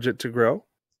encourage it to grow?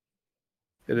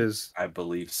 It is. I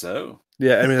believe so.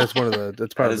 Yeah, I mean that's part of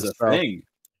the spell. Thing.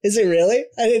 Is it really?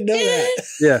 I didn't know that.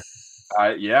 Yeah.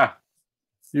 Yeah.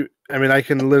 I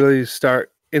can literally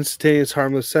start instantaneous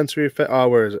harmless sensory effect. Oh,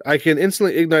 where is it? I can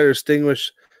instantly ignite or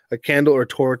extinguish a candle or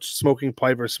torch, smoking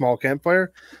pipe, or small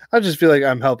campfire. I just feel like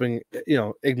I'm helping,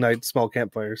 ignite small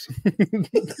campfires.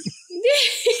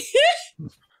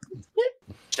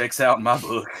 Checks out in my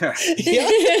book.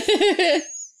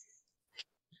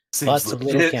 Lots of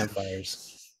little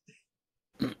campfires.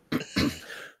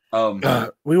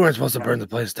 We weren't supposed to burn the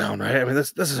place down, right? I mean,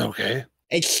 this is okay.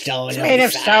 It's stone. It's made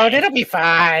of stone. It'll be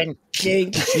fine. We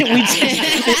just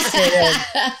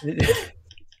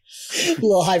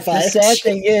Little high the five. sad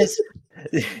thing is,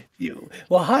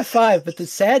 well, high five. But the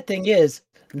sad thing is,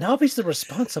 Nobby's the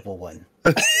responsible one,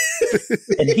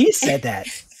 and he said that.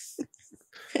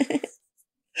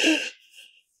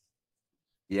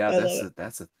 Yeah, I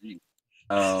that's a thing.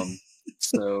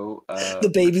 So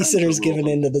The babysitter's giving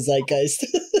into the zeitgeist.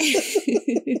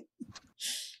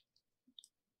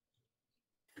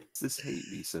 This hate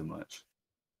me so much.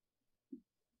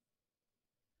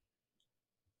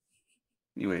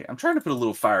 Anyway, I'm trying to put a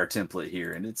little fire template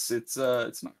here, and it's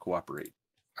not cooperating.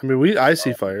 I mean, I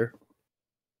see fire.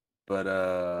 But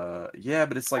yeah,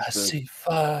 but it's like I see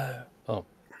fire. Oh,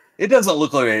 it doesn't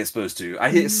look like it's supposed to. I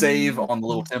hit save on the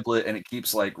little template, and it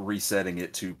keeps like resetting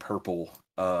it to purple,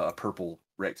 a purple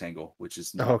rectangle, which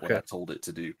is not what I told it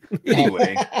to do.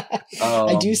 Anyway,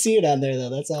 I do see it on there though.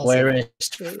 That's awesome.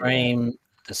 squarest frame,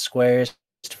 the squarest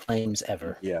flames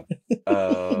ever. Yeah.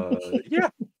 Yeah.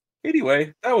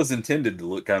 Anyway, that was intended to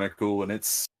look kind of cool, and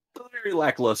it's very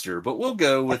lackluster, but we'll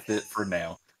go with it for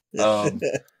now.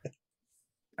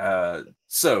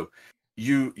 So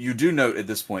you do note at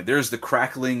this point there's the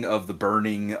crackling of the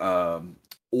burning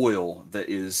oil that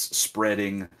is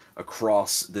spreading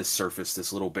across this surface,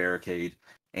 this little barricade,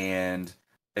 and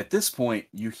at this point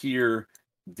you hear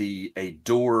a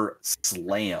door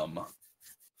slam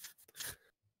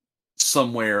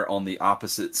somewhere on the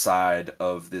opposite side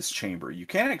of this chamber. You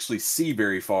can't actually see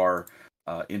very far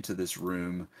into this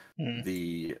room.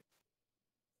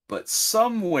 But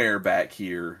somewhere back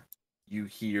here, you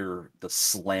hear the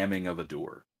slamming of a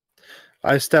door.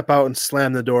 I step out and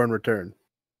slam the door in return.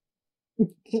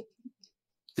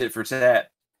 Tit for tat.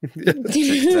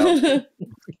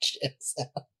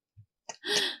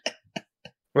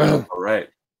 Well, all right.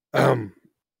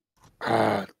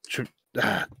 I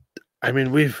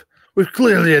mean, we've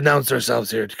clearly announced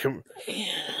ourselves here to come.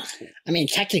 I mean,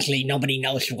 technically, nobody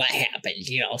knows what happened.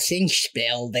 You know, things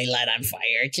spill, they light on fire.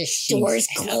 It just Doors seems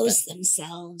to close happen.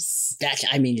 themselves. That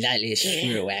is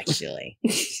true, actually.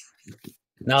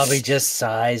 Nobby just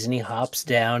sighs and he hops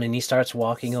down and he starts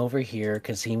walking over here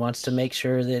because he wants to make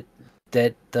sure that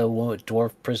the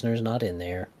dwarf prisoner's not in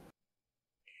there.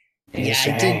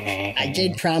 Yeah, I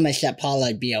did promise that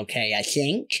Paula'd be okay, I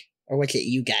think. Or was it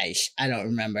you guys? I don't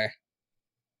remember.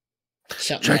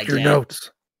 Something Check like your that.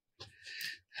 notes.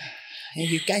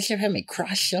 You guys have had me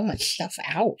cross so much stuff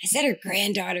out. I said her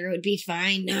granddaughter would be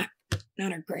fine, not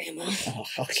her grandma. Oh,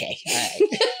 okay. All right.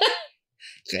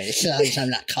 Good. As long as I'm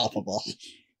not culpable.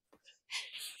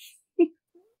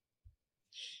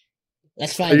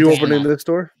 Let's find Are you Grandma. opening this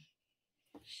door?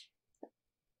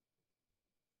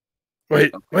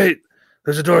 Wait.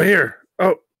 There's a door here.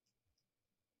 Oh.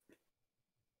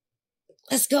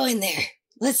 Let's go in there.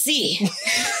 Let's see.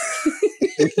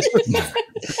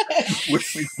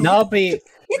 Nobby's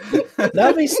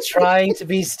trying to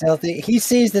be stealthy. He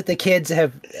sees that the kids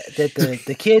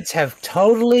have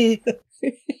totally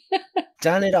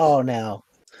done it all now.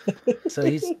 So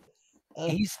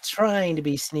he's trying to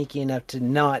be sneaky enough to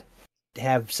not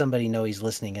have somebody know he's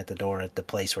listening at the door at the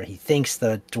place where he thinks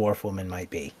the dwarf woman might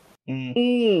be.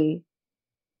 Mm.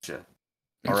 Gotcha.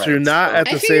 So All right, you're not at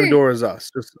I the same figured- door as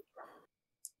us. Just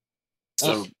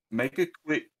So make a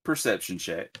quick perception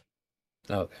check.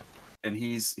 Okay. And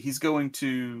he's going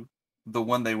to the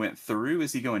one they went through.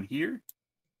 Is he going here?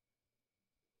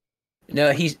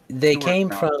 No, they Or came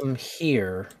not. from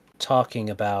here talking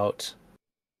about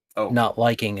Oh, not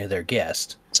liking their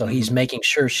guest. So he's making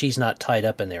sure she's not tied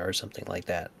up in there or something like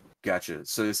that. gotcha.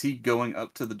 So is he going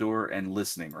up to the door and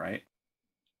listening, right?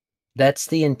 That's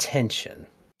the intention.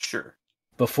 Sure.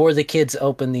 Before the kids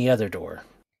open the other door.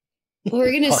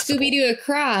 We're gonna Possible. Scooby Doo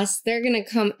across. They're gonna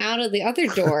come out of the other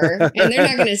door, and they're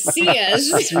not gonna see us.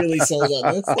 She's really sold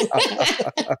on this.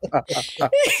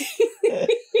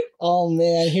 Oh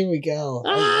man, here we go.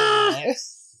 Ah!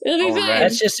 It'll be All fine. right.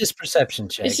 That's just his perception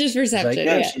check. It's just He's like, perception.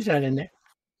 yeah, Yeah. she's not in there.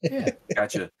 Yeah.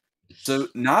 Gotcha. So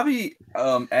Navi,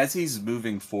 as he's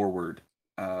moving forward,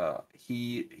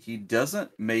 he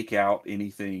doesn't make out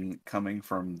anything coming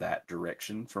from that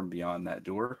direction, from beyond that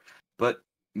door, but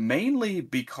mainly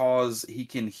because he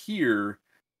can hear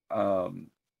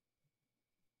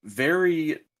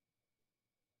very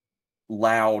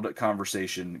loud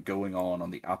conversation going on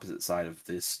the opposite side of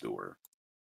this door.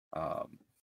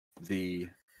 The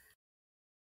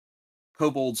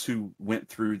kobolds who went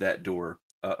through that door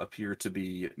appear to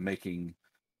be making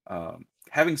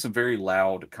having some very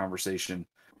loud conversation.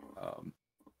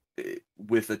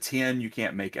 With a 10, you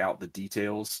can't make out the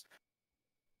details.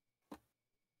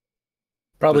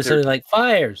 Probably But they're- something like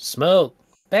fire, smoke,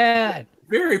 bad.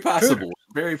 Very possible.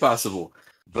 Very possible.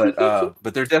 But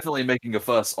they're definitely making a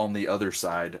fuss on the other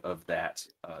side of that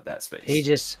space. He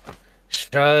just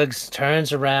shrugs,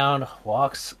 turns around,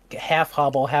 walks, half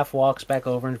hobble, half walks back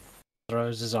over and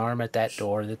throws his arm at that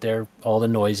door that all the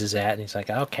noise is at. And he's like,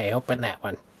 okay, open that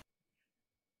one.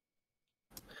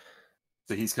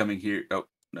 So he's coming here. Oh,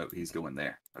 no, he's going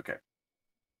there. Okay.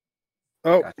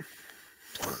 Oh.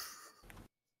 Gotcha.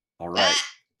 All right.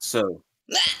 So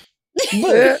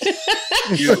Yeah.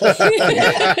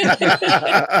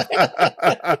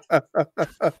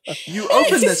 you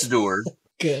open this door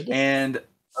Good. and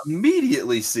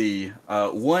immediately see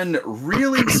one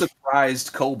really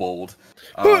surprised kobold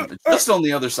just on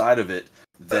the other side of it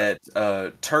that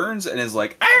turns and is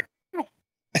like, "Ah!"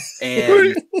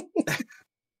 And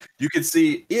you can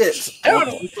see it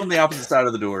on the opposite side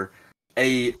of the door,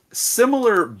 a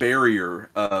similar barrier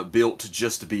built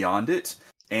just beyond it,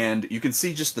 and you can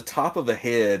see just the top of the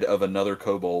head of another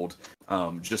kobold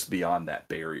just beyond that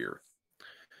barrier.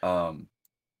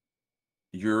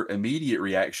 Your immediate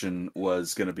reaction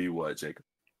was going to be what, Jacob?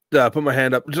 I put my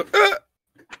hand up, just,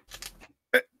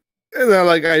 and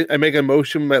then I make a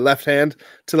motion with my left hand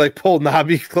to like pull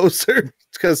Nabi closer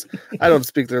because I don't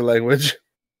speak their language.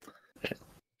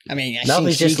 I mean, I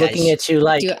Nobody's think just she looking does. at you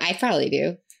like, I probably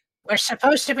do. We're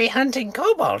supposed to be hunting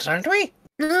kobolds, aren't we?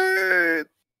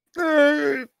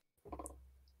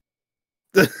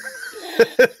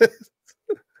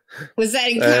 Was that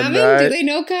in And common? I- Do they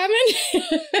know common?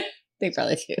 They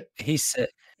probably do. he said,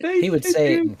 he would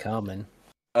say it in common.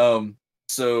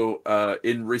 So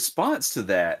in response to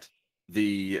that,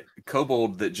 the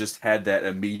kobold that just had that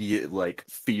immediate like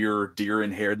fear deer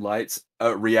in headlights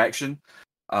reaction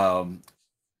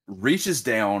reaches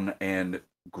down and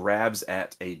grabs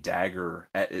at a dagger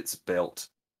at its belt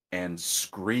and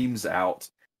screams out,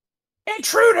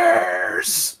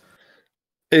 "Intruders!"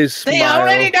 A They smile.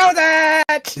 already know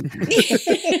that.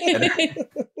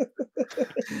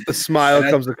 A smile And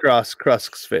I- comes across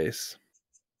Krusk's face.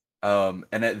 And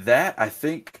at that, I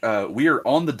think we are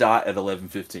on the dot at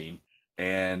 11:15,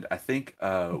 and I think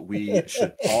we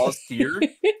should pause here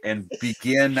and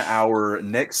begin our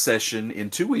next session in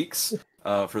 2 weeks.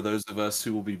 For those of us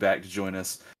who will be back to join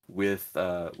us with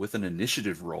an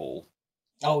initiative roll.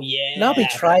 Oh yeah. Nobby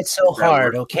tried so That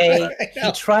hard, worked. okay? I He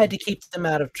know. tried to keep them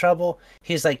out of trouble.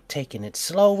 He's like taking it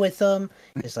slow with them.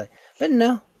 He's like, but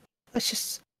no, let's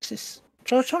just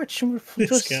throw a torch and This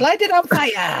just guy. light it on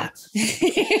fire.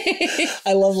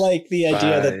 I love like the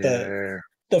idea that Fire.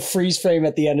 the freeze frame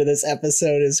at the end of this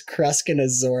episode is Krusk and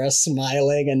Azora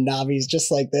smiling, and Navi's just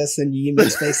like this, and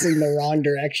Yimi's facing the wrong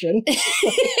direction.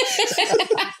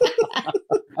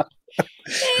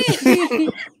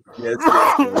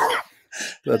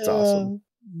 That's awesome.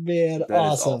 Man, That is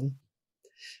awesome.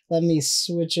 Let me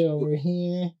switch over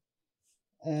here.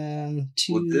 To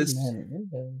Well, this- many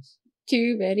windows.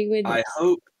 Too many windows.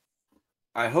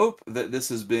 I hope that this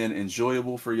has been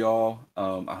enjoyable for y'all.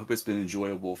 I hope it's been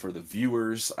enjoyable for the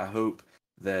viewers. I hope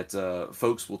that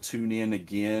folks will tune in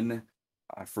again.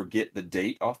 I forget the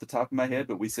date off the top of my head,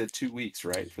 but we said 2 weeks,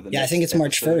 right? For the Yeah, I next think it's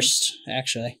March episode. 1st,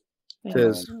 actually,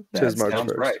 Tis That March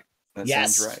sounds 1st. right. That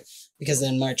Yes. sounds right. because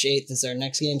then March 8th is our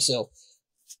next game. So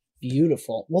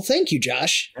beautiful. Well, thank you,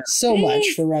 Josh, so much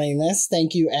for running this.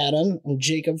 Thank you, Adam and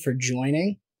Jacob, for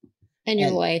joining. And your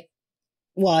and- wife.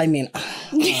 Well, I mean,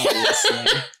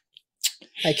 obviously.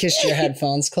 I kissed your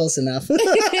headphones close enough.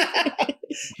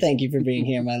 Thank you for being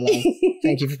here, my love.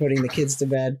 Thank you for putting the kids to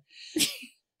bed.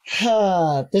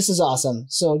 This is awesome.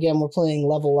 So again, we're playing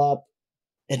Level Up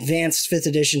Advanced 5th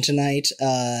edition tonight.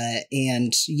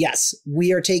 And yes,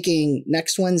 we are taking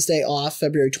next Wednesday off,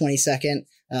 February 22nd,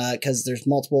 because there's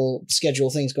multiple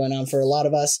schedule things going on for a lot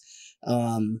of us.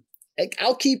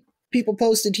 I'll keep people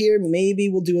posted here. Maybe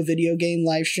we'll do a video game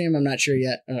live stream. I'm not sure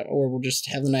yet. Or we'll just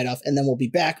have the night off. And then we'll be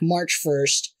back March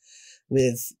 1st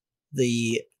with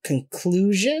the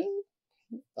conclusion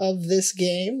of this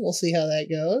game. We'll see how that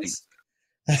goes.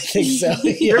 I think so.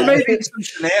 Yeah. There may be some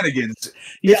shenanigans.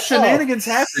 Yeah, If shenanigans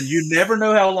happen, you never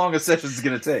know how long a session's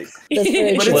going to take. That's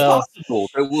very But true. it's Well, possible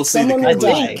that we'll see the Someone will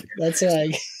conclusion. die. That's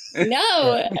right.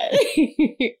 No.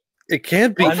 It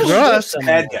can't be I'm sure Krusk. someone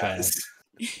Bad will die. guys.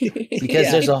 Because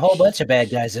Yeah. there's a whole bunch of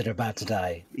bad guys that are about to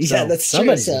die. Yeah, So that's true.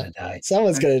 somebody's So- gonna die.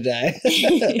 Someone's gonna die.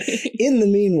 In the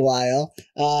meanwhile,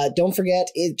 don't forget,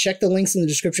 check the links in the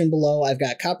description below. I've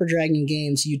got Copper Dragon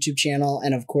Games YouTube channel,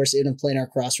 and of course, Id and Planar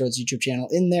Crossroads YouTube channel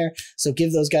in there. So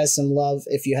give those guys some love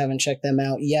if you haven't checked them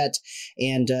out yet.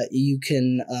 And you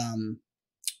can,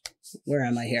 where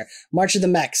am I here? March of the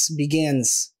Mechs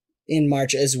begins in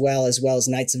March as well as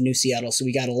Knights of New Seattle. So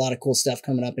we got a lot of cool stuff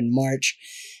coming up in March,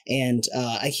 and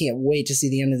I can't wait to see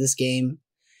the end of this game.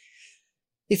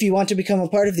 If you want to become a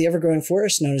part of the ever-growing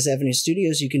forest known as Avenue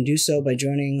Studios, you can do so by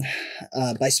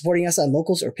by supporting us on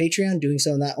Locals or Patreon. Doing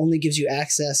so not only gives you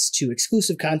access to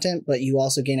exclusive content, but you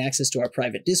also gain access to our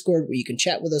private Discord where you can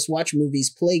chat with us, watch movies,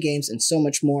 play games, and so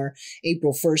much more.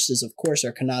 April 1st is, of course,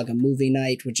 our Kanaga movie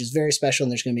night, which is very special,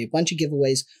 and there's going to be a bunch of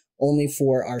giveaways only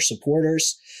for our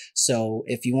supporters. So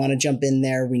if you want to jump in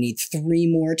there, we need 3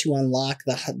 more to unlock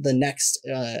the next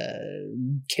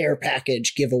care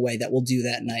package giveaway that we'll do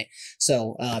that night.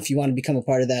 So if you want to become a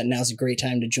part of that, now's a great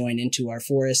time to join into our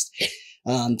forest.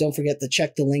 Don't forget to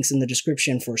check the links in the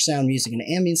description for sound, music, and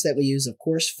ambience that we use. Of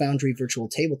course, Foundry Virtual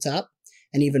Tabletop.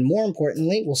 And even more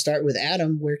importantly, we'll start with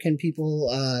Adam. Where can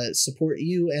people support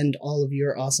you and all of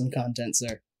your awesome content,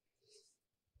 sir?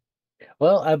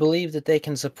 Well, I believe that they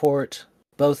can support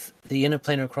both the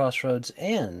Interplanar Crossroads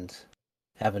and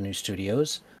Avenue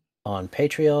Studios on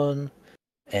Patreon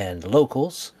and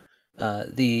Locals.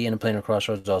 The Interplanar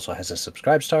Crossroads also has a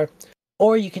subscribe star,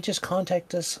 or you can just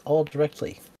contact us all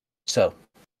directly. So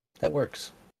that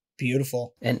works.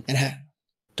 Beautiful. And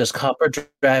does Copper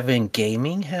Driving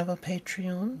Gaming have a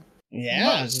Patreon?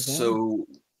 Yeah. So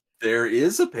there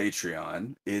is a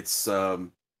Patreon. It's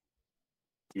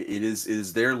It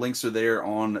is there. Links are there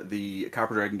on the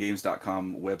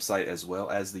CopperDragonGames.com website as well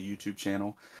as the YouTube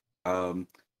channel.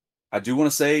 I do want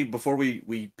to say before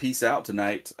we peace out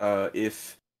tonight,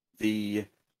 if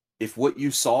what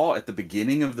you saw at the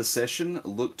beginning of the session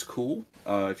looked cool,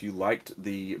 if you liked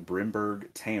the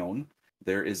Brimberg town,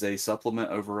 there is a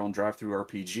supplement over on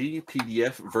DriveThruRPG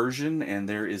PDF version, and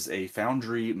there is a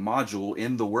Foundry module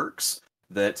in the works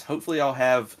that hopefully I'll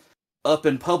have up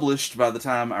and published by the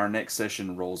time our next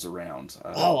session rolls around.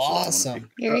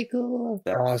 Awesome. Very cool.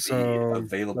 That will be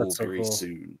available very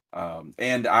soon.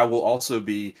 And I will also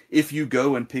be, if you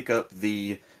go and pick up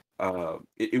the,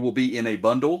 it will be in a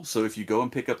bundle. So if you go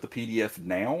and pick up the PDF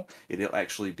now, it'll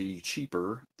actually be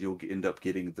cheaper. You'll end up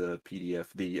getting the PDF,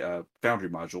 the Foundry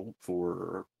module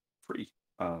for free.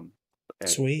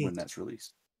 Sweet. When that's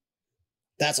released.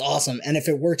 That's awesome. And if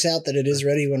it works out that it is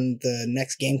ready when the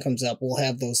next game comes up, we'll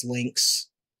have those links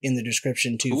in the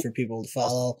description too for people to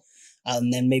follow.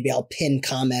 And then maybe I'll pin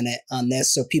comment it on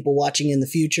this. So people watching in the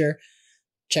future,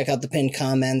 check out the pinned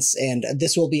comments. And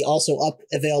this will be also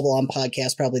available on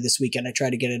podcast probably this weekend. I try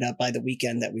to get it up by the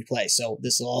weekend that we play. So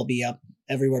this will all be up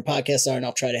everywhere podcasts are, and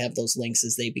I'll try to have those links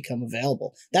as they become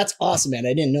available. That's awesome, man.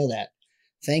 I didn't know that.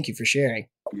 Thank you for sharing.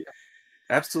 Yeah,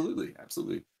 absolutely.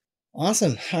 Absolutely.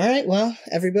 Awesome. All right. Well,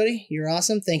 everybody, you're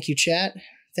awesome. Thank you, chat.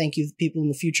 Thank you, people in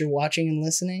the future watching and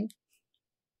listening.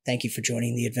 Thank you for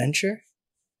joining the adventure.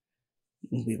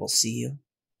 We will see you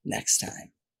next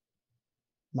time.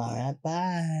 All right.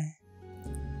 Bye.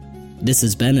 This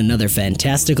has been another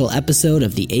fantastical episode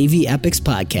of the AV Epics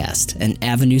Podcast, an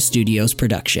Avenue Studios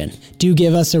production. Do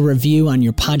give us a review on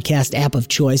your podcast app of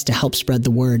choice to help spread the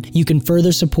word. You can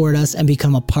further support us and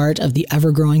become a part of the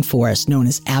ever-growing forest known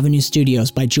as Avenue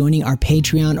Studios by joining our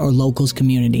Patreon or Locals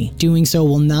community. Doing so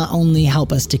will not only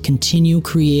help us to continue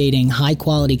creating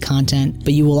high-quality content,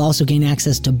 but you will also gain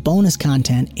access to bonus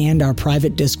content and our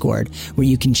private Discord, where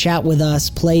you can chat with us,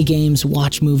 play games,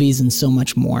 watch movies, and so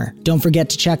much more. Don't forget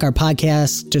to check our podcast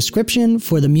description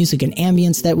for the music and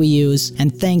ambience that we use,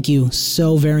 and thank you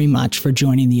so very much for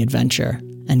joining the adventure,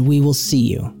 and we will see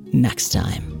you next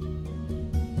time.